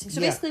really interesting.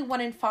 So basically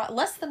 1 in 5,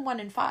 less than 1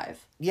 in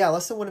 5. Yeah,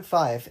 less than 1 in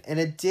 5. And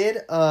it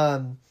did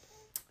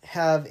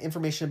have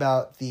information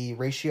about the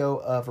ratio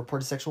of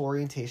reported sexual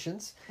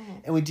orientations.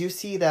 And we do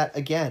see that,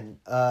 again,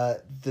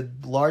 the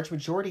large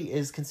majority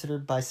is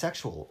considered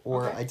bisexual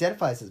or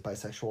identifies as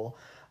bisexual.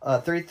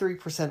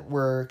 33%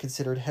 were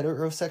considered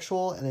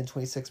heterosexual, and then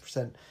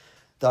 26%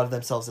 thought of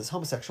themselves as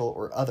homosexual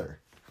or other.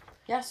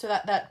 Yeah, so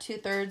that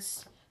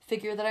 2/3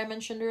 figure that I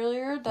mentioned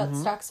earlier, that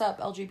stacks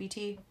up.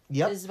 LGBT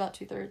is about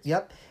 2/3.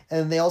 Yep.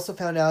 And they also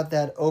found out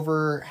that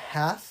over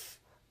half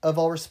of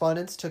all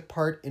respondents took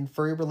part in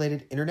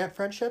furry-related internet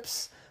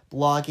friendships,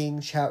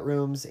 blogging, chat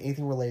rooms,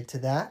 anything related to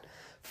that.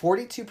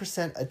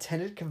 42%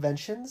 attended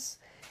conventions,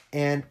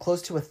 and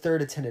close to a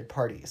third attended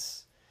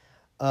parties.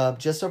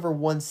 Just over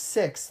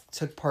 1/6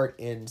 took part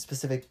in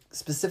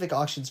specific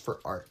auctions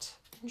for art.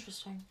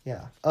 Interesting.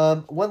 Yeah.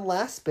 One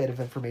last bit of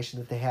information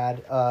that they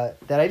had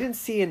that I didn't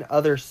see in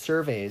other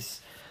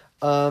surveys.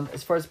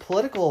 As far as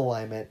political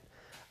alignment,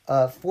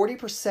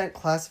 40%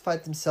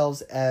 classified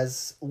themselves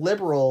as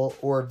liberal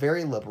or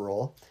very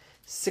liberal.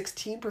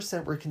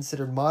 16% were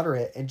considered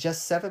moderate, and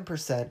just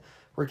 7%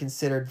 were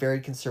considered very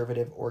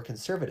conservative or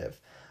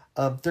conservative.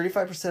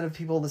 35% of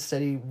people in the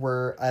study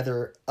were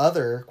either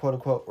other, quote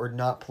unquote, or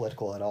not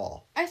political at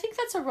all. I think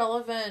that's a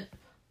relevant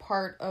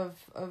part of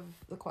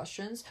the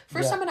questions.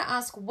 First, I'm going to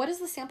ask, what is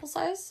the sample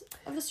size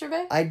of the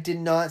survey? I did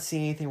not see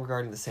anything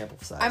regarding the sample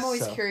size. I'm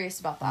always curious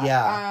about that.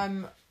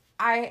 Yeah.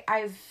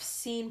 I've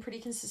seen pretty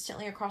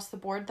consistently across the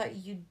board that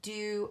you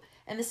do,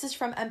 and this is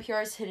from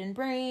NPR's Hidden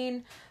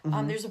Brain.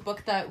 There's a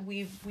book that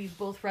we've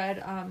both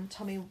read.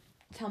 Tell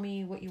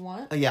me what you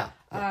want.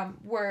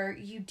 Where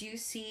you do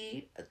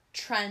see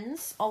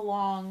trends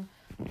along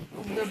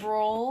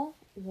liberal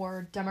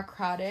or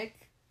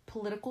democratic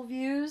political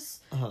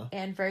views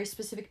and very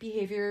specific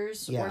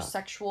behaviors or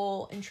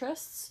sexual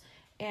interests,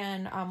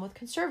 and with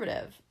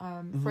conservative.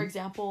 For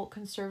example,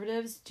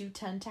 conservatives do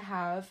tend to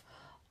have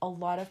a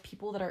lot of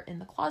people that are in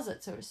the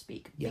closet, so to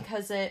speak, Yeah.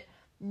 because it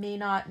may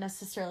not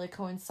necessarily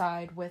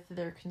coincide with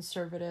their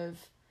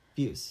conservative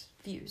views.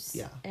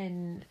 Yeah.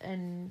 And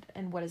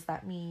what does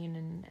that mean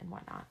and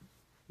whatnot.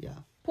 Yeah.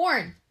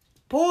 Porn.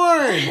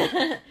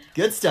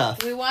 Good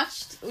stuff. We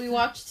watched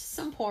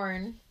some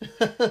porn.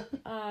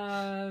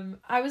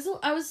 I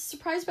was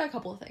surprised by a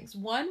couple of things.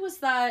 One was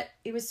that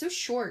it was so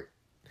short.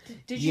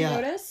 Did you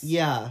notice?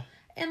 Yeah.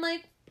 And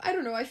like, I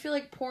don't know, I feel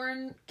like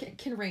porn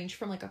can range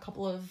from like a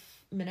couple of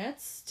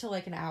minutes to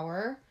like an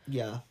hour.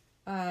 Yeah.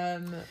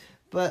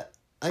 But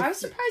I was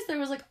surprised that it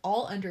was like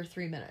all under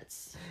 3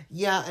 minutes.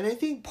 Yeah, and I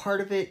think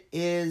part of it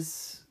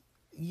is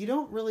you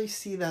don't really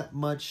see that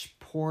much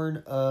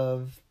porn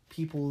of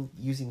people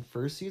using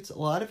fursuits. A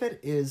lot of it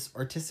is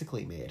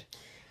artistically made.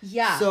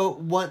 Yeah. So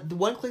the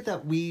one clip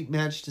that we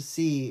managed to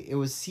see, it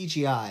was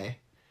CGI,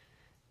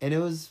 and it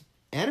was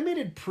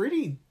animated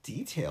pretty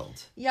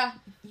detailed. Yeah,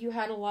 you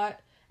had a lot.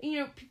 You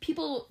know,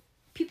 people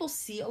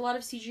see a lot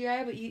of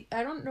CGI, but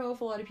I don't know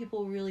if a lot of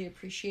people really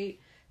appreciate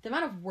the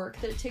amount of work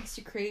that it takes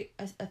to create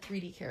a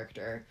 3D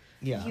character.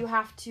 Yeah. You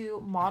have to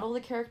model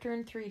the character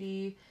in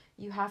 3D.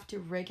 You have to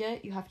rig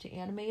it. You have to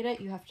animate it.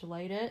 You have to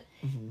light it.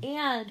 Mm-hmm.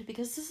 And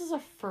because this is a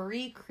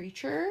furry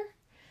creature,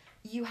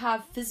 you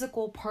have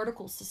physical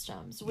particle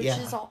systems, which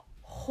is a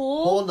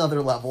whole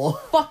nother level.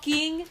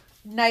 Fucking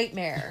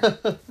nightmare.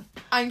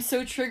 I'm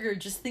so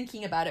triggered just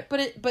thinking about it.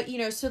 But you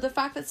know, so the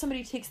fact that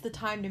somebody takes the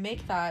time to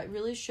make that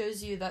really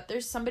shows you that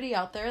there's somebody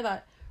out there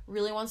that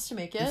really wants to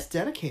make it. It's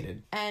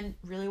dedicated. And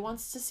really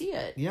wants to see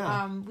it.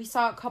 Yeah. We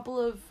saw a couple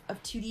of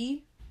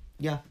 2D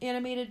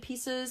animated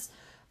pieces.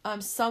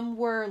 Some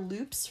were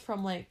loops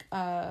from like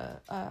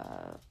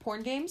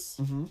porn games.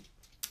 Mm-hmm.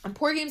 And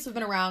porn games have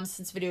been around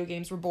since video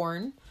games were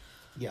born.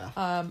 Yeah.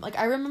 Like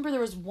I remember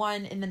there was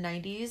one in the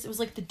 90s. It was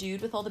like the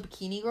dude with all the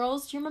bikini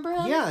girls. Do you remember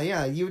him?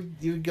 Yeah. You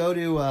would go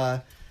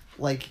to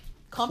like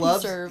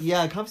clubs. CompuServe.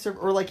 Yeah,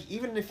 CompuServe, or like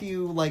even if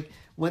you like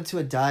went to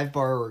a dive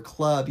bar or a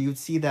club, you would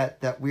see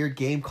that weird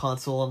game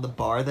console on the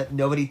bar that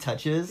nobody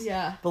touches.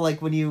 Yeah. But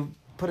like when you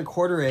put a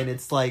quarter in,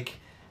 it's like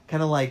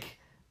kind of like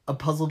a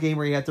puzzle game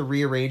where you have to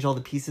rearrange all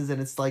the pieces,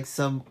 and it's like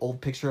some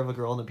old picture of a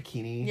girl in a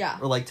bikini. Yeah.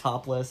 Or like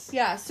topless.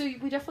 Yeah, so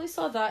we definitely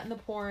saw that in the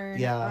porn.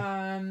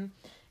 Yeah.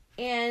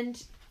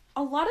 And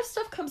a lot of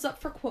stuff comes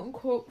up for quote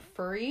unquote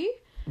furry.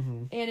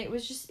 Mm-hmm. And it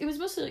was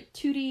mostly like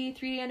 2D,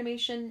 3D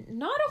animation.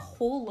 Not a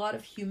whole lot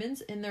of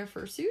humans in their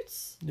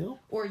fursuits. No.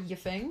 Or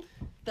yiffing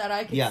that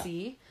I could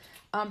see.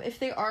 If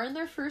they are in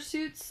their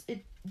fursuits,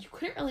 you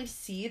couldn't really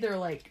see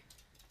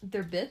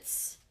their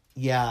bits.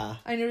 Yeah.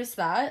 I noticed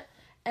that.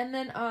 And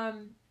then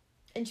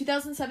in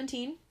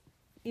 2017,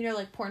 you know,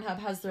 like Pornhub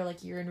has their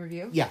like year in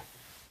review. Yeah.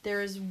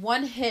 There is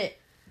one hit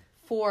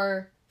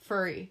for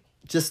furry.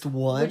 Just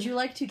one? Would you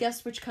like to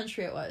guess which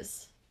country it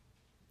was?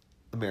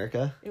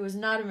 America? It was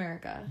not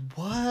America.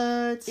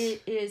 What?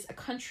 It is a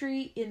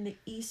country in the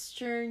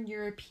Eastern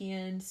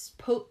European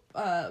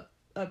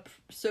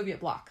Soviet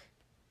bloc.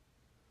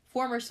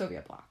 Former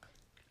Soviet bloc.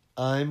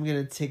 I'm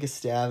going to take a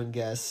stab and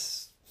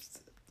guess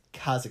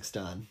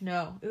Kazakhstan.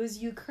 No, it was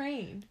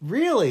Ukraine.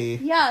 Really?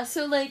 Yeah,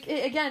 so like,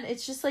 again,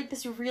 it's just like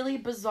this really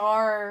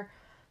bizarre,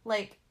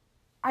 like,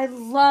 I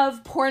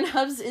love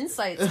Pornhub's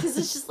insights because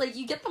it's just like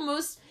you get the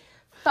most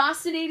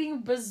fascinating,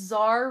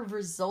 bizarre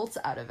results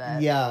out of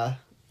it. Yeah.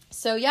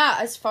 So yeah,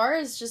 as far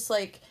as just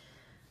like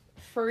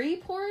furry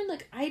porn,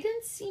 like I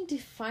didn't seem to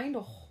find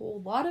a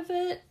whole lot of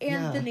it,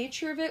 and the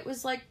nature of it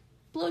was like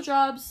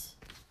blowjobs.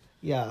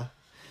 Yeah.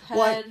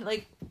 Head,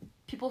 like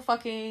people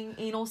fucking,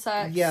 anal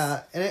sex.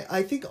 Yeah, and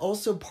I think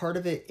also part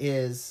of it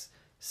is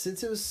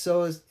since it was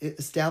so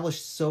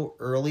established so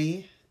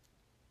early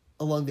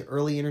along the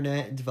early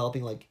internet and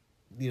developing like,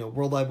 you know,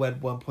 World Wide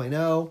Web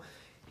 1.0,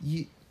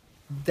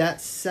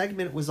 that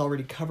segment was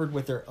already covered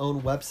with their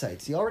own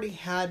websites. You already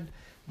had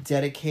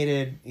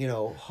dedicated, you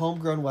know,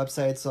 homegrown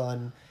websites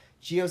on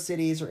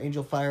GeoCities or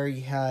Angel Fire.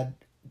 You had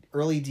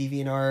early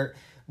DeviantArt.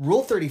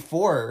 Rule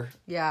 34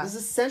 was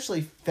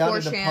essentially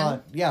founded 4chan.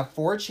 upon... Yeah,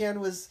 4chan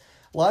was...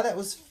 A lot of that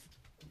was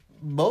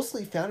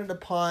mostly founded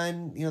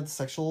upon, you know, the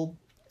sexual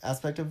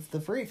aspect of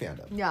the furry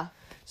fandom. Yeah.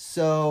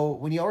 So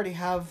when you already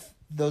have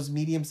those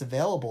mediums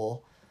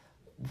available,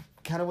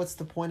 kind of what's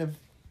the point of,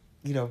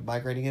 you know,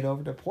 migrating it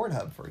over to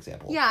Pornhub, for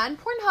example? Yeah, and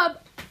Pornhub,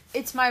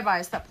 it's my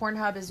bias that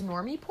Pornhub is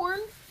normie porn.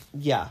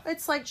 Yeah.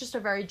 It's like just a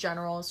very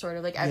general sort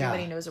of like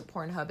everybody knows what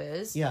Pornhub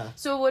is. Yeah.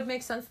 So it would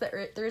make sense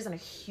that there isn't a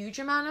huge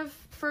amount of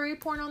furry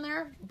porn on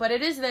there, but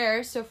it is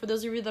there. So for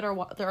those of you that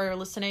are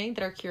listening,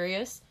 that are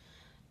curious,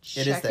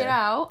 check it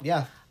out.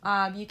 Yeah.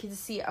 You can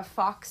see a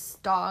fox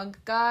dog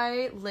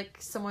guy lick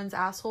someone's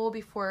asshole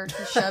before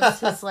he shoves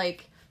his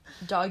like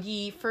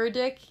doggy fur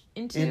dick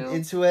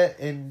into it,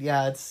 and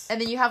yeah, it's... And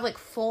then you have like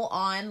full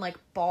on like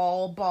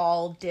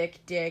ball, dick,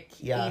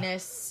 Yeah.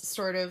 anus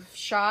sort of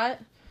shot.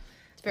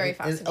 It's very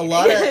fascinating.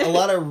 A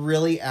lot of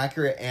really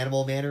accurate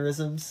animal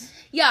mannerisms.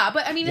 Yeah,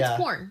 but I mean it's Yeah.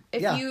 porn.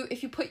 If Yeah.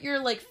 you put your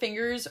like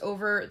fingers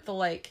over the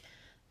like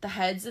the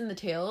heads and the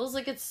tails,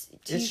 like it's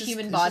two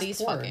human bodies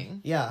just porn.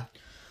 fucking. Yeah.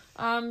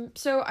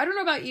 So I don't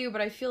know about you,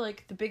 but I feel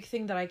like the big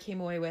thing that I came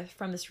away with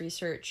from this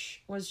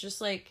research was just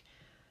like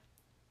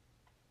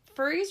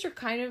furries are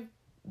kind of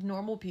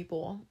normal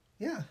people.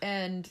 Yeah.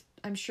 And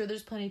I'm sure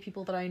there's plenty of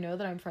people that I know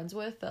that I'm friends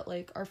with that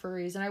like are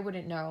furries, and I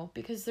wouldn't know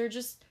because they're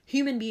just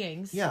human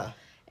beings. Yeah.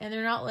 And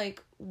they're not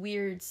like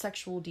weird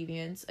sexual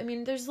deviants. I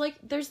mean, there's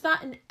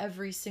that in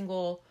every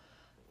single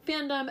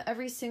fandom,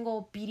 every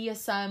single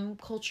BDSM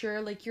culture.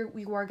 Like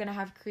you are gonna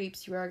have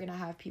creeps, you are gonna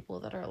have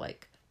people that are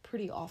like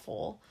pretty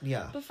awful.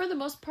 Yeah. But for the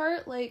most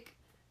part, like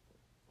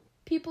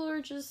people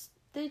are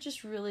they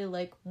just really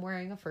like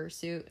wearing a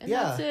fursuit, and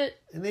that's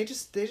it. And they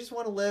just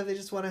want to live. They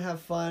just want to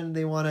have fun.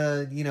 They want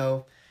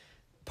to,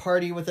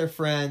 party with their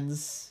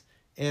friends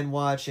and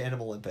watch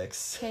Animal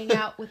Olympics. Hang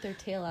out with their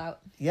tail out.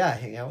 Yeah,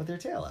 hang out with their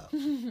tail out.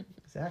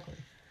 Exactly.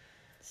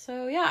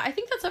 So yeah, I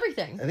think that's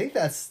everything. I think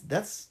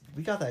that's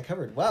we got that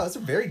covered. Wow, that's a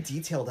very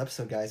detailed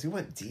episode, guys. We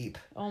went deep.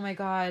 Oh my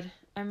god,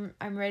 I'm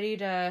ready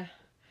to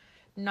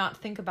not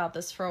think about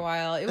this for a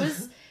while. It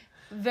was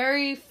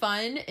very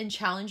fun and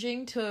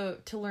challenging to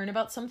learn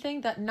about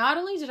something that not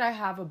only did I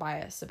have a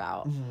bias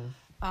about,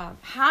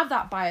 have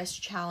that bias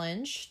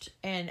challenged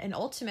and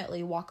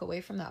ultimately walk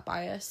away from that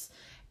bias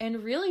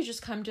and really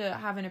just come to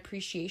have an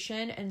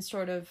appreciation and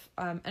sort of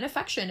an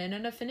affection and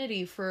an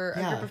affinity for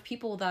a group of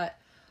people that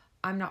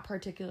I'm not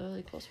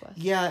particularly close with.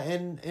 Yeah,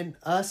 and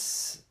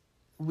us,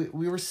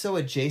 we were so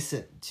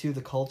adjacent to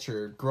the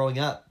culture growing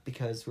up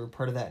because we were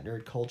part of that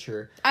nerd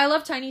culture. I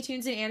love Tiny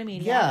Toons and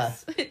Animaniacs.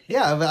 Yeah,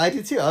 yeah, but I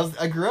did too.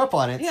 I grew up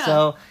on it,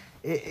 so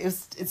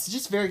it's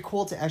just very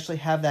cool to actually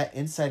have that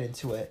insight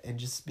into it and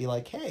just be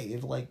like, hey,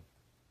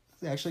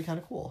 it's actually kind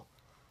of cool.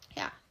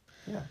 Yeah.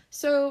 Yeah.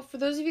 So for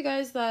those of you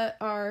guys that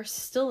are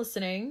still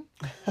listening,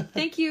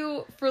 thank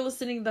you for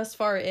listening thus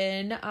far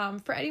in.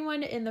 For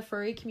anyone in the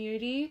furry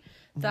community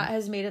that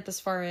has made it this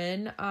far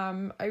in,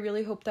 I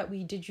really hope that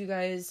we did you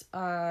guys,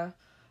 I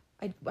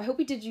hope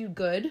we did you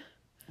good.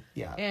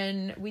 Yeah.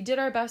 And we did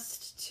our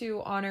best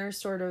to honor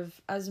sort of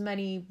as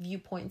many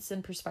viewpoints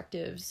and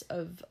perspectives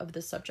of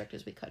this subject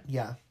as we could.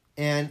 Yeah.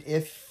 And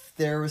if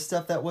there was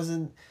stuff that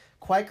wasn't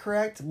quite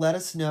correct, let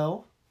us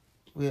know.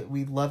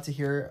 We'd love to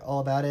hear all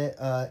about it.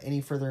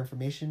 Any further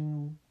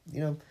information,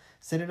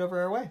 send it over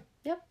our way.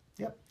 Yep.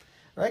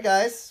 All right,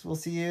 guys. We'll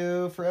see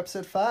you for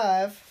episode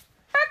 5.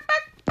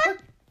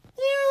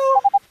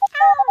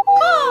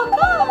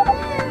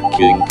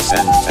 Kinks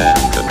and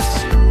Fandoms.